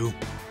asses too?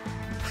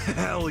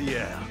 Hell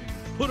yeah.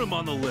 Put them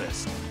on the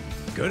list.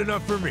 Good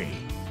enough for me.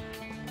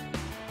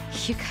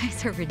 You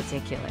guys are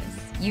ridiculous.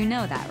 You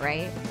know that,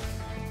 right?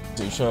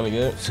 So you trying to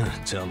get?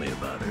 Tell me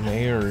about it.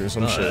 Mayor or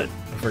some shit.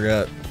 I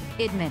forgot.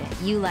 Admit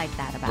it. You like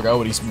that about Forgot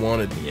what he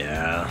wanted.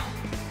 Yeah.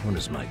 What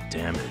is my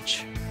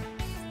damage?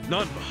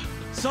 Nanba,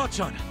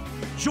 Sachan,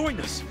 join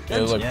us.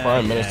 It was like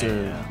Prime Minister,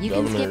 You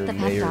can skip Governor, the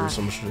pep Mayor, or talk.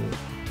 some shit.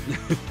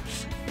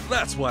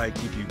 That's why I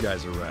keep you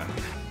guys around.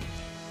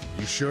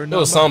 You sure? It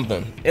was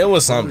something. It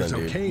was something,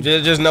 dude. Okay.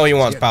 Just know he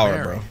wants power,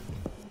 married. bro.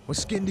 What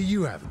skin do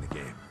you have in the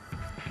game?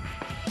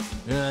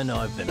 Yeah, I know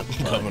I've been a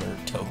Governor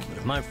Tokyo.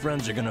 If my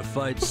friends are gonna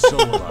fight, so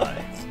will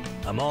I.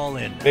 I'm all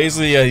in.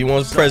 Basically, yeah, he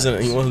wants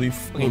president. He wants to be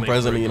fucking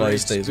president of the United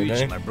States,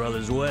 okay? My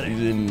brother's wedding.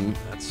 He didn't.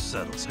 That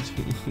settles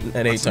it.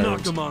 At 8 Let's knock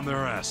times. them on their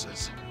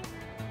asses.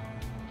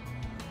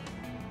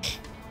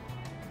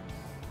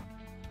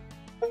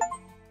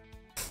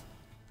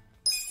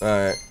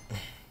 Alright.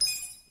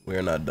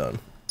 We're not done.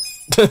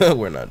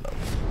 We're not done.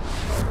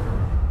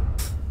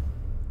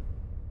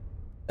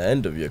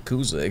 End of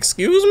Yakuza.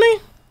 Excuse me?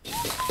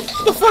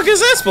 What the fuck is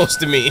that supposed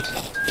to mean?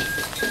 What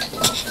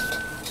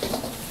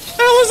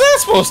the hell is that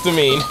supposed to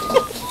mean?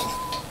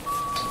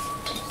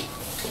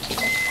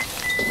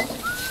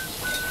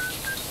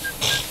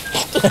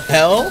 What the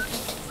hell?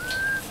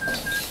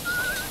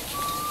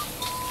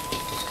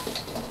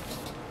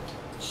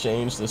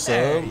 Change the sub.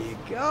 There you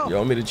go. You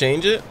want me to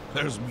change it?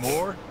 There's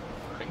more?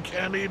 I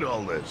can't eat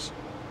all this.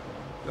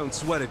 Don't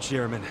sweat it,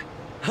 Chairman.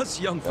 Us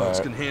young folks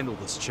can handle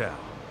this chow.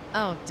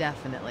 Oh,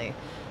 definitely.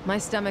 My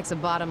stomach's a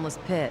bottomless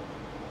pit.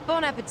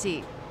 Bon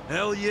appetit.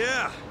 Hell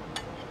yeah!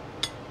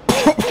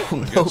 We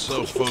get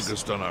so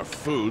focused on our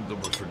food that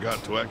we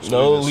forgot to actually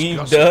No leave,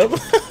 discuss Dub.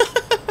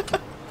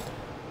 it.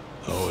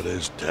 Oh, it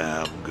is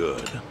damn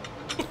good.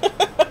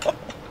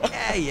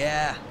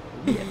 Yeah.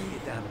 We have to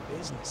get down to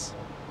business.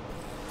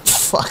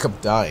 Fuck, I'm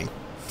dying.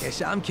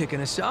 Guess I'm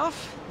kicking us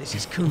off. This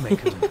is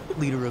Kume-kun,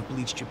 leader of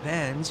Bleach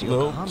Japan's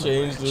Yokohama Nope,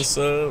 change branch. this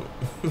up.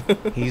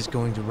 He's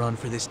going to run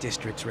for this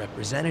district's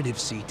representative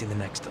seat in the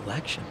next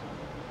election.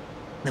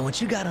 Now,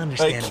 what you gotta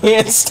understand about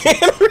can't this stand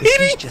is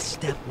he's just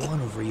step one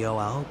of Ryo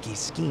Aoki's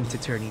scheme to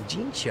turn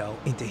Ijincho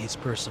into his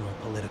personal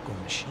political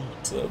machine.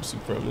 Sub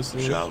supremacy.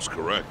 Xiao's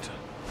correct.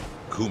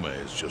 Kume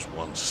is just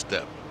one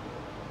step.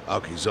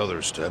 Aoki's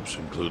other steps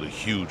include a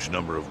huge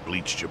number of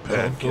Bleach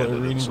Japan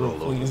candidates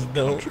all over the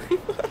country.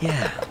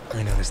 Yeah,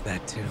 I noticed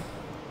that too.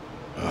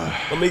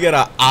 Let me get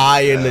an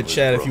I in the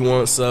chat if you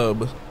want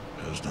sub.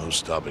 There's no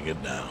stopping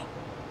it now.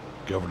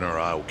 Governor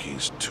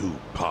Aoki's too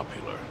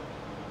popular.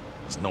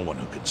 There's no one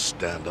who can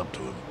stand up to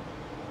him.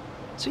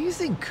 So you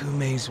think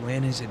Kume's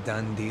win is a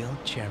done deal,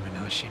 Chairman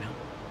Hoshino?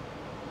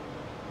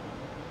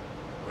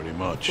 Pretty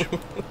much.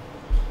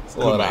 It's a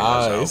lot of Kume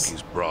has eyes.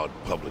 Aoki's broad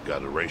public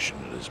adoration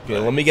in his Okay,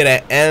 let me get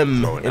an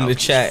M in the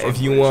chat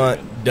if you want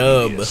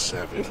dub. M.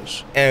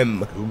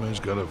 Kume's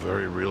got a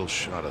very real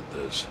shot at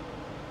this.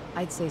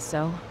 I'd say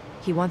so.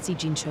 He wants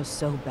Ijincho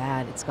so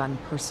bad, it's gotten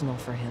personal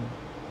for him.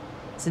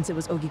 Since it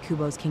was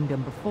Ogikubo's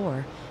kingdom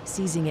before,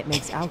 seizing it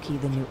makes Aoki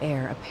the new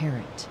heir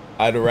apparent.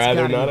 I'd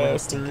rather gotta not be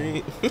ask to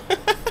read.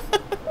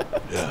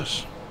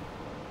 Yes.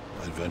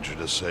 I'd venture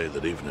to say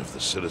that even if the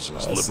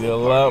citizens I see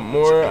liberal a lot party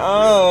more wins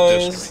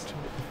every eyes. district,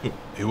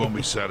 he won't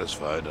be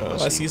satisfied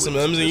unless I he see some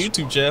wins M's in this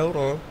YouTube one. chat. Hold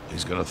on.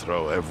 He's gonna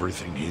throw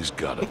everything he's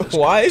got at this.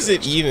 Why is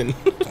it even?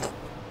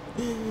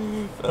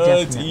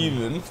 It's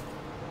even.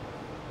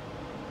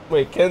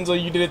 Wait, Kenzo,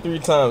 you did it 3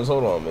 times.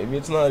 Hold on, maybe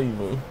it's not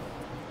even.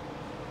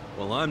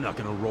 Well, I'm not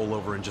gonna roll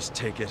over and just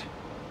take it.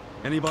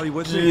 Anybody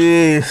with me?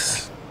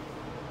 Jeez.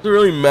 Does it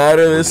really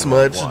matter this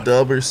much,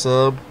 dub or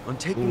sub? I'm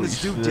taking Holy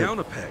this dude shit. down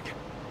a peg.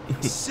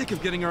 I'm sick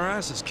of getting our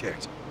asses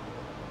kicked.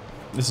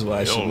 This is why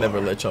I should never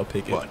let y'all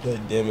pick it. God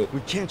damn it. We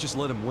can't just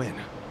let him win.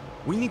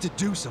 We need to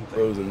do something.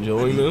 Bro's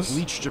enjoying this?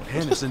 Bleach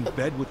Japan is in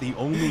bed with the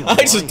only I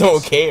just don't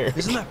alliance. care.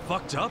 Isn't that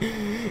fucked up?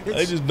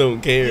 I just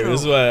don't care. you know,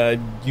 This is why I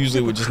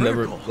usually would just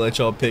never let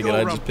y'all pick it.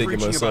 I just pick it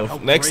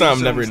myself. Next time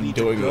I'm never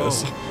doing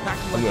this.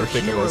 I'm gonna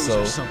pick it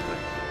myself.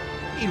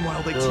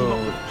 Meanwhile, they team up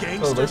with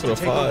gangsters that's to a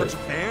take over 5.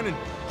 Japan, and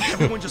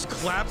everyone just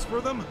claps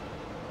for them.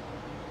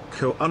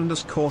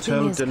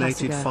 Co_Toad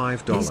donated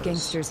 $5. These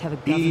gangsters have a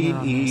governor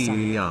on their side.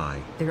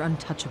 EEI. They're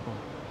untouchable.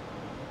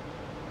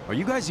 Are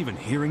you guys even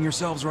hearing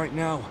yourselves right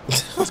now?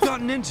 What's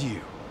gotten into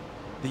you?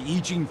 The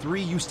Ijin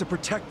 3 used to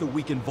protect the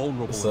weak and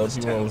vulnerable What's in up? this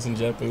You town. want to listen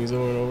Japanese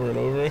over and over and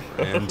over?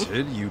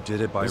 Granted, you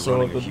did it by What's wrong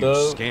running a with huge the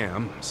dub?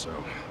 scam, so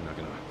I'm not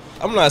gonna...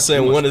 I'm not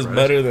saying too much one is credit.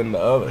 better than the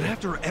other. But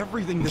after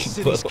everything the But,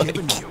 city's like-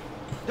 given you,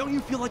 don't you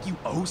feel like you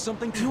owe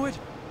something to it?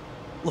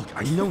 Look,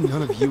 I know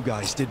none of you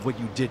guys did what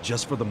you did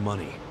just for the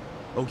money.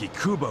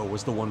 Ogikubo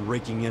was the one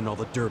raking in all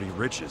the dirty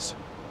riches.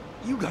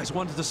 You guys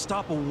wanted to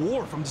stop a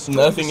war from destroying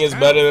Nothing this is town.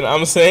 better than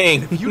I'm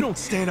saying. And if you don't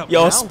stand up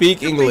Y'all now, speak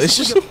you're English.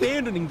 basically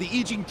abandoning the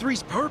Ijin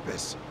 3's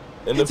purpose.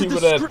 And the It's a people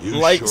that You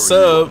like sure you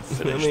sub, wanna I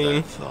finish mean,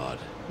 that thought?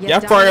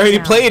 y'all probably already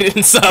played it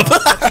in sub. I'll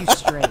set you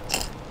straight.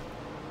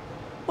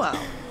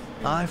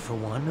 I, for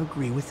one,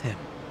 agree with him.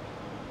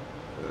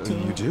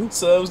 You do?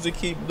 Subs to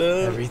keep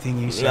dub. Everything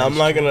you said. I'm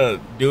not gonna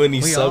do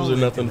any subs or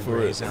nothing for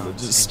it.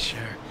 Just,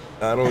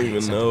 I don't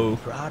even know.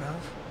 Proud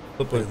of.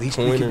 But at least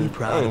we can be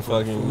proud of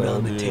what food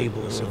on the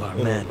tables of our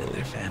men and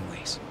their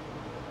families.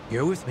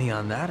 You're with me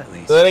on that, at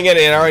least. So then again,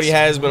 it already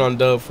has been on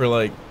dub for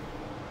like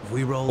if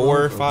we roll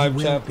 4 or 5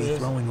 we chapters. Be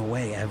throwing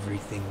away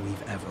everything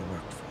we've ever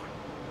worked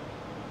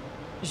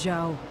for.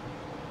 Zhao.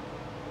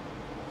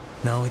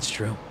 No, it's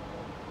true.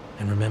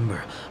 And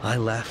remember, I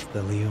left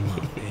the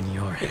Liuma in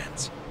your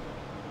hands.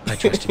 I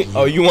trusted you.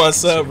 Oh, you want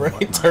sub,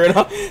 right? Turn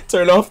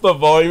off the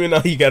volume and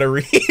now you gotta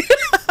read.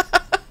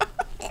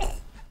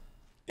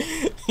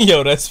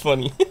 Yo, that's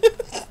funny.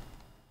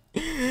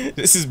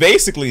 This is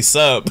basically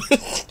sub.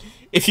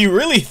 If you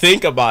really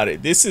think about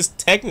it, this is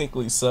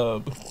technically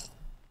sub.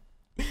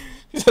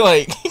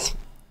 Like,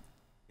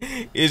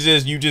 it's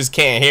just, you just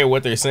can't hear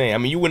what they're saying. I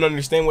mean, you wouldn't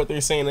understand what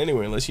they're saying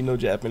anyway unless you know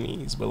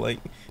Japanese. But like,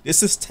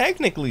 this is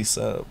technically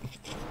sub.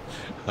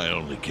 I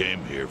only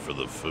came here for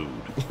the food.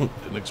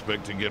 Didn't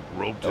expect to get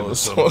roped into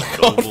some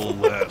so noble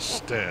last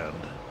stand.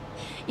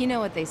 You know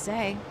what they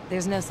say.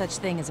 There's no such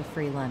thing as a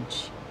free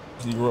lunch.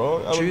 You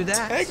wrong? I True mean,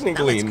 that.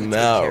 technically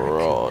not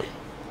wrong.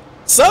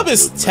 Sub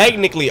is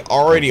technically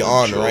already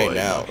on right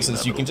now,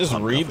 since you can just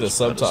read the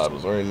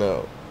subtitles right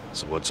now.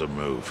 So what's a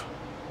move?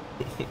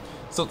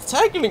 So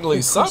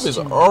technically, sub is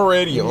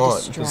already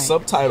on, because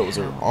subtitles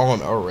are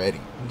on already.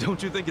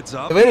 Don't you think it's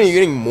up? If anything,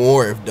 you're getting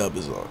more if dub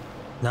is on.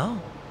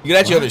 No. You can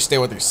actually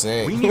understand what they're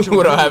saying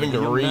without having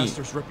to read.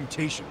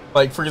 Reputation.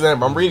 Like, for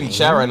example, I'm reading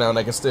chat right now and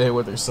I can still hear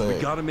what they're saying.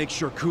 We gotta make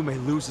sure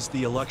Kume loses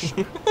the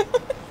election.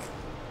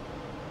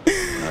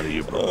 How do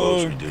you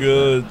propose we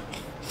do that?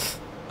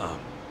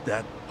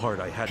 That part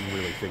I hadn't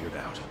really figured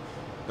out.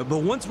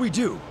 But once we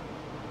do,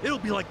 it'll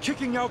be like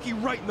kicking Aoki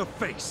right in the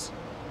face.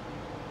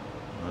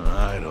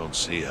 I don't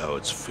see how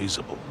it's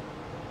feasible.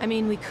 I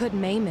mean, we could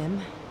maim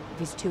him. If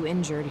he's too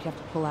injured, he'd have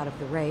to pull out of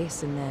the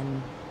race, and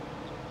then...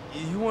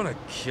 You want to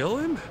kill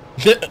him?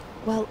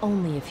 Well,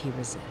 only if he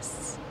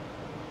resists.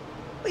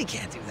 We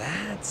can't do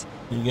that.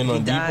 You getting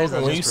on deep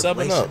when you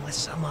subbing up? With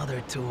some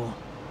other tool.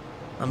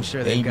 I'm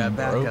sure they've got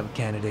backup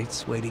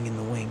candidates waiting in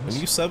the wings. When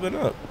you subbing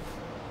up?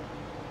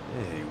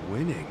 Hey,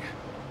 winning.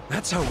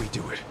 That's how we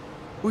do it.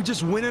 We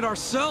just win it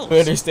ourselves. We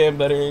understand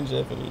better in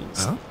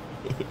Japanese. Huh?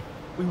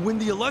 We win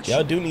the election.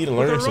 Y'all do need to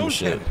learn some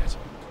shit. Candidate.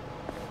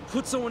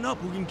 Put someone up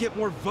who can get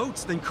more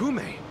votes than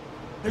Kume.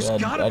 There's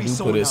gotta be I do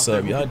someone put this out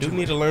up. there Y'all do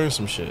need to learn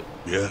some shit.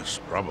 Yes,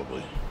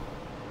 probably.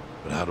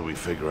 But how do we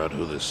figure out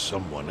who this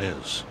someone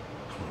is?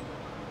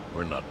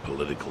 We're not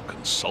political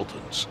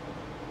consultants.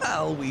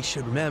 Well, we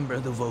should remember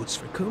the votes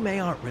for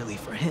Kume aren't really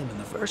for him in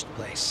the first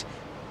place.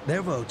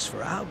 They're votes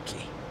for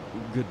Aoki.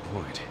 Good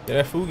point. Yeah,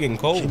 that food getting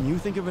cold. Can you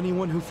think of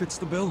anyone who fits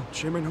the bill,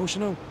 Chairman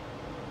Hoshino?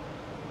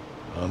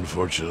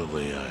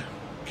 Unfortunately, I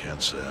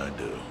can't say I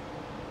do.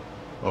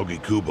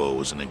 Ogi Kubo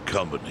was an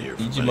incumbent here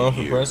for many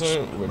many years,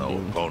 with no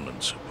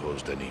opponents who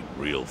posed any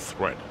real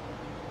threat.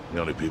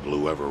 The only people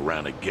who ever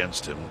ran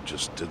against him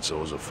just did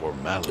so as a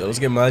formality. Yo, let's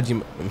get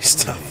Majima. Let me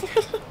stop.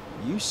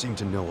 You seem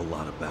to know a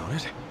lot about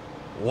it.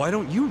 Why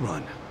don't you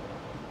run?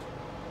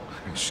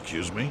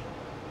 Excuse me?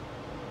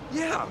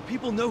 Yeah,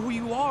 people know who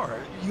you are.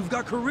 You've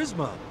got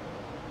charisma.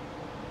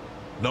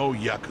 No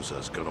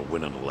Yakuza's gonna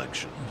win an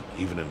election,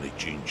 even in the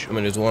Jinchu. I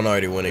mean, there's one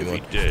already winning one.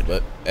 If he did,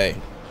 but hey.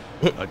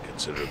 I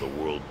consider the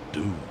world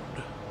doomed.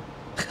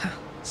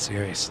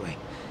 Seriously.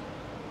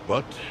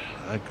 But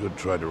I could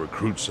try to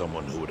recruit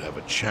someone who would have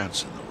a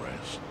chance in the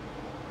race.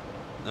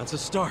 That's a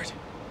start.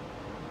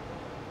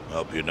 I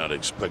hope you're not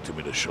expecting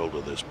me to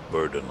shoulder this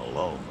burden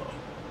alone,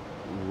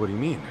 though. What do you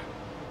mean?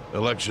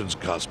 Elections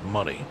cost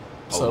money.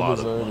 A lot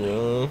of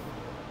money.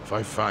 If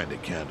I find a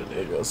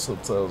candidate, who's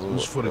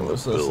footing the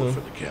bill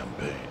for the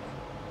campaign?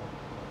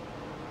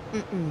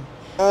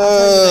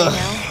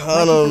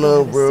 I don't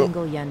know, bro.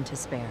 Single yen to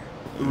spare.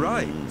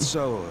 Right.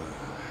 So,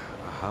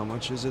 how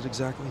much is it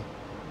exactly?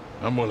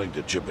 I'm willing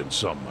to chip in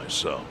some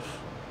myself,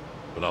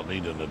 but I'll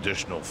need an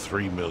additional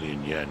 3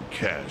 million yen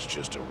cash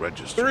just to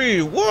register.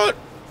 3 what?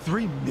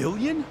 3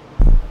 million?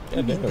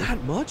 Yeah,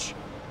 that much?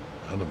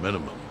 At a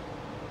minimum.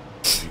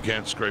 If you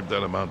can't scrape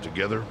that amount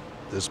together,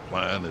 this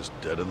plan is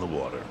dead in the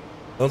water.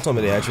 Don't tell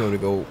me they actually want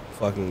to go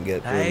fucking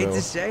get. I hate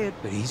to say it,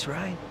 but he's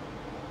right.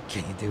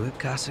 Can you do it,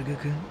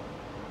 Kasuga-kun?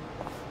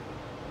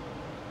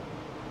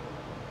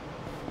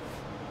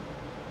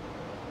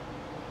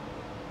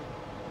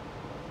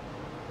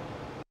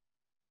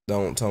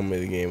 Don't tell me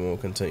the game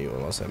won't continue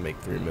unless I make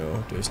 3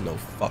 mil. There's no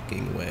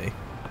fucking way.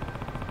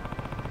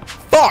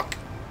 Fuck!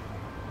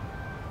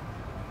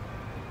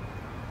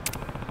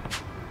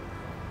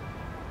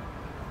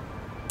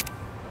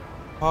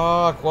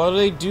 Fuck, why do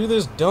they do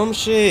this dumb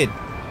shit?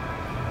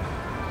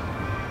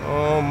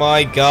 Oh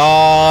my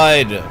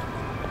god.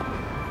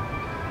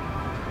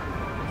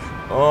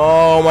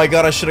 Oh my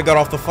god, I should have got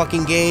off the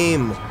fucking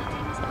game.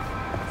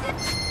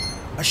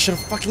 I should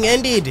have fucking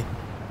ended.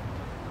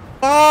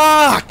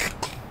 Fuck!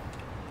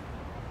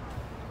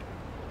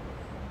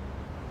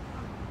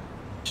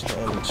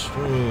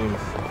 Stream.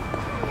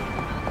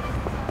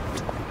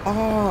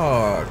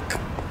 Fuck.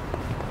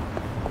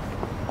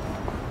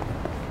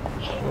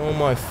 Oh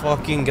my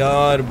fucking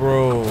god,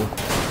 bro.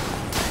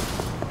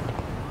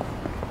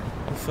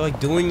 I feel like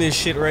doing this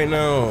shit right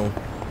now.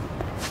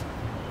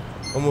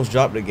 Almost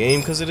dropped the game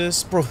because of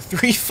this. Bro,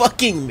 3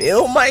 fucking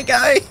mil, my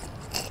guy?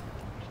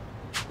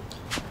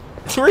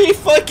 3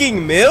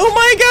 fucking mil,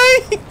 my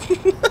guy?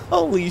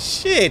 Holy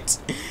shit.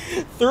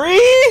 3?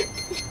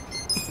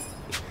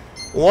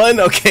 1?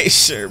 Okay,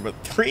 sure, but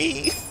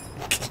 3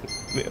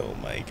 mil,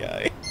 my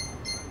guy.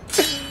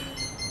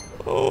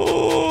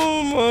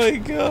 Oh my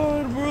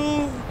god,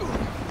 bro.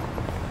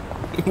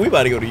 We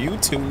about to go to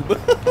YouTube.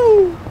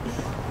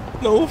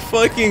 No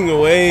fucking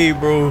way,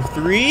 bro.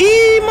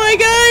 3, my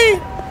guy?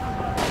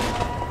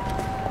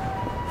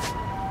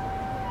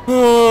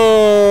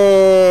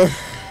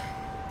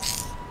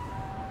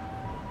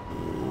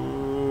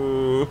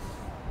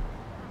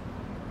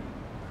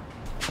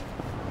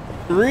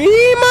 3,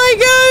 my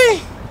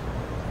guy?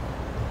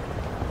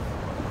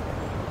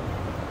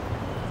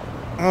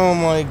 Oh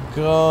my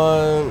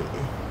god.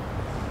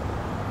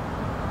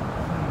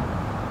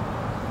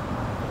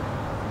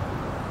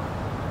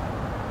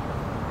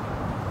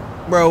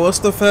 Bro, what's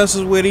the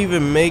fastest way to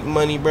even make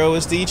money, bro?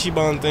 It's the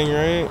Ichiban thing,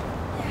 right?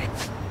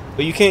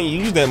 But you can't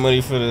use that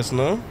money for this,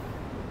 no?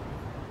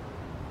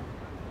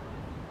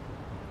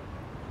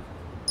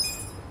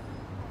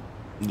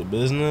 The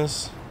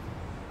business?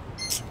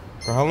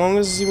 For how long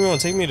is this even gonna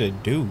take me to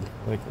do?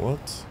 Like,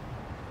 what?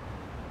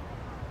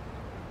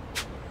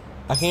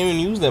 I can't even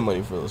use that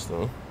money for this,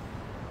 though.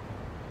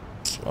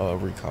 Oh,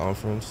 every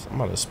conference.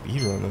 I'm about to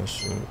speedrun that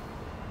shit.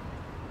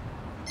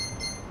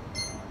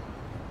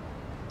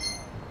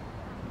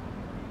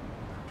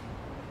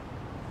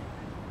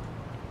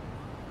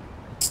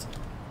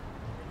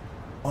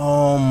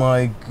 Oh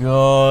my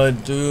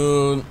god,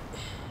 dude.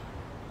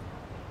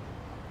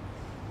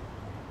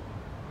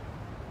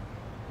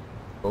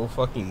 Oh,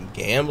 fucking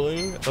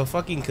gambling? A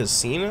fucking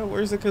casino?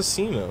 Where's the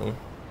casino?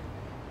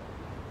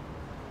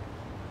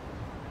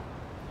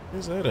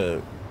 Where's that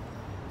at?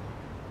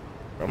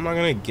 I'm not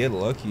gonna get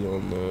lucky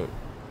on that.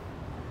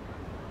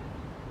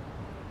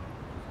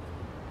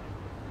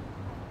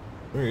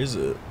 Where is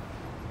it?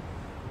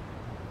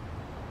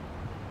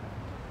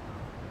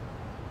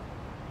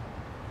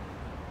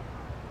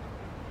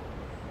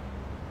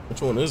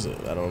 Which one is it?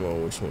 I don't know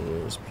which one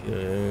it is.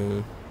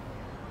 PIN.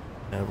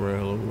 Abra,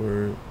 hello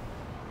word.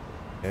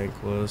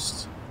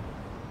 Conquest.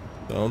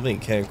 I don't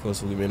think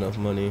Conquest will give me enough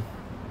money.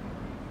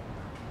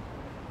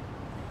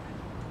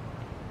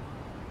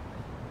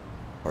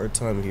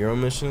 Part-time hero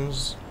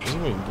missions?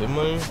 Doesn't even give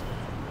money?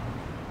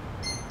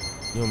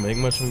 You don't make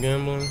much from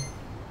gambling?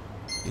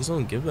 These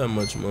don't give that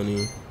much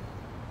money.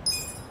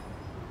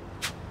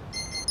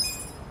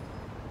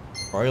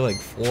 Probably like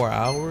 4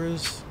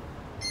 hours?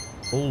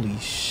 Holy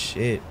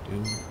shit,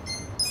 dude.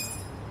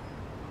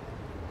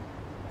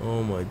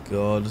 Oh my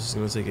god, this is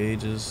gonna take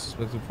ages.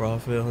 Expected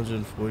profit,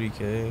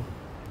 140k.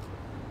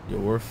 Yo,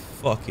 we're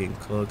fucking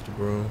cooked,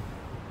 bro.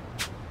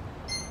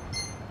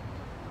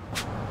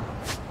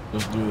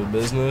 Just do the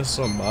business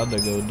I'm about to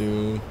go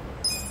do.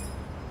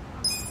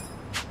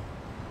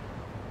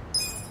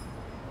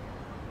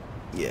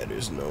 Yeah,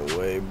 there's no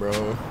way,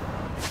 bro.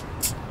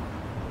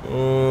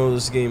 Oh,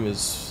 this game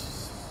is...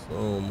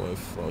 Oh my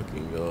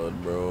fucking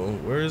god, bro.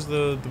 Where's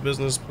the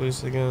business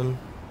place again?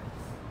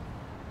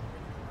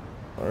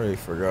 I already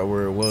forgot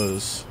where it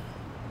was.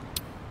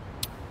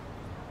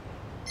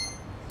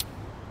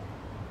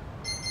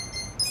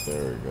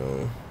 There we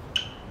go.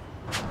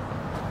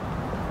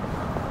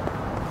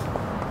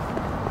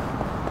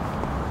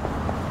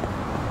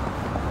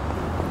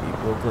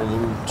 Broker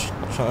remove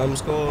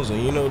chimes calls,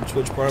 and you know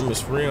Twitch Prime is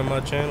free on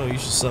my channel. You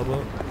should sub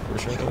up or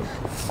shut up.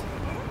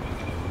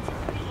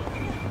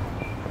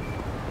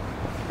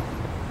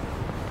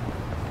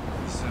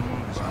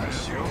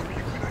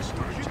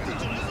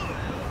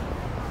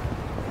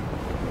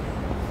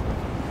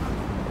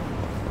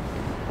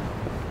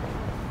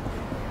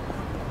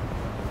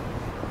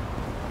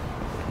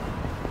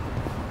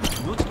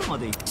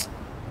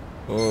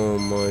 Oh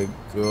my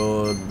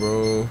god,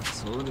 bro.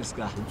 Oops,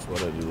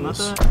 why'd I do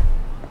this?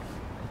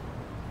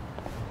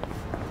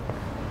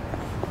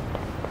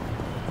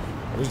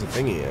 Where's the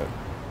thingy at?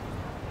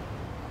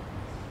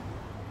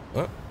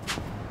 What?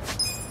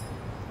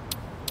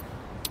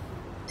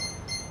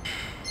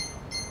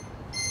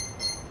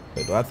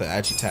 Wait, do I have to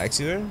actually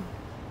taxi there?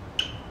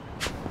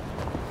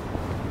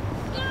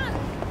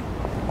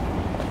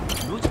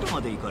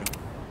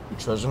 You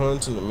treasure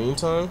hunt in the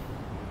meantime?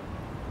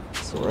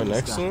 So right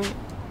next to him?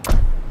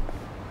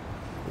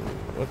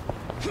 What?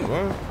 Come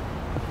on.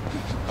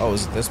 Oh,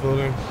 is it this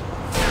building?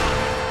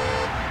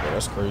 Yeah,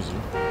 that's crazy.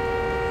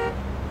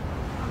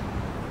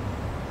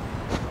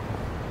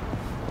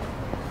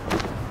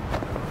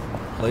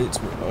 Plates?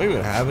 I don't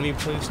even have any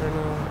plates right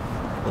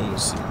now. Let me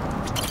see.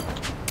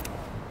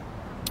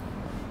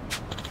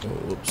 Oh,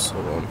 whoops,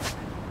 hold on.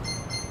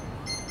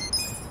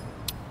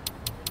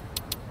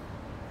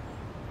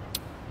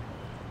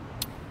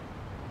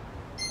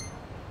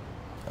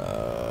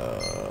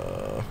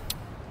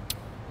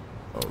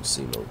 Oh don't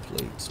see no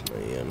plates,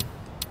 man.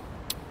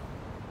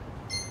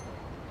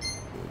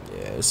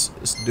 Yeah,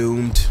 it's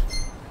doomed.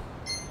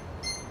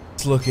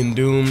 It's looking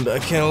doomed, I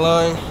can't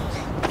lie.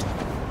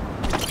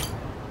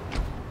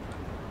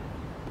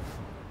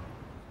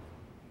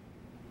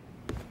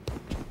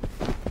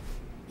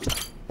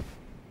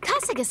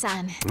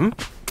 Kasuga-san.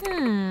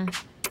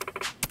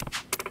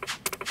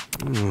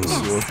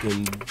 It's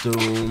looking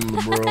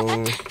doomed,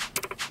 bro.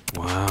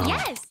 Wow.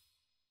 Yes.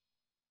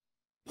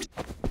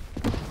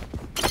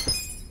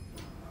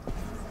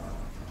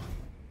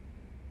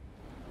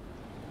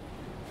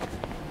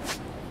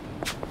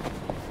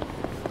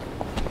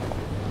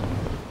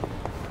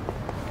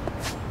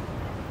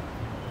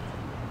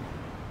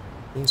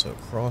 It's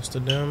across the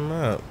damn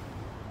map.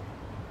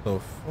 The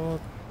fuck?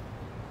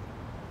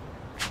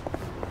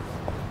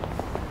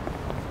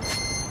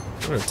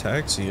 Where a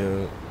taxi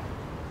at?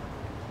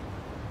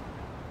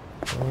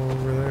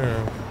 Over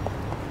there.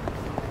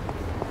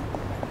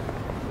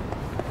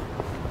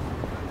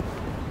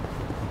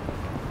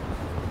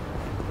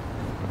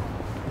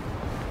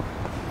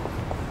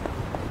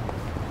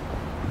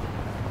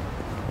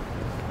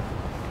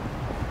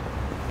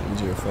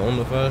 Use your phone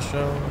to fast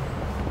travel?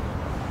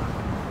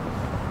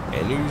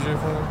 And use your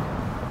phone?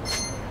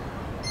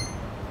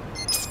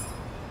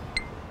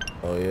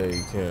 Oh yeah,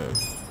 you can.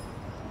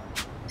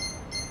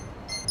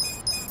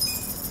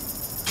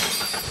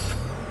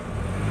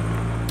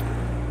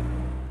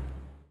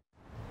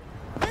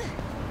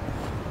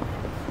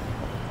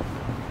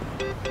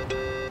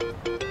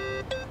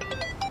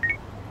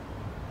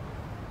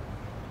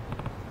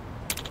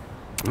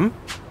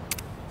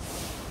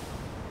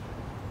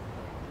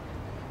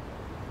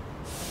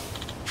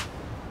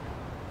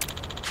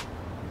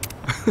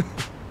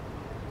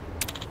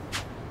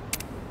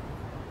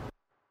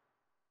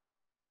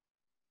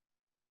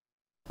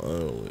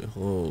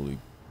 Holy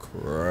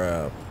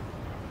crap.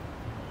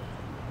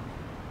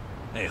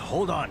 Hey,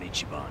 hold on,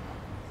 Ichiban.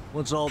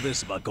 What's all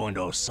this about going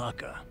to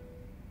Osaka?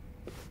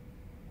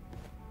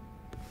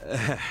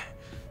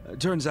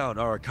 Turns out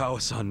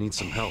Arakawa-san needs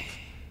some help.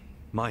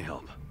 My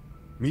help.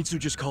 Mitsu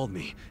just called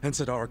me and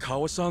said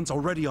Arakawa-san's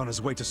already on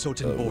his way to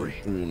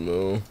Sotenbori. You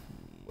know,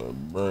 my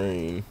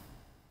brain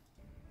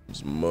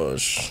is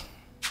mush.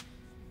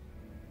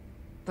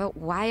 But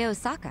why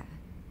Osaka?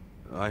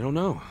 I don't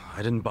know. I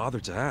didn't bother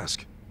to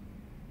ask.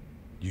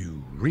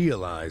 You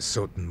realize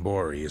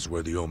Sotenbori is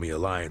where the Omi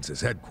Alliance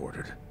is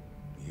headquartered.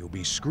 You'll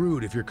be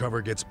screwed if your cover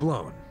gets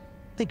blown.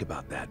 Think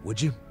about that, would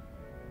you?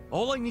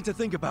 All I need to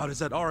think about is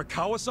that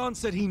Arakawa-san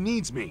said he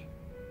needs me.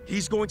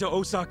 He's going to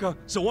Osaka,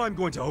 so I'm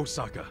going to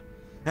Osaka.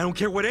 I don't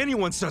care what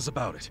anyone says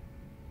about it.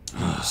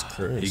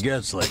 He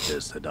gets like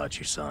this,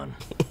 Tadachi-san.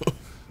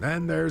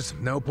 Then there's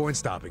no point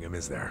stopping him,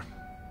 is there?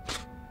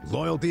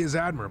 Loyalty is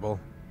admirable,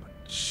 but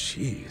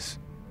jeez.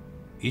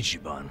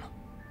 Ichiban,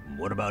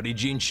 what about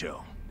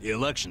Ijincho? The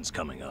election's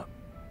coming up.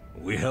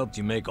 We helped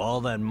you make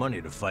all that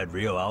money to fight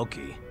Ryo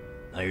Aoki.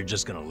 Now you're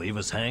just gonna leave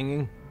us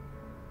hanging?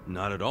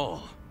 Not at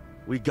all.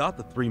 We got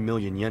the 3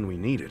 million yen we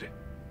needed.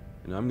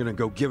 And I'm gonna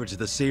go give it to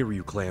the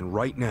Seiryu clan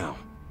right now.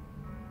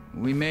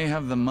 We may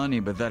have the money,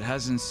 but that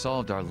hasn't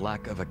solved our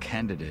lack of a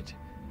candidate.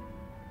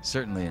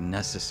 Certainly a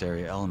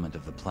necessary element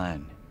of the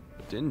plan.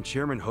 Didn't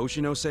Chairman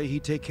Hoshino say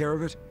he'd take care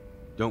of it?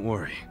 Don't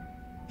worry.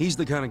 He's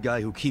the kind of guy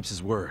who keeps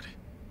his word.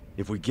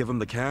 If we give him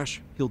the cash,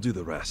 he'll do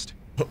the rest.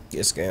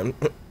 Get scammed.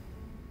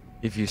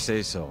 If you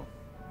say so.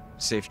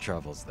 Safe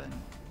travels then.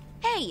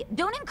 Hey,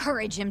 don't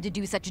encourage him to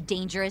do such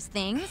dangerous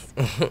things.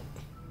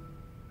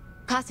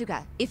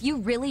 Kasuga, if you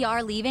really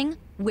are leaving,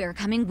 we're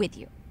coming with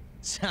you.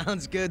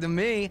 Sounds good to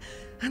me.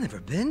 I've never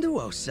been to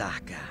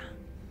Osaka.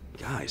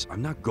 Guys,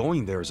 I'm not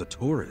going there as a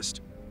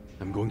tourist.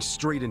 I'm going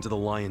straight into the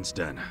Lion's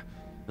Den.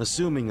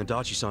 Assuming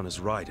Adachi-san is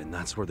right and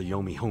that's where the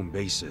Yomi home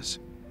base is.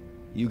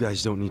 You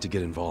guys don't need to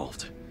get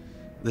involved.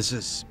 This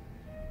is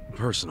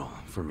personal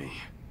for me.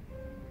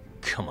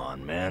 Come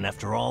on, man.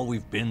 After all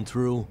we've been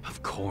through?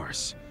 Of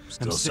course.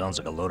 Still sounds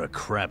like a load of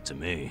crap to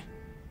me.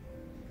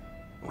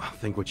 Well,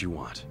 think what you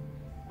want.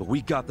 But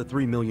we got the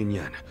 3 million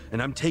yen,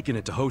 and I'm taking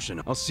it to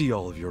Hoshin. I'll see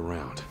all of you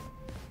around.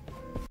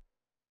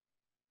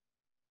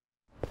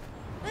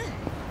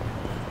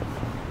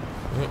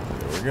 There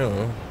we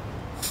go.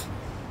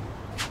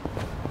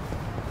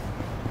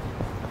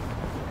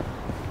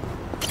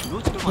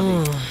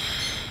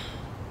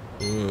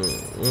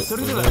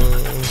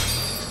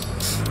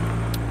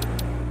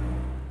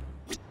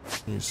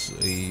 You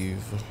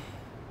save.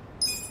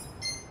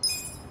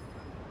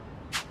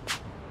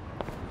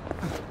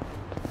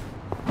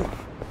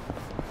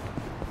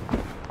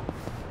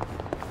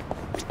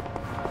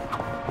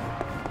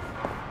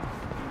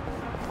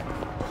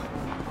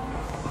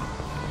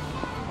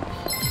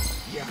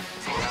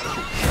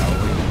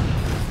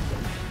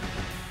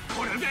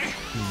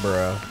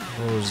 Bruh,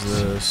 what was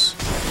this?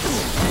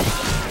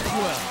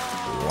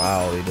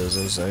 Wow, he does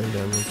insane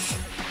damage.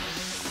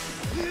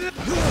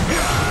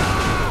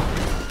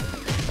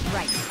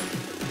 Right.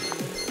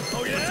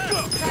 Oh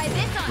yeah! Try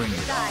this on your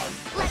side.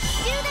 Let's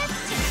do this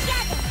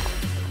together.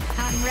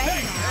 I'm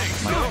ready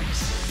now.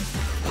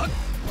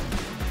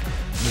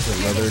 This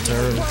Another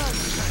turn.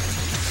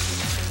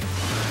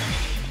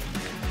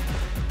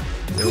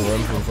 They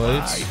run from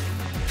fights.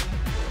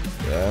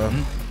 Yeah.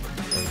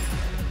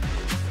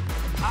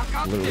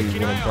 Literally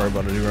what I'm probably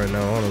about to do right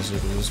now, honestly,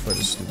 because this fight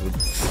is stupid.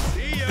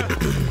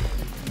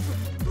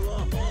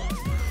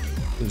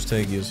 It was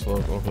tanky as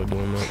fuck off of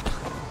doing that.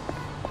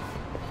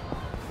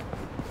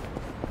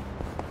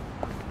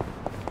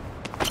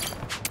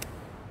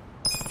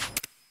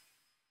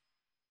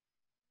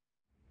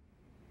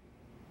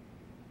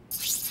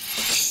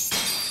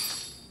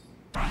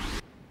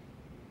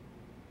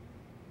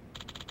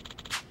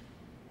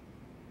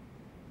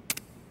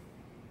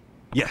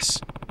 Yes.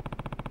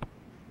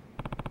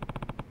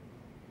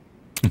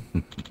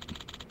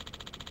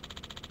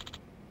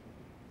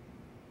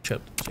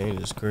 Chapter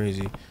change is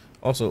crazy.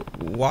 Also,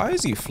 why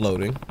is he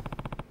floating?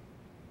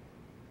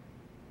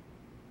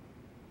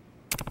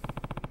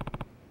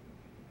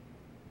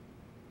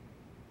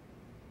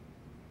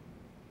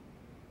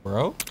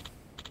 Bro?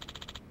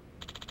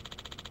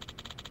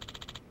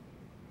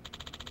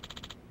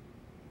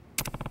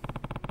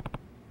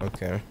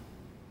 Okay.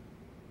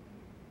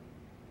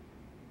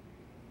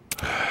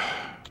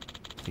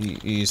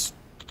 He's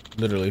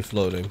literally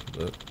floating,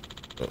 but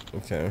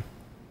okay.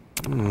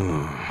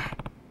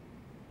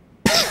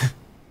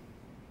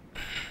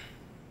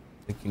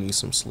 Think you need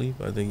some sleep?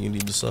 I think you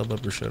need to sub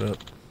up or shut up.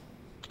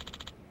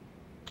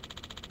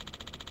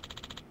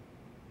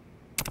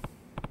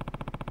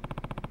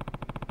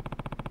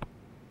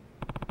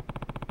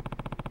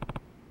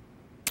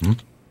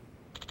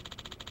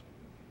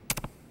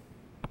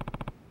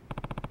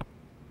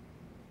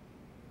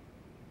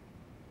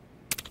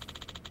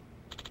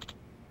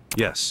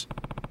 Yes.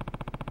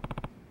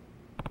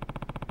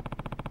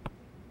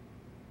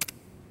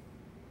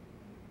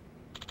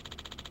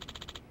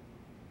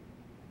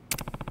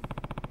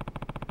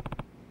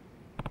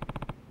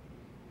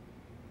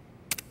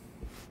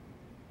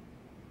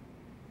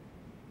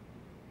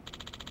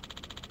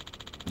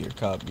 Your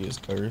copy is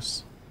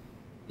cursed.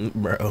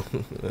 Bro,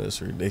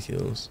 that's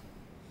ridiculous.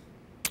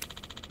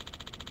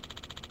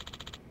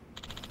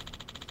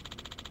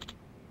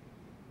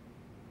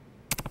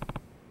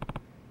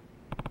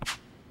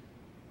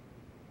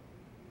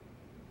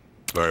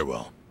 Very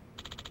well.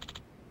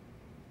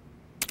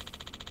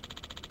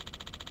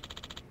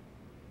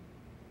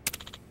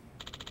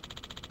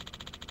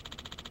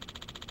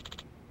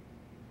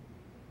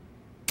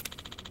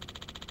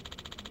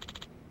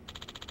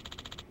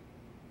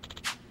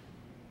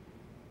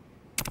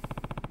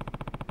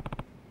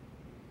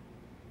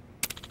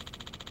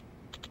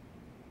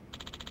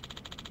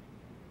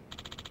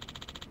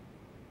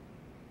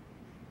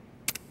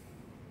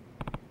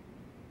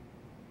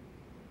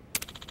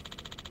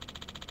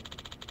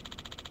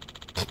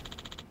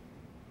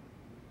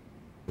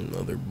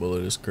 Another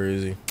bullet is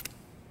crazy.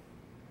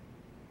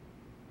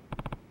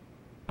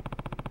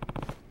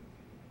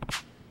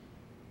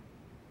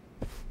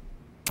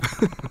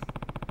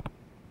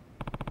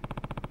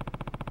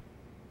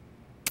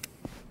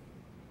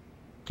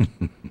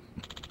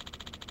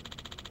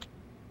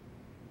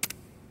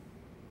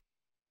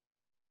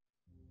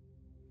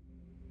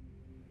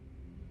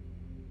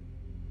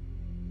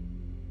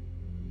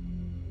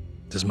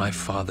 Does my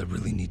father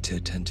really need to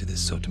attend to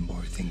this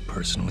Sotenbori thing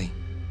personally?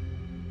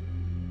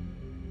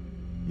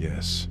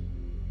 Yes.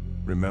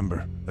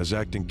 Remember, as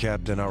acting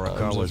captain,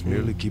 Arakawa is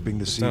merely keeping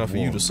the seed warm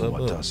for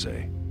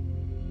Watase.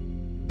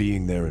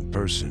 Being there in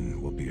person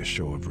will be a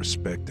show of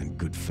respect and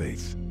good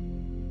faith.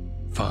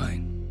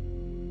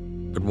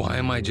 Fine. But why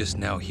am I just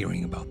now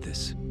hearing about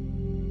this?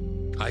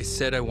 I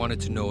said I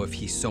wanted to know if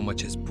he so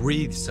much as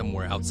breathed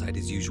somewhere outside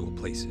his usual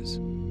places.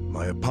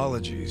 My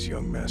apologies,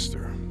 young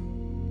master.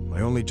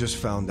 I only just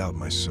found out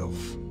myself.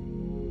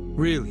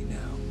 Really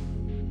now?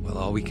 Well,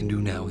 all we can do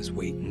now is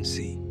wait and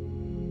see.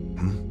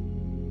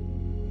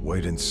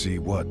 Wait and see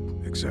what,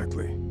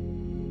 exactly?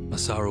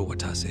 Masaru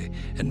Watase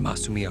and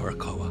Masumi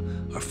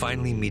Arakawa are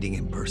finally meeting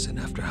in person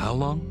after how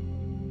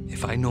long?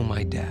 If I know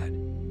my dad,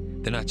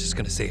 they're not just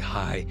gonna say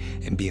hi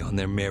and be on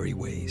their merry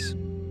ways.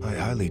 I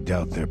highly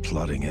doubt they're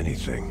plotting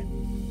anything.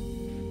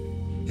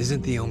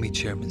 Isn't the Omi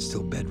chairman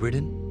still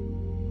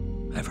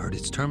bedridden? I've heard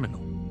it's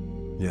terminal.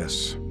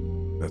 Yes,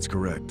 that's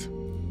correct.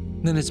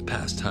 Then it's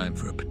past time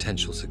for a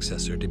potential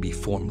successor to be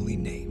formally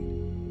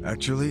named.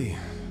 Actually,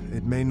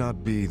 it may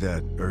not be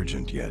that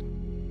urgent yet.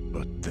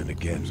 But then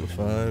again,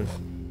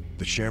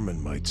 the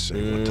chairman might say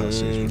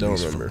Watase's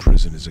release from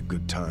prison is a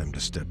good time to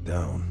step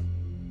down.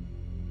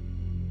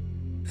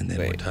 And then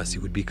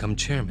Watase would become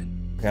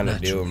chairman. I kind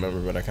of do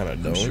remember, but I kind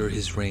of don't. I'm sure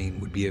his reign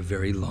would be a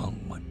very long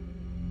one.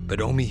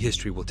 But Omi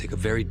history will take a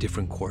very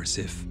different course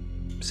if,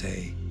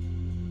 say,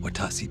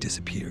 Watase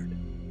disappeared.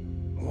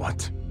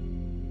 What?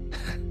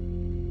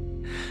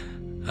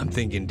 I'm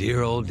thinking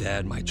dear old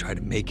dad might try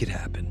to make it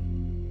happen.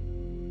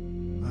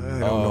 I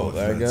don't know if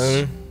that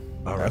that's guy?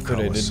 After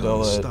they did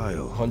all that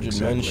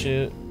 100 men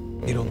shit?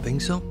 You don't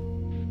think so?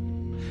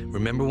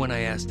 Remember when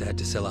I asked Dad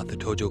to sell out the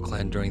Tojo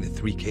clan during the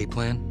 3K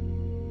plan?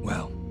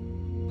 Well,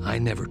 I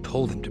never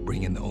told him to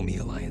bring in the Omi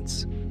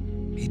Alliance.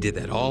 He did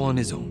that all on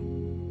his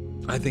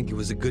own. I think it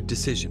was a good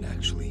decision,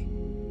 actually.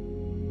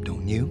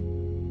 Don't you?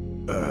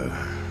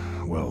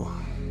 Well,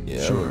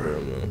 yeah, sure.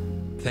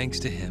 Thanks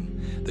to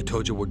him, the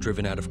Tojo were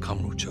driven out of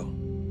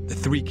Kamurocho. The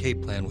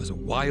 3K plan was a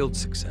wild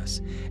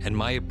success, and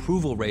my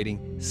approval rating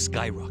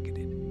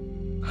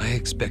skyrocketed. I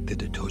expected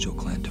the Tojo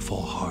clan to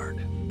fall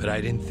hard, but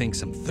I didn't think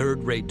some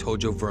third-rate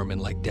Tojo vermin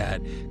like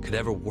Dad could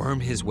ever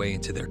worm his way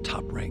into their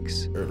top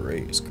ranks. Third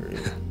rate is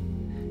crazy.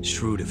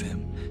 Shrewd of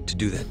him to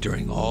do that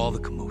during all the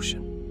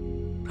commotion.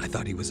 I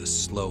thought he was a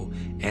slow,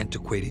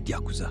 antiquated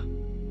Yakuza,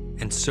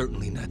 and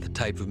certainly not the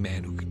type of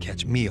man who could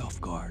catch me off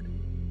guard.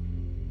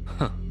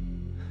 Huh.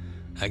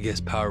 I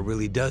guess power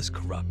really does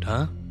corrupt,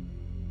 huh?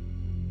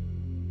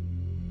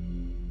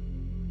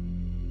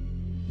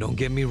 Don't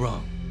get me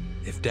wrong.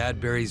 If Dad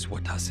buries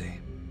Watase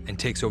and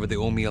takes over the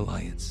Omi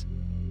Alliance,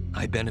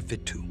 I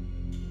benefit too.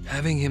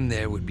 Having him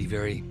there would be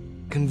very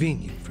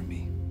convenient for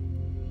me.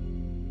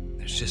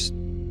 There's just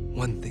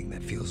one thing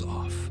that feels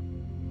off.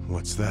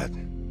 What's that?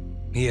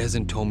 He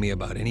hasn't told me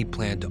about any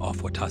plan to off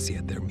Watase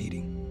at their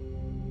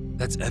meeting.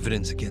 That's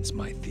evidence against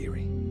my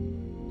theory.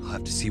 I'll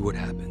have to see what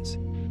happens.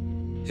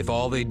 If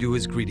all they do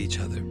is greet each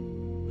other,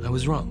 I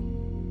was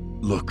wrong.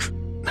 Look.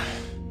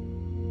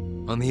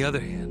 On the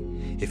other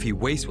hand, if he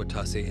wastes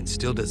Watase and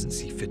still doesn't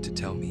see fit to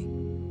tell me,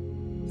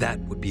 that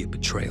would be a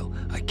betrayal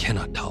I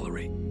cannot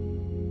tolerate.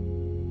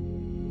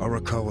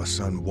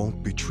 Arakawa-san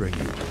won't betray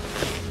you.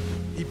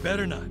 He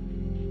better not.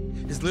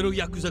 His little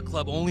Yakuza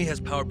club only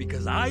has power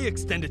because I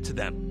extend it to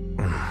them.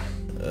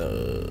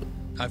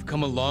 I've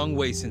come a long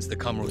way since the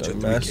Kamurocho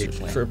 3K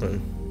plan.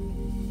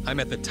 Tripping. I'm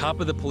at the top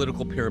of the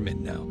political pyramid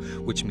now,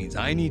 which means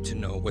I need to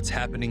know what's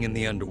happening in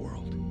the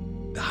underworld.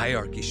 The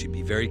hierarchy should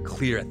be very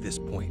clear at this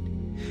point,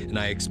 and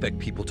I expect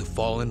people to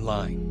fall in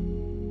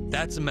line.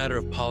 That's a matter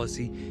of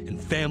policy,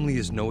 and family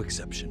is no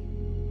exception.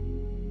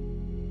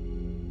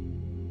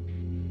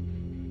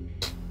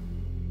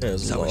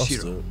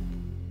 Sawashiro,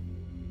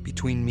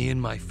 between me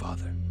and my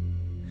father,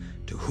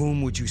 to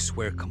whom would you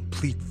swear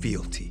complete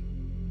fealty?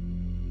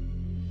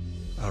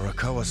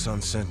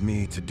 Arakawa-san sent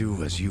me to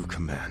do as you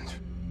command.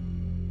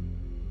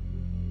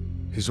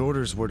 His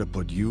orders were to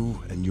put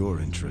you and your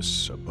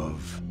interests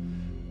above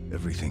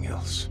everything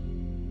else.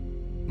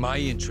 My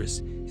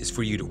interest is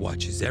for you to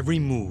watch his every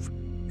move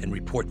and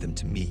report them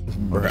to me.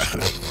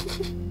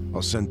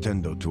 I'll send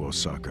Tendo to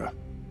Osaka.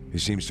 He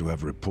seems to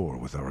have rapport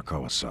with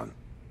Arakawa-san.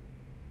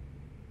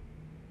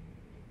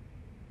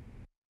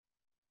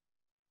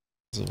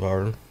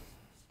 Zavar.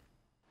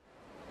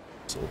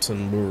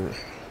 Sultan.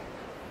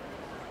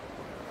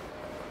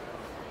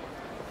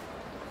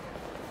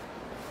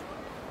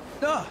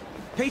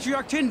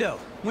 Patriarch Tendo,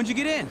 when'd you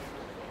get in?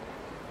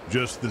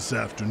 Just this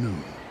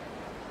afternoon.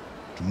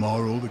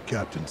 Tomorrow, the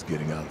captain's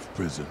getting out of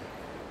prison.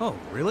 Oh,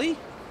 really?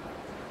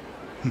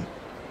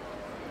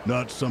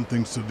 Not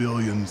something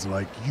civilians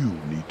like you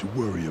need to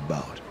worry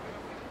about.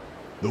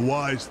 The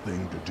wise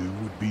thing to do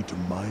would be to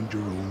mind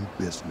your own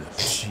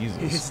business.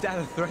 Jesus. Is that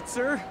a threat,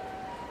 sir?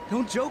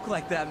 Don't joke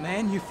like that,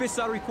 man. Your fists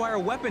ought to require a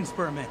weapons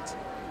permit.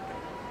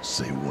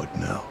 Say what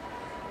now?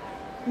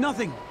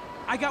 Nothing.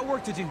 I got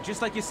work to do,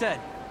 just like you said.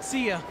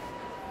 See ya.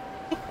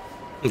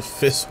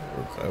 Fist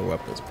require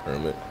weapons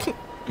permit.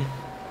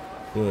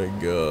 Oh my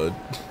god.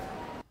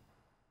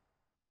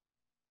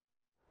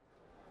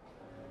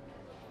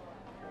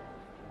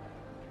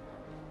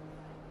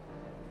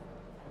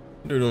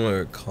 They're doing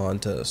like a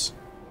contest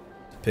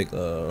to pick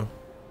the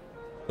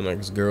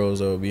next girls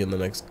that will be in the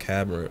next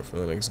cabinet for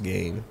the next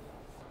game.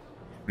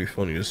 Pretty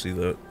funny to see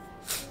that.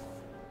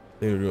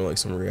 They were doing like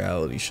some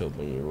reality show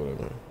thing or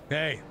whatever.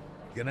 Hey,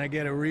 can I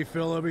get a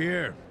refill over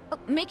here? Oh,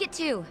 make it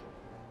 2.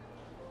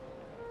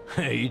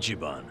 Hey,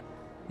 Ichiban.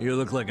 You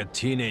look like a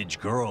teenage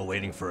girl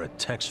waiting for a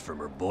text from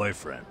her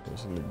boyfriend.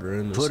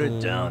 Put it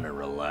down and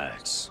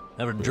relax.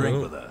 Have a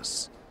drink with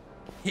us.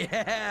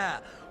 Yeah,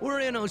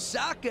 we're in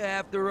Osaka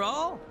after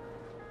all.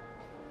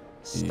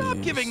 Stop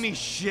giving me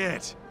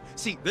shit!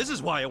 See, this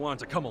is why I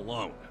wanted to come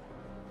alone.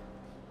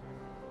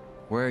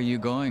 Where are you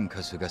going,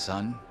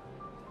 Kasuga-san?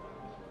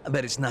 I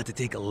bet it's not to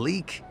take a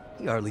leak.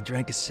 He hardly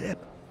drank a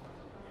sip.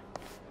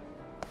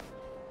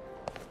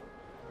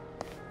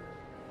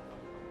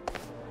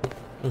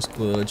 It's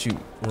cool that you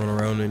run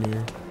around in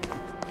here.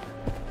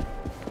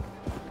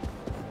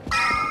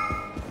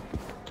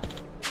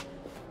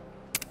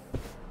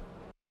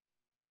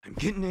 I'm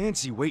getting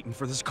antsy waiting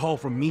for this call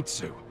from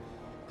Mitsu.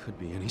 Could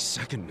be any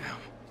second now.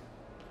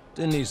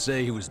 Didn't he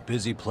say he was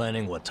busy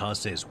planning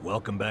Watase's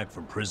welcome back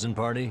from prison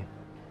party?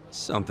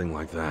 Something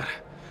like that.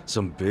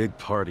 Some big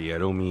party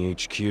at Omi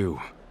HQ.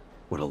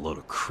 What a load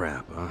of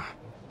crap, huh?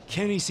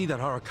 Can't he see that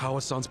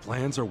Arakawa-san's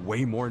plans are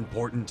way more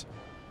important?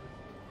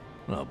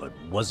 Well, but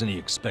wasn't he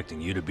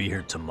expecting you to be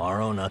here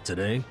tomorrow, not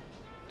today?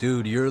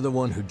 Dude, you're the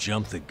one who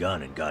jumped the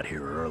gun and got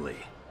here early.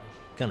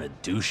 Kinda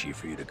douchey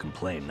for you to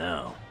complain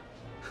now.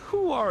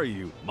 Who are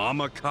you,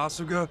 Mama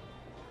Kasuga?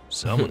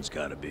 Someone's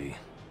gotta be.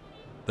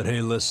 But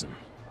hey, listen.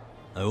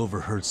 I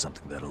overheard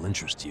something that'll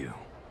interest you.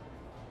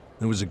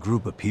 There was a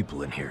group of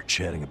people in here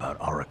chatting about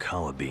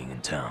Arakawa being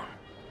in town.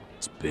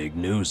 It's big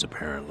news,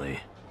 apparently.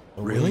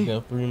 Really?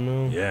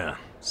 Yeah.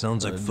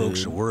 Sounds like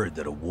folks are worried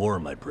that a war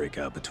might break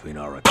out between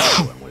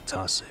Arakawa and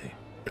Watase.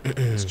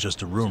 It's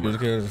just a rumor.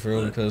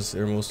 Because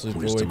they're mostly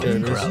forward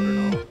characters. I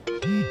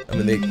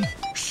mean,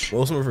 most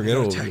of them are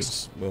forgettable.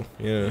 Well,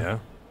 yeah. Yeah.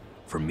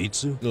 From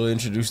Mitsu? They'll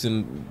introduced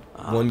in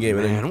one game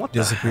and then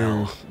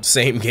disappear.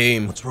 Same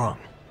game. What's wrong?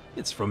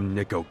 It's from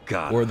Nick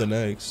Ogata. Or the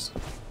next.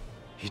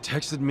 He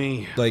texted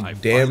me.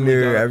 Like damn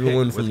near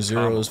everyone from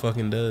Zero is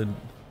fucking dead.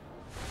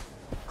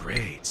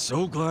 Great.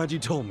 So glad you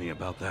told me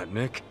about that,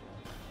 Nick.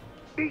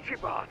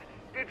 Ichiban,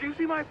 did you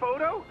see my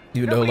photo?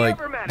 You know, like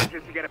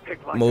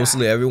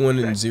mostly everyone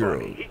in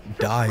Zero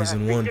dies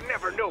in one. You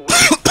never know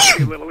when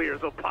your little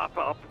ears will pop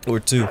up.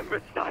 Or two. I'm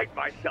beside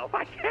myself.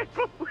 I can't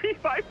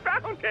believe I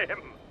found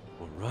him.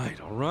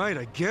 All right,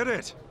 I get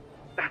it.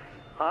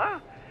 Huh?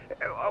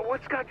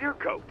 What's got your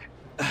coat?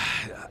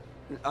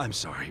 I'm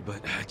sorry,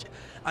 but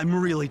I'm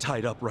really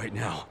tied up right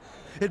now.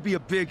 It'd be a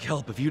big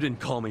help if you didn't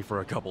call me for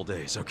a couple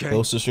days, okay?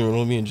 Closest you're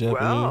gonna be in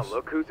Japanese. Well,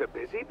 look who's a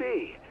busy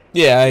bee.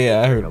 Yeah,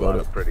 I heard about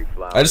it.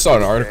 I just saw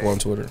an article on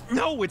Twitter.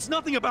 No, it's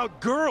nothing about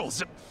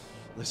girls.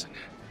 Listen,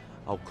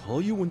 I'll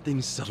call you when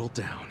things settle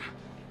down.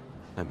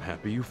 I'm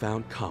happy you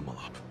found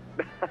Kamala.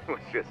 I was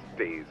just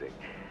teasing.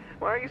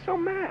 Why are you so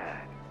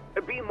mad?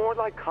 Be more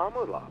like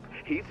Kamulop.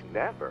 He's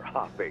never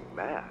hopping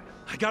mad.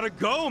 I gotta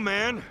go,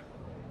 man.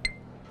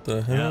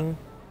 The hell? Yeah.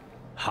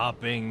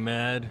 Hopping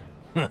mad?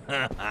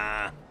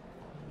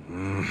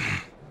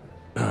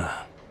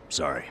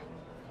 Sorry.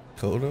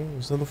 Kodo?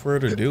 There's nothing for her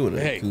to do in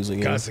Hey,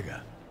 Yakuza.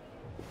 Kasuga.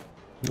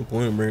 No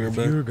point in bringing her If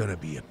back. you're gonna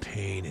be a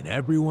pain in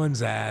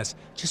everyone's ass,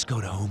 just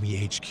go to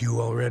Homie HQ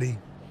already.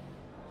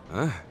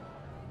 Huh?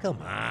 Come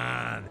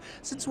on.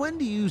 Since when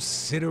do you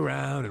sit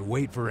around and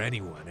wait for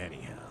anyone,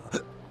 anyhow?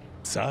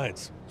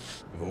 Besides,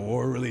 if a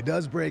war really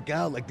does break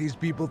out like these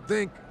people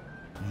think,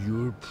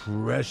 your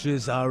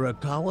precious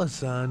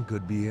Arakawa-san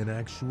could be in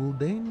actual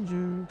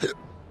danger.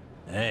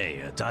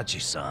 Hey,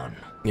 Itachi-san.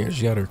 Yeah,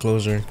 she got her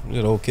closer. She got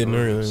an old kid and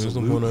everything. There's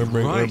no point in her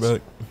bringing her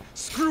back.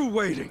 Screw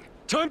waiting.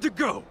 Time to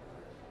go.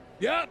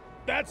 Yep,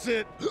 that's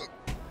it.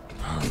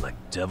 Like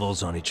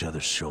devils on each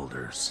other's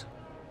shoulders.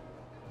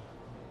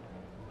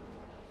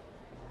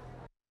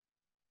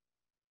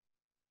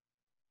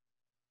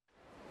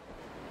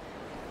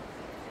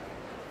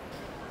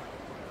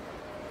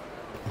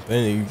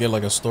 Then you get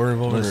like a story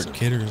involving her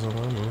kid or something.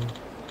 I don't know.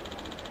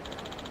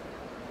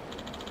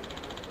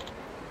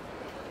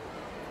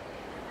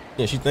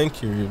 Yeah, she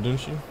thanked you, didn't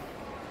she?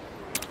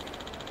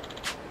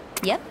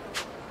 Yep.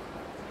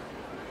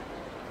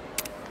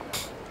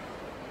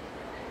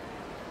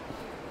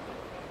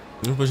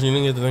 But she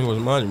didn't get to think it was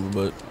Majima,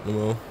 but you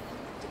know,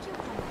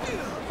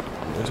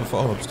 there's a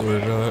follow-up story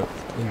to that,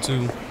 and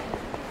two.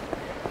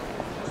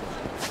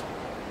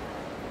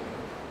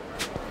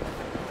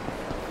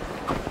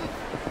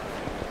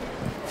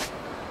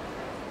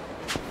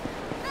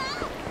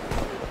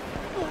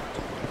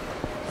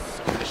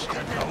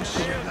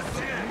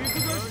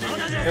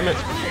 Damn it.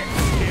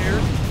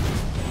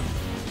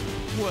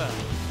 Well,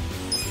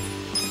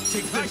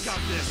 take this. I got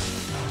this.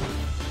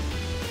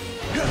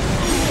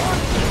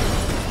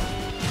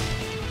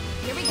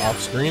 Here we go.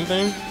 Off-screen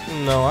thing?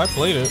 No, I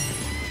played it.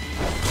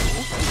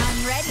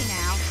 I'm ready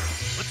now.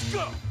 Let's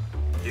go.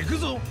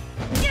 Yakuza.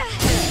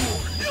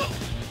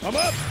 I'm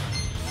up.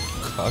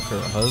 Cock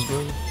her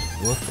husband?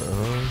 What the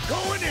hell?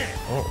 Going in.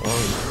 Oh,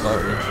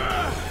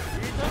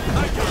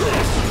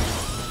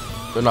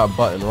 they're not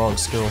button, wrong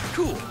skill.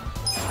 Cool.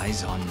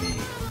 Eyes on me.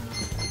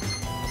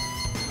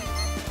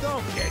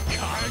 Don't get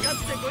caught. I got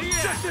stickle.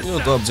 Check this You'll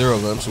out. dub zero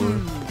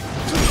eventually.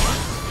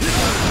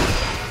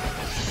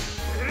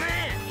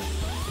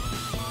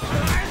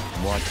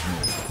 Watch me.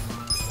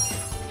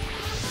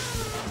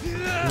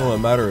 No, a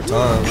matter of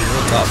time.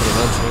 We'll top it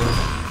eventually.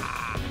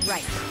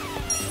 Right.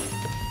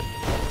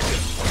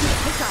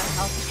 This gotta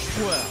help.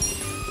 Well.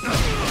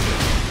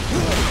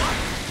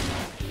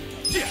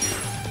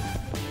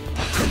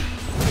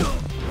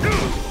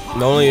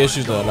 The only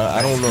issue that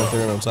I don't know if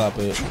they're gonna top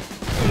it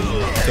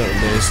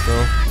turn-based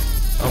though. I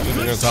don't think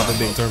they're gonna top it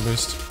being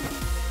turn-based.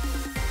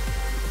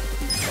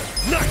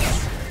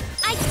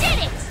 I did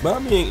it! But I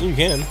mean, you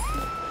can.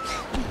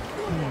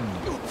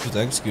 It's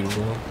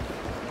executable.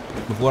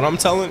 With what I'm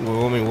telling,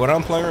 well, I mean, what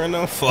I'm playing right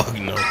now, fuck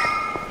no.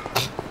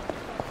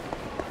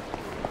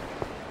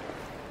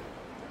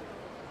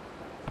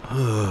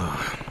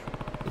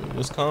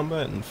 Just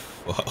combat and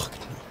fuck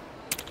no.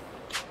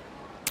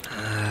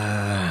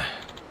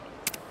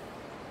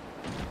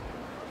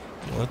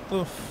 What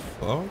the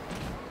fuck?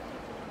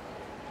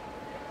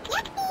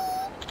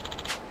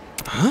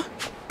 Huh?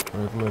 I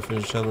recommend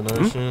finish Shadow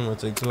Nation. Might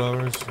take 2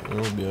 hours.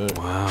 It'll be alright.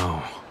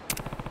 Wow.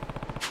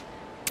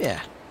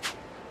 Yeah.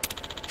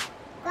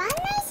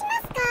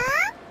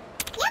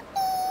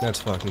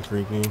 That's fucking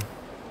creepy.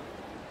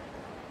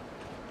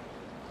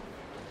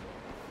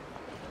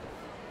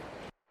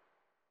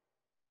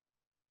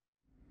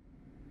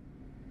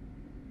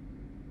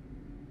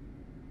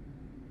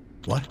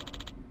 What?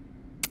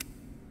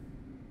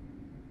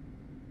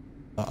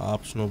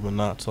 Optional but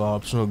not so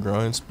optional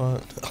grind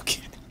spot.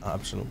 Okay.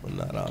 Optional but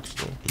not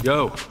optional.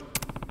 Yo,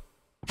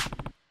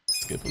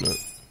 skipping it.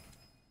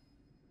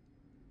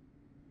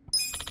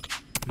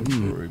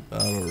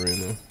 Battle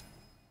arena.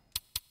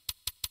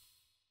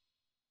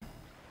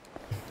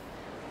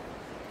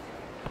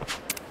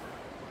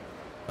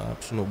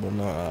 Optional, but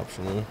not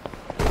optional.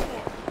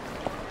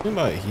 What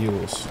about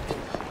heals?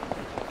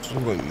 Just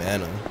look like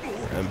mana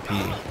or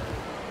MP.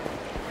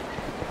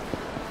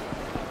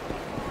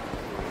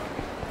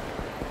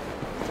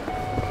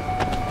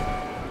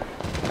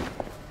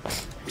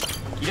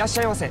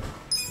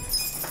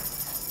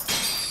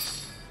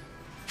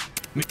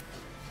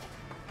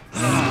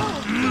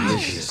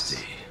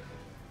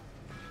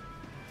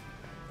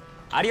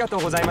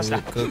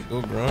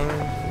 Go grind.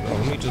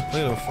 Let me just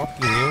play the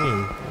fucking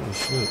game. Holy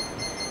shit.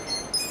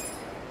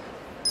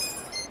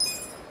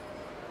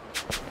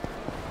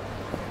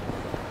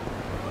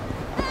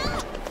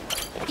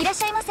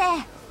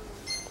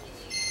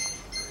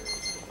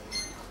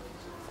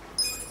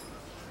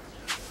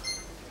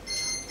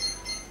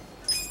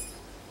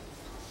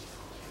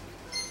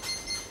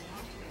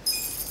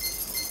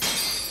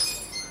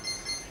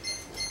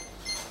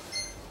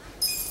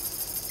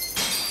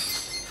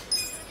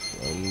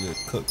 I'm gonna get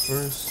cooked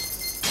first.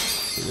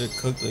 They get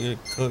cooked,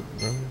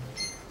 bro.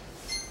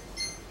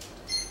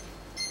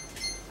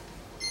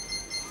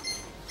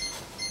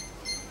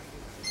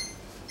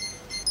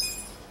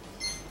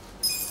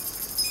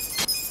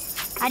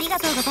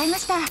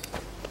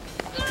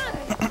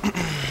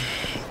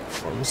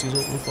 Pharmacy's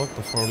open. Fuck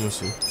the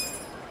pharmacy.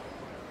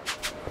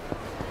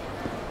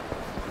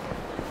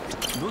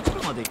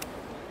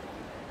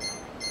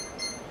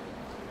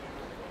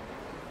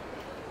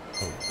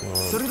 Oh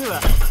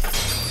god.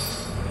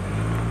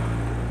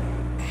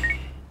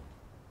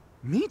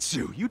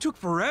 Mitsu, you took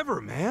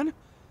forever, man.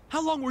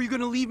 How long were you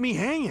gonna leave me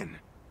hanging?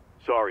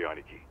 Sorry,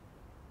 Aniki.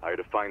 I had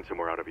to find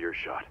somewhere out of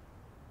earshot.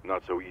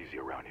 Not so easy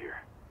around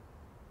here.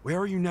 Where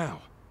are you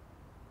now?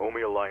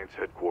 Omi Alliance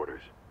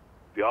headquarters.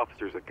 The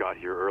officers that got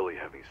here early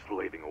have me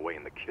slaving away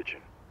in the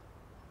kitchen.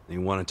 They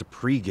wanted to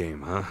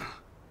pregame, huh?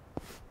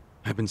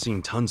 I've been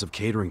seeing tons of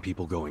catering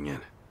people going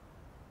in.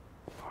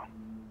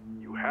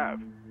 You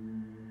have?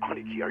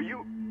 Aniki, are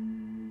you?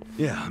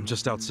 Yeah, I'm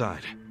just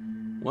outside.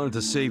 Wanted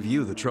to save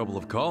you the trouble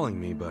of calling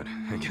me, but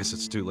I guess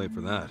it's too late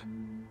for that.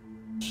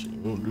 She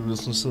won't do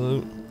this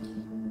inside.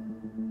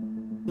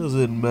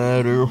 Doesn't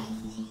matter.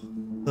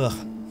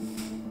 Ugh.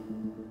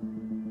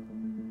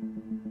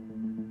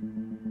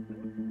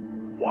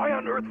 Why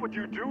on earth would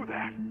you do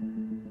that?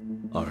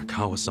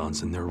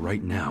 Arakawa-san's in there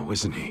right now,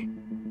 isn't he?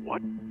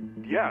 What?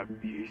 Yeah,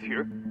 he's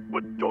here.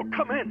 But don't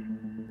come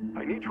in.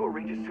 I need to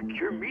arrange a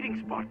secure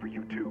meeting spot for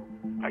you two.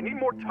 I need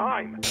more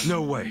time.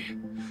 No way.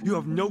 You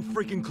have no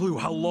freaking clue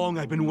how long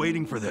I've been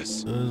waiting for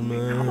this. Come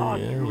on,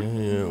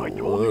 dude. I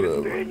told you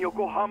to stay in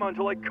Yokohama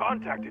until I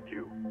contacted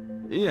you.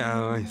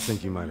 Yeah, I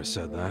think you might have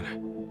said that.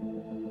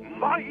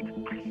 Might?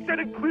 I said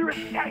it clear as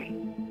day.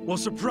 Well,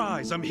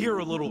 surprise, I'm here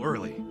a little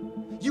early.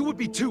 You would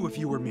be too if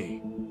you were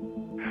me.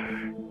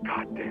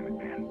 God damn it,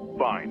 man.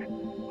 Fine.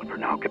 But for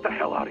now, get the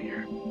hell out of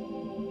here.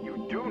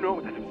 You do know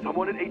that if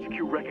someone at HQ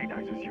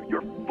recognizes you,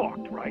 you're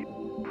fucked, right?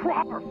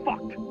 Proper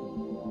fucked.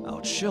 Oh,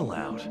 chill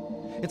out.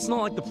 It's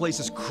not like the place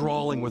is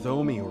crawling with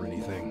Omi or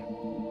anything.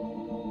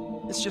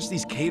 It's just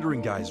these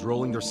catering guys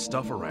rolling their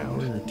stuff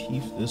around. Are your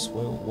teeth this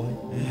well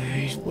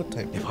white? What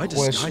type of If I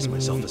disguise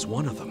myself as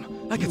one of them,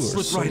 I could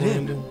slip right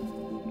in.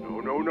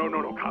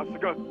 No,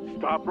 Kasuga.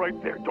 Stop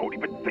right there. Don't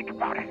even think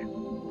about it.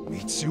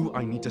 Mitsu,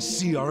 I need to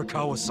see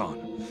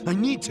Arakawa-san. I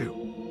need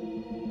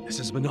to. This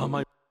has been on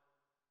my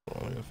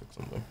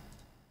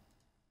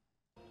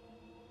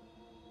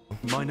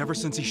mind ever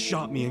since he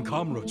shot me in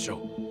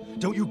Kamurocho.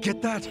 Don't you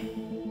get that?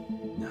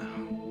 No,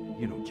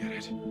 you don't get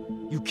it.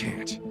 You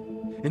can't.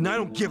 And I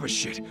don't give a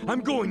shit.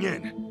 I'm going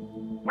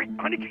in. Wait,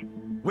 Aniki.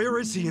 Where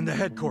is he in the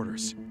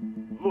headquarters?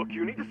 Look,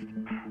 you need to...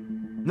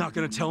 Not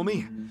gonna tell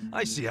me?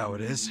 I see how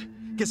it is.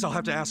 Guess I'll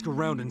have to ask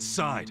around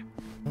inside.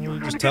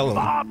 Just tell him.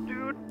 Bob,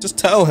 dude. Just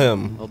tell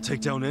him. I'll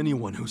take down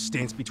anyone who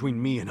stands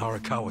between me and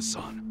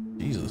Arakawa-san.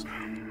 Jesus.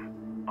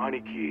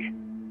 Aniki.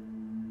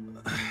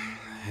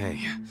 Hey,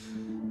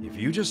 if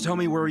you just tell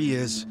me where he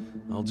is,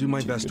 I'll do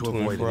my best to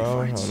avoid any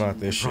fights. Oh, not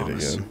this shit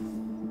again.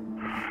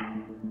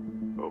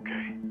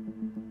 Okay.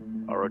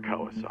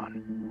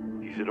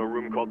 Arakawa-san. He's in a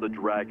room called the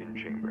Dragon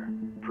Chamber.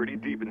 Pretty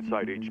deep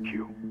inside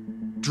HQ.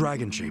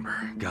 Dragon Chamber.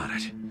 Got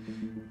it.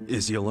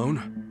 Is he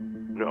alone?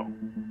 No.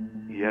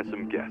 He has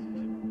some guests.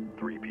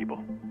 3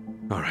 people.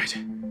 All right.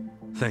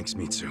 Thanks,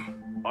 Mitsu.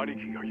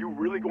 Aniki, are you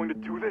really going to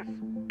do this?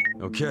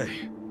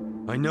 Okay.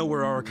 I know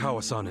where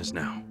Arakawa-san is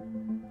now.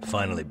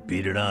 Finally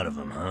beat it out of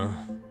him, huh?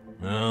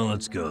 Well,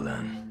 let's go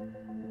then.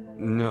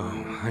 No,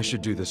 I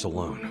should do this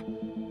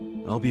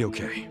alone. I'll be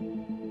okay.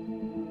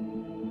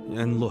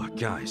 And look,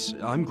 guys,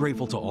 I'm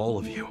grateful to all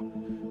of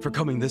you for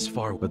coming this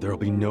far, but there'll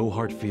be no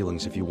hard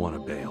feelings if you want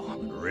to bail.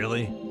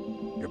 Really?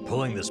 You're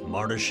pulling this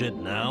martyr shit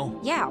now?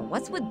 Yeah,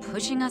 what's with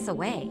pushing us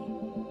away?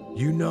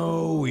 You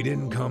know, we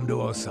didn't come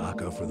to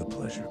Osaka for the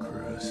pleasure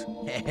cruise.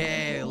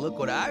 Hey, look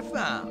what I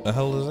found. The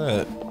hell is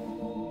that?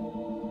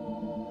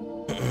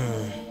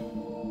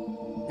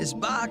 His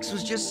box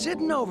was just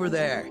sitting over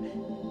there.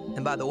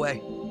 And by the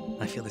way,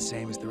 I feel the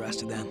same as the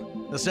rest of them.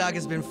 The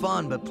saga's been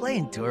fun, but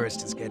playing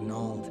tourist is getting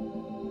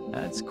old.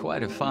 That's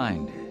quite a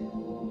find.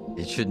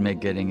 It should make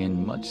getting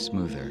in much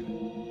smoother.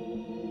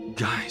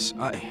 Guys,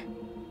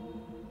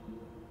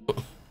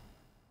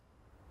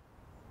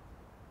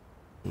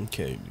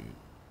 Okay, dude.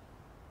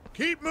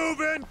 Keep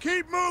moving!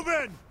 Keep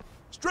moving!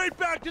 Straight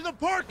back to the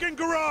parking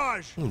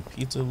garage!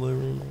 Pizza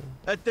delivery, man.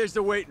 There's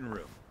the waiting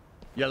room.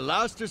 You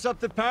lost or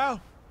something,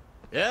 pal?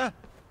 Yeah?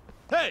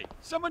 Hey,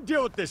 someone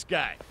deal with this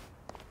guy.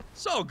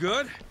 It's all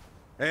good.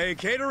 Hey,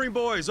 catering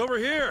boys, over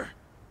here.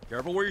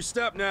 Careful where you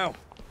step now.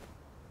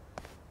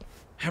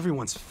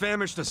 Everyone's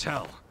famished as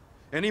hell.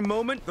 Any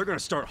moment, they're gonna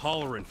start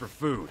hollering for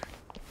food.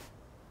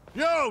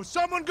 Yo,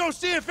 someone go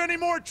see if any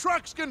more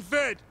trucks can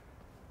fit!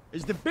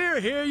 Is the beer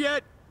here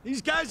yet?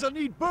 These guys will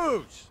need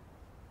booze.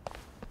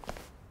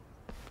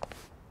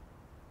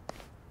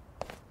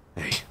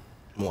 Hey,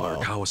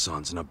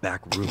 Arakawa-san's in a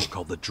back room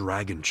called the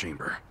Dragon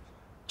Chamber.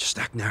 Just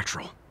act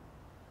natural.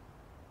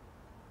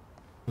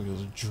 Look,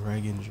 there's a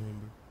dragon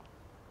chamber.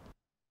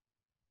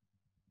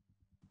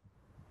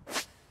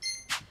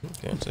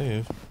 Can't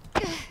save.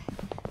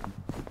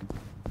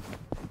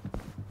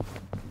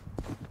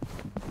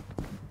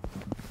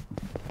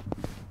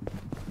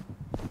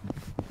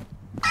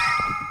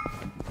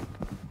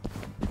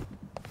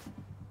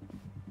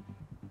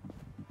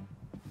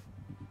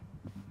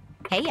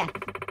 Hey, yeah.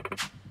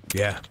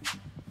 Yeah.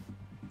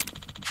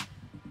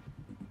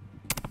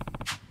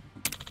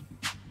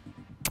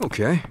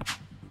 Okay.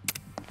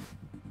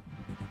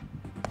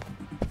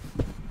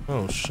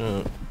 Oh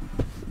shit.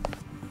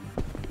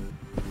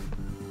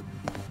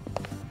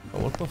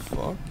 Oh, what the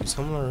fuck? Is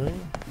someone already?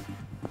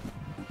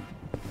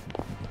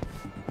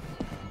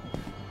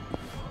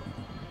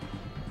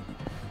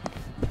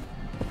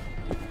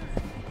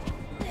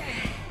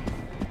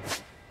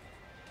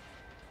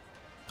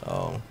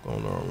 Oh,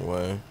 going the wrong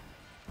way.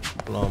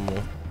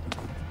 Phenomenal.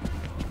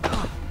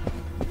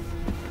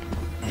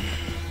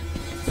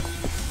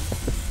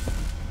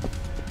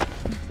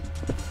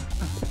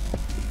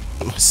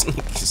 My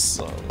sneaky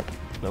son.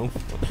 No.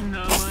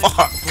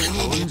 Fuck.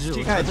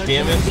 God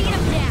damn it.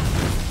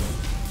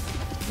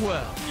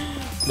 Well.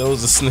 That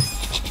was a snake.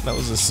 That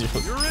was a zero.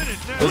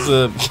 That was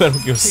a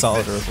Metal Gear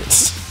Solid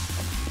reference.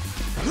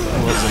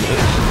 That wasn't it.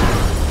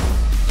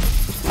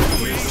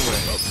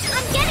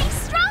 I'm getting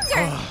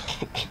stronger!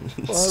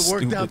 Well, it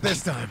worked out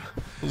this time.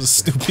 It was a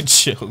stupid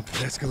joke.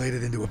 It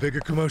escalated into a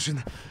bigger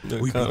commotion.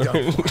 We'd be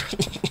done for.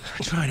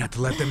 Try not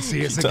to let them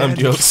see us again.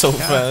 Timed you up so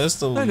fast.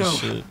 Holy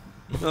shit.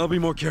 I'll be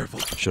more careful.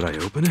 Should I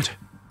open it?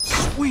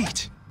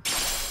 Sweet!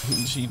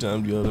 She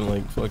timed you out in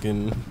like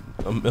fucking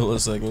a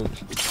millisecond.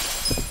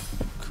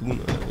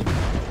 Kuna.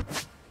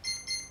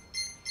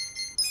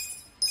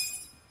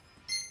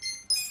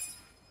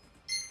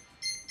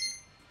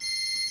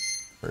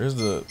 Where's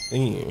the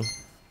thingy?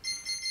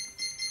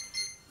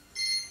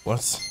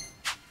 What?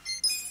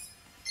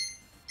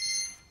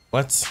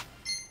 What?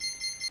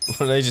 What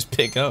did I just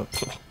pick up?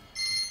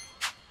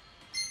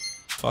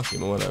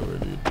 Fucking whatever,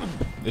 dude.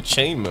 The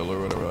chainmail or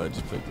whatever I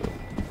just picked up.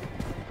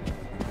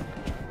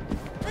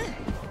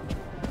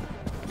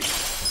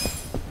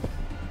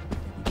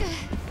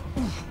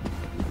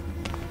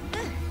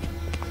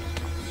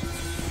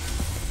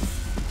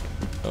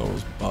 Oh, it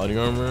was body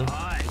armor?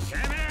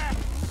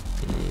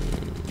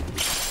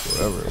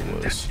 Whatever it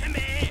was.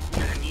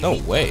 No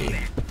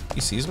way.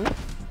 He sees me?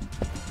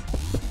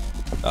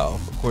 Oh,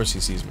 of course he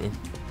sees me.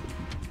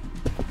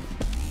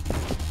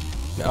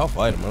 Yeah, I'll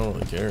fight him. I don't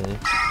really care.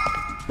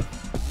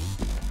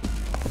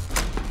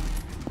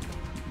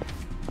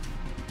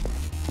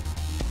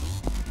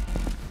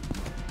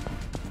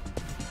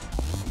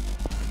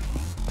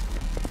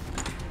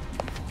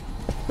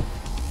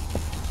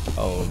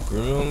 Oh,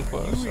 Bruno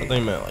quest? I think I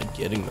meant like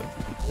getting them.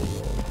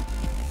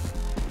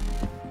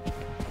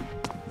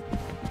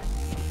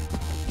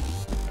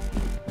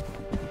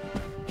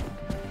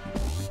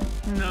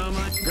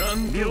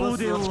 You're going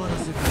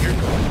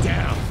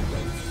down.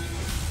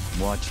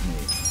 Watch me.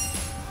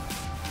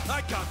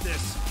 I got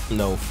this.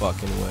 No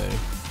fucking way.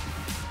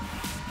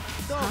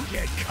 Don't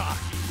get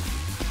cocky.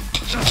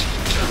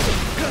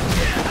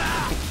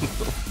 What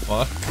the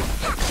fuck?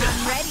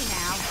 I'm ready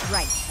now.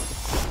 Right.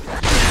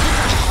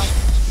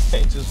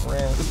 They just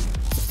ran.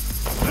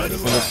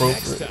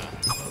 Inappropriate.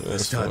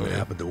 This time it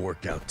happened to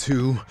work out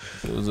too.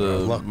 It was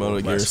a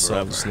Metal Gear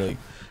Solid Snake.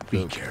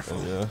 Be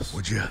careful,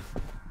 would you?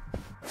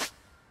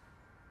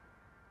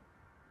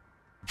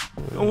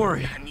 Don't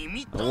worry.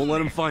 I won't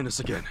let him find us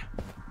again.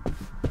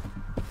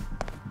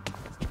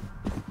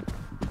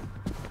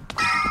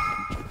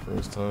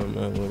 First time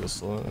I let it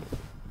slide.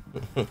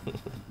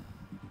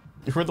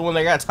 You're the one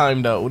that got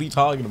timed out. What are you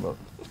talking about?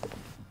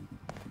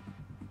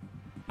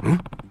 Hmm?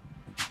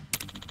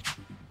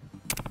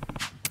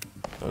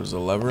 There's a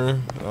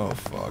lever. Oh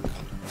fuck.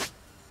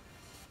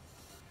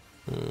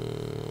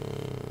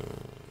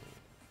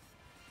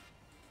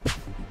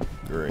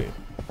 Great.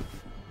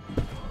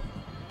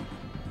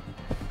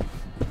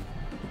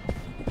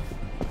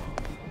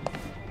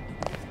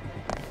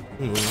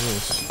 What is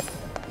this?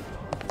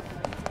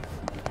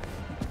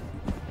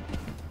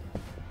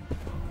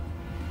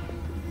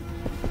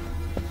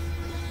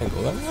 Can't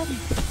go that way?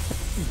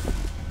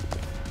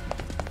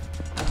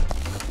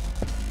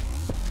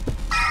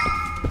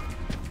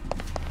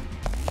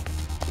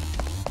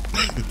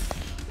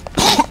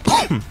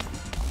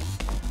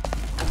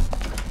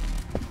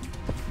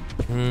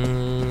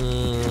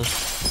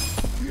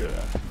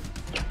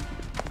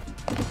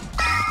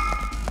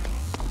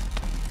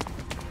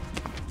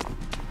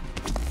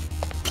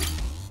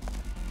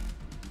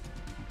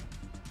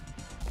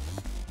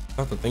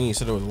 Not the thing, he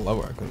said it was a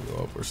lever I couldn't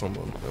go up or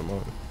something. Never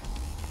mind.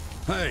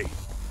 Hey,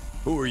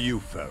 who are you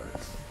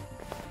fellas?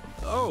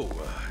 Oh,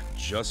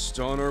 just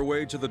on our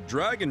way to the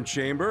Dragon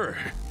Chamber.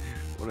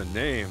 What a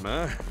name,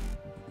 huh?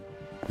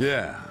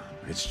 Yeah,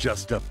 it's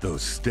just up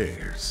those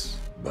stairs.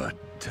 But,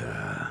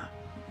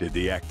 did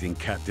the acting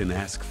captain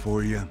ask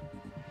for you?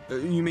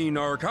 You mean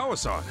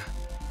Arakawa-san?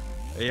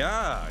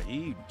 Yeah,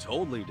 he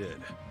totally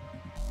did.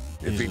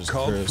 If he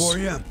called for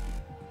you,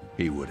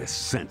 he would have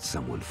sent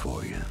someone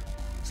for you.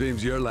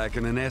 Seems you're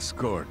lacking an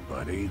escort,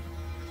 buddy.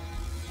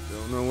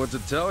 Don't know what to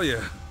tell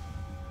you.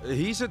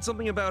 He said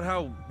something about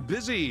how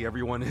busy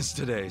everyone is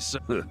today, so...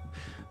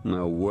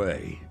 No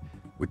way.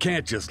 We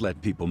can't just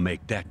let people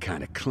make that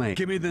kind of claim.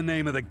 Give me the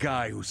name of the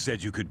guy who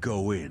said you could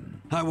go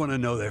in. I want to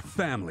know their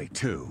family,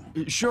 too.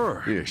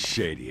 Sure. You're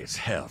shady as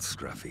hell,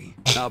 Scruffy.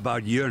 How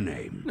about your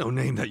name? No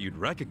name that you'd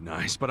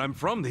recognize, but I'm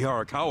from the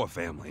Arakawa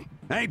family.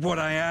 Ain't what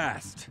I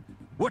asked.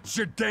 What's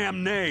your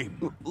damn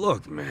name?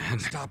 Look, man.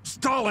 Stop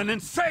stalling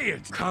and say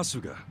it!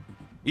 Kasuga.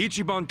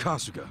 Ichiban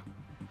Kasuga.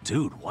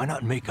 Dude, why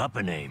not make up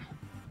a name?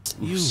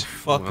 You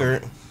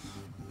fucker. Well,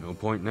 no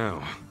point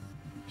now.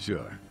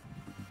 Sure.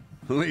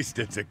 At least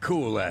it's a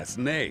cool-ass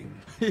name.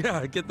 Yeah,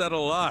 I get that a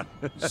lot.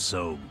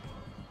 So,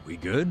 we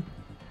good?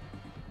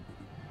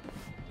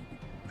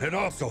 It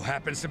also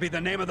happens to be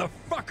the name of the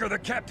fucker the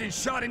captain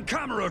shot in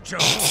Kamurocho!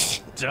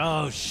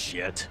 Oh,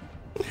 shit.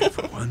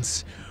 For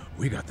once,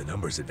 we got the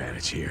numbers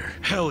advantage here.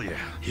 Hell yeah.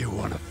 You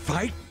wanna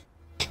fight?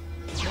 Okay,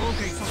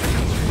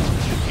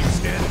 fucker. You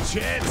stand a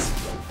chance?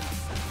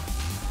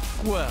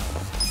 Well...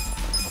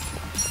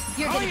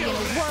 You're gonna be in a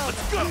world.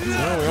 Let's go!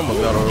 No, we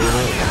almost got over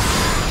there.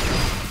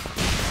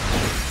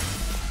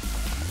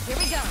 Here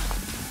we go.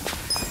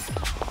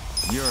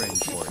 You're in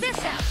for it. This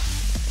out.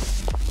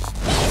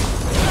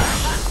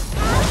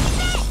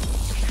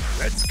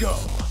 Let's go.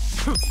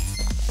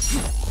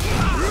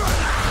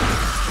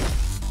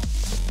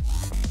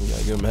 We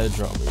gotta give him head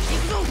trauma.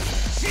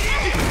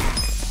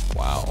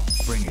 Wow.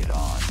 Bring it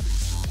on.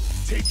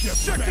 Take your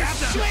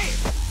best shot.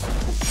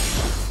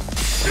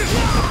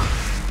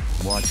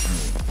 Watch me.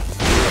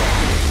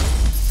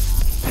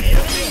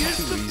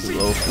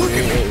 Low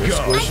frame,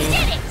 squishing.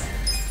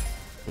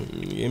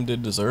 The game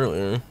did this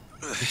earlier.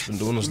 It's been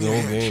doing this the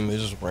whole game. They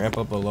just ramp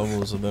up the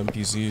levels of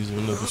NPCs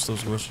even though they're still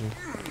squishing.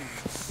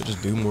 They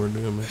just do more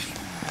damage.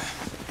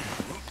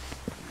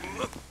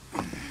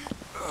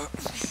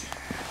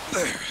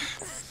 There.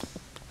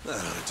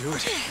 That ought to do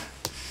it.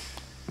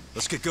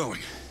 Let's get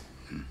going.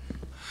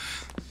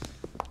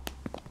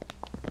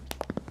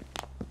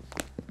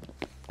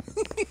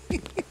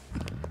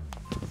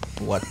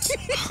 What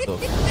the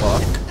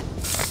fuck?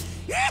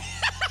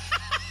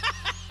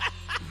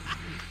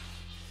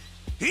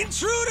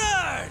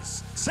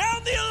 Intruders!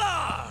 Sound the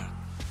alarm!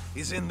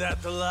 Isn't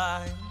that the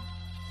line?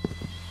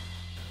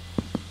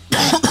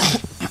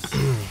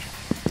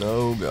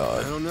 Oh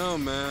god. I don't know,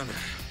 man.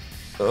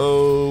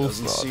 Oh,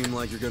 doesn't fuck. seem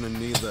like you're gonna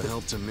need the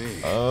help to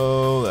me.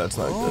 Oh, that's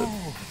not good.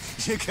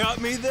 You got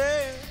me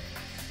there.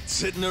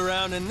 Sitting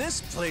around in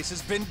this place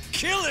has been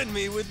killing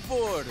me with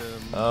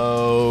boredom.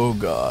 Oh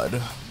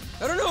god.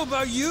 I don't know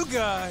about you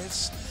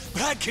guys,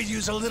 but I could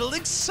use a little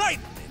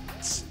excitement.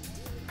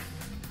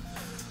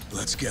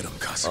 Let's get them,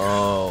 Kasuga.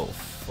 Oh,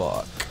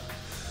 fuck.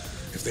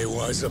 If they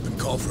wise up and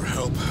call for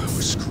help,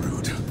 we're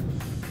screwed.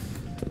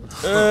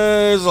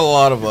 There's a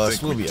lot of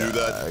us. We'll be do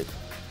that? alright.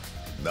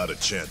 Not a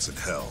chance in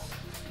hell.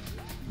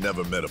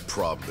 Never met a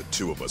problem the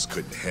two of us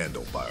couldn't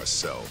handle by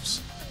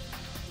ourselves.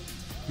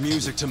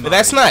 Music to my But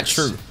that's not ears.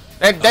 true.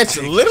 That's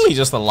literally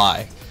just a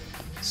lie.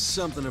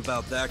 Something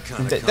about that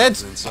kind of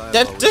That's confidence I've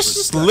that's always just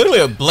respected. literally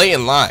a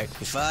blatant lie.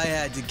 If I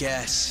had to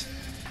guess,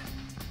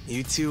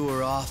 you two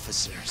were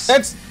officers.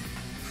 That's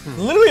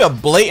literally a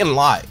blatant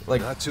lie.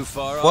 Like, Not too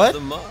far what? off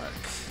the mark.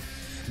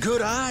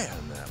 Good eye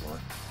on that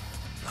one.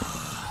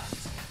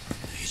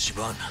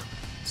 Ichiban,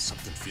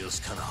 something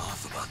feels kind of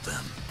off about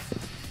them.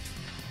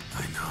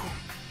 I know.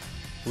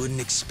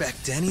 Wouldn't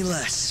expect any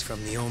less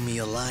from the Omi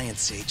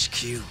Alliance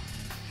HQ.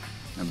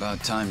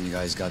 About time you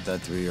guys got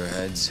that through your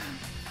heads.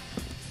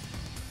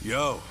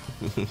 Yo,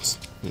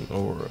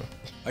 Aura.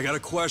 I got a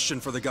question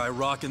for the guy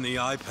rocking the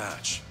eye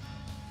patch.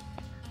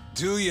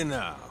 Do you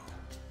now?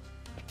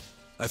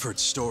 I've heard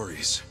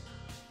stories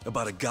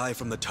about a guy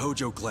from the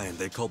Tojo clan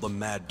they call the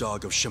Mad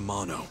Dog of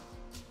Shimano.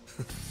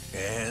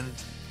 And?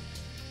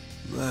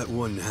 That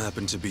wouldn't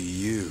happen to be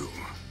you,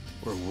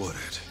 or would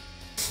it?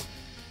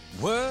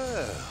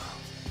 Well,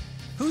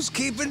 who's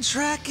keeping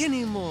track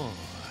anymore?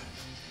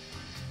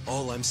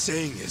 All I'm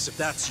saying is, if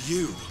that's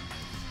you,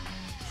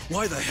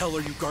 why the hell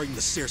are you guarding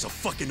the stairs of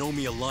fucking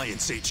Omi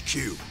Alliance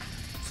HQ?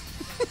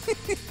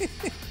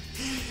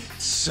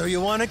 So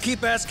you want to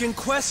keep asking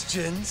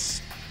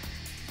questions?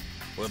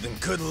 Well then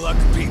good luck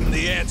beating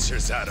the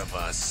answers out of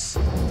us.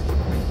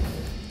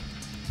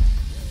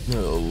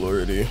 Oh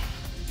lordy.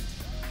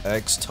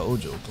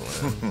 Ex-Tojo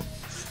clan.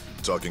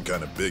 Talking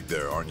kind of big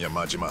there, aren't you,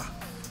 Majima?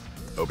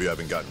 Hope you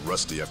haven't gotten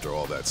rusty after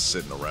all that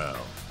sitting around.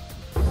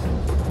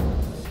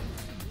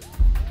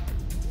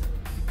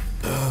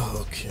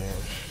 Okay.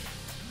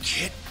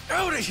 Get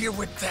out of here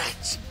with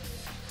that!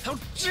 How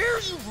dare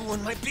you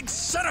ruin my big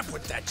setup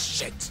with that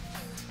shit!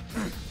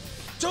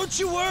 Don't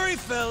you worry,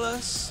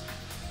 fellas.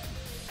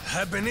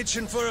 I've been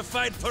itching for a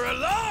fight for a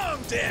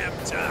long damn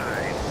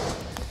time.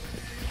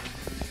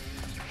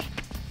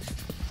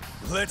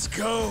 Let's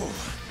go.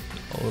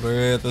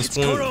 Older at this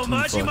point. Kuro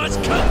Majima's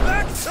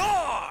comeback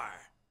tour!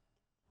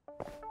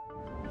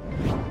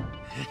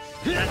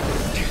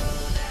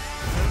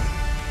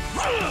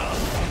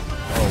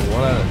 Oh,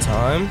 one at a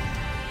time?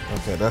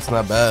 Okay, that's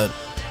not bad.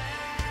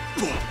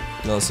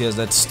 No, he has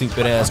that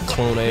stupid ass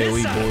clone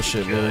AoE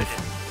bullshit move.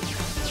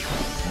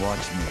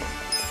 Watch me.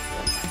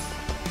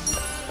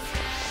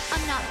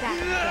 I'm not back.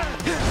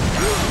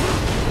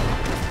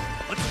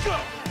 Let's go.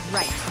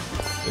 Right.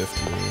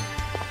 50.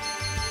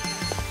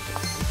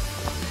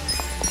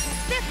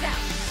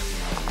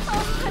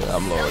 Yeah,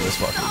 I'm lowering this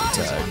fucking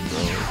attack, bro.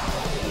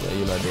 Yeah,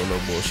 you're not doing no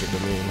bullshit to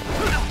me.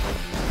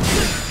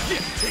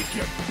 Take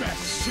your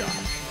best shot.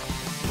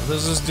 What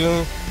does this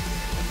do?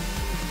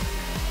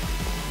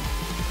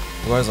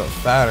 Where's a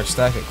fatter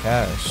stack of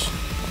cash?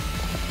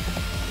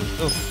 What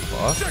the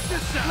fuck? Check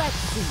this out. Let's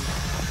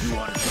see. You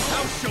want to go?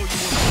 I'll show you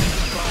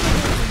what.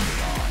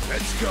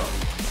 Let's go.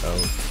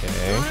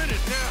 Okay. We're in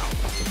it now.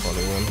 That's a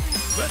funny one.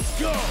 Let's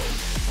go.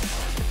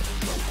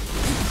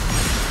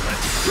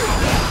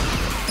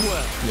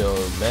 Well, yo,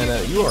 man,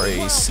 you are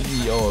a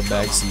CEO of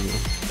Backseat.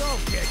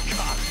 Don't get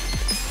caught.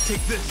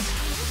 Take this.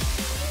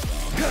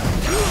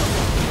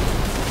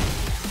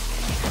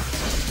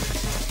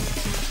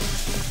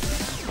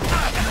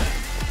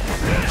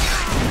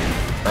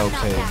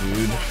 Okay,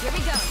 dude. Here we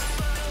go.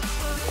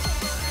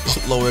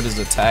 Lowered his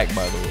attack,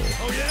 by the way.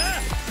 Oh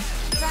yeah?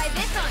 Try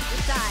this on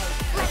your side.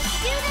 Let's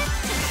do this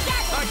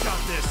together. I got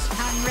this.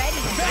 I'm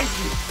ready. Thank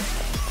you.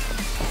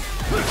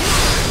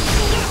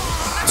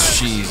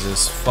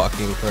 Jesus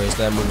fucking Christ,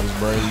 that move was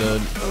brain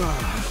dead.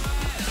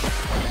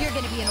 You're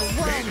gonna be in a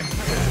world of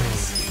hurt.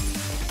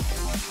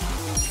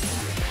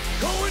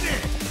 Going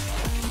in.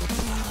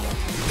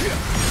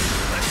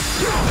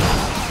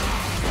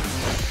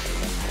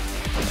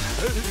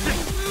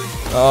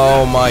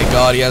 Oh my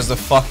god, he has the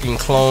fucking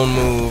clone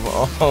move.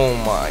 Oh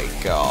my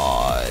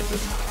god.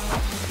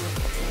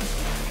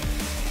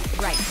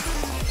 Right.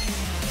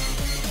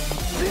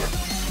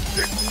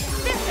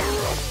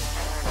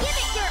 Give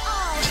it your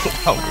all.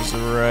 I was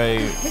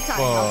right.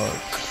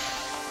 Fuck.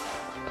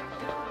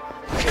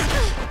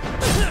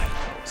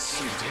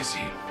 So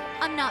dizzy.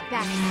 I'm not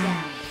backing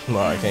down. No,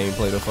 I can't even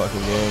play the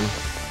fucking game.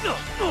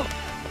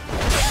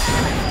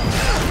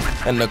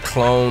 And the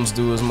clones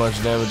do as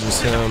much damage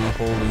as him.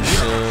 Holy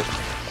shit.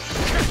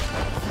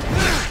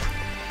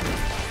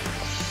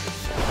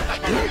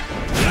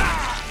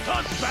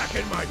 I'm back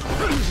in my.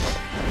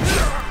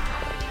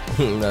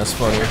 That's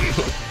funny.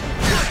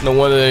 No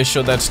wonder they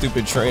showed that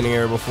stupid training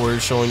error before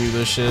showing you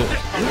this shit.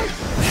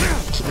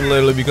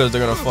 Literally because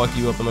they're gonna fuck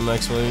you up in the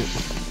next fight.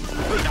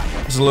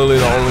 It's literally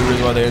the only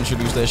reason why they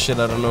introduced that shit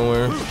out of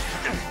nowhere.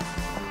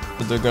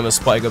 But they're gonna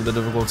spike up the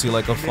difficulty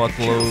like a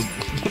fuckload.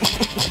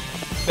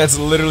 That's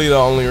literally the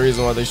only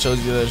reason why they showed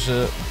you that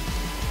shit.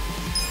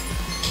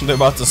 They're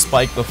about to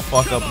spike the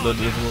fuck up the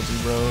difficulty,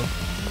 bro.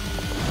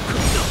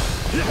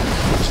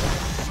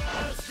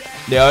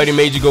 They already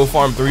made you go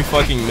farm 3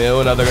 fucking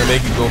mil, now they're gonna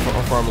make you go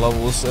farm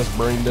levels. That's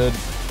brain dead.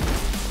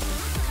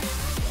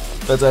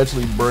 That's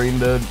actually brain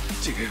dead.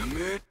 Damn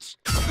it.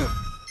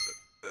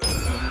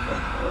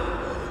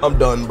 I'm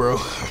done, bro.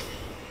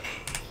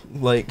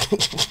 Like,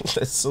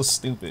 that's so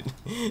stupid.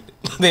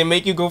 They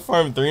make you go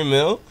farm 3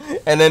 mil,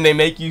 and then they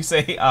make you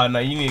say, oh, no,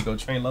 you need to go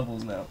train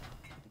levels now.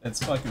 That's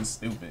fucking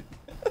stupid.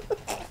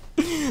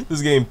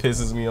 This game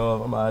pisses me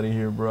off. I'm out of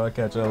here, bro. I'll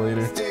catch y'all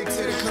later.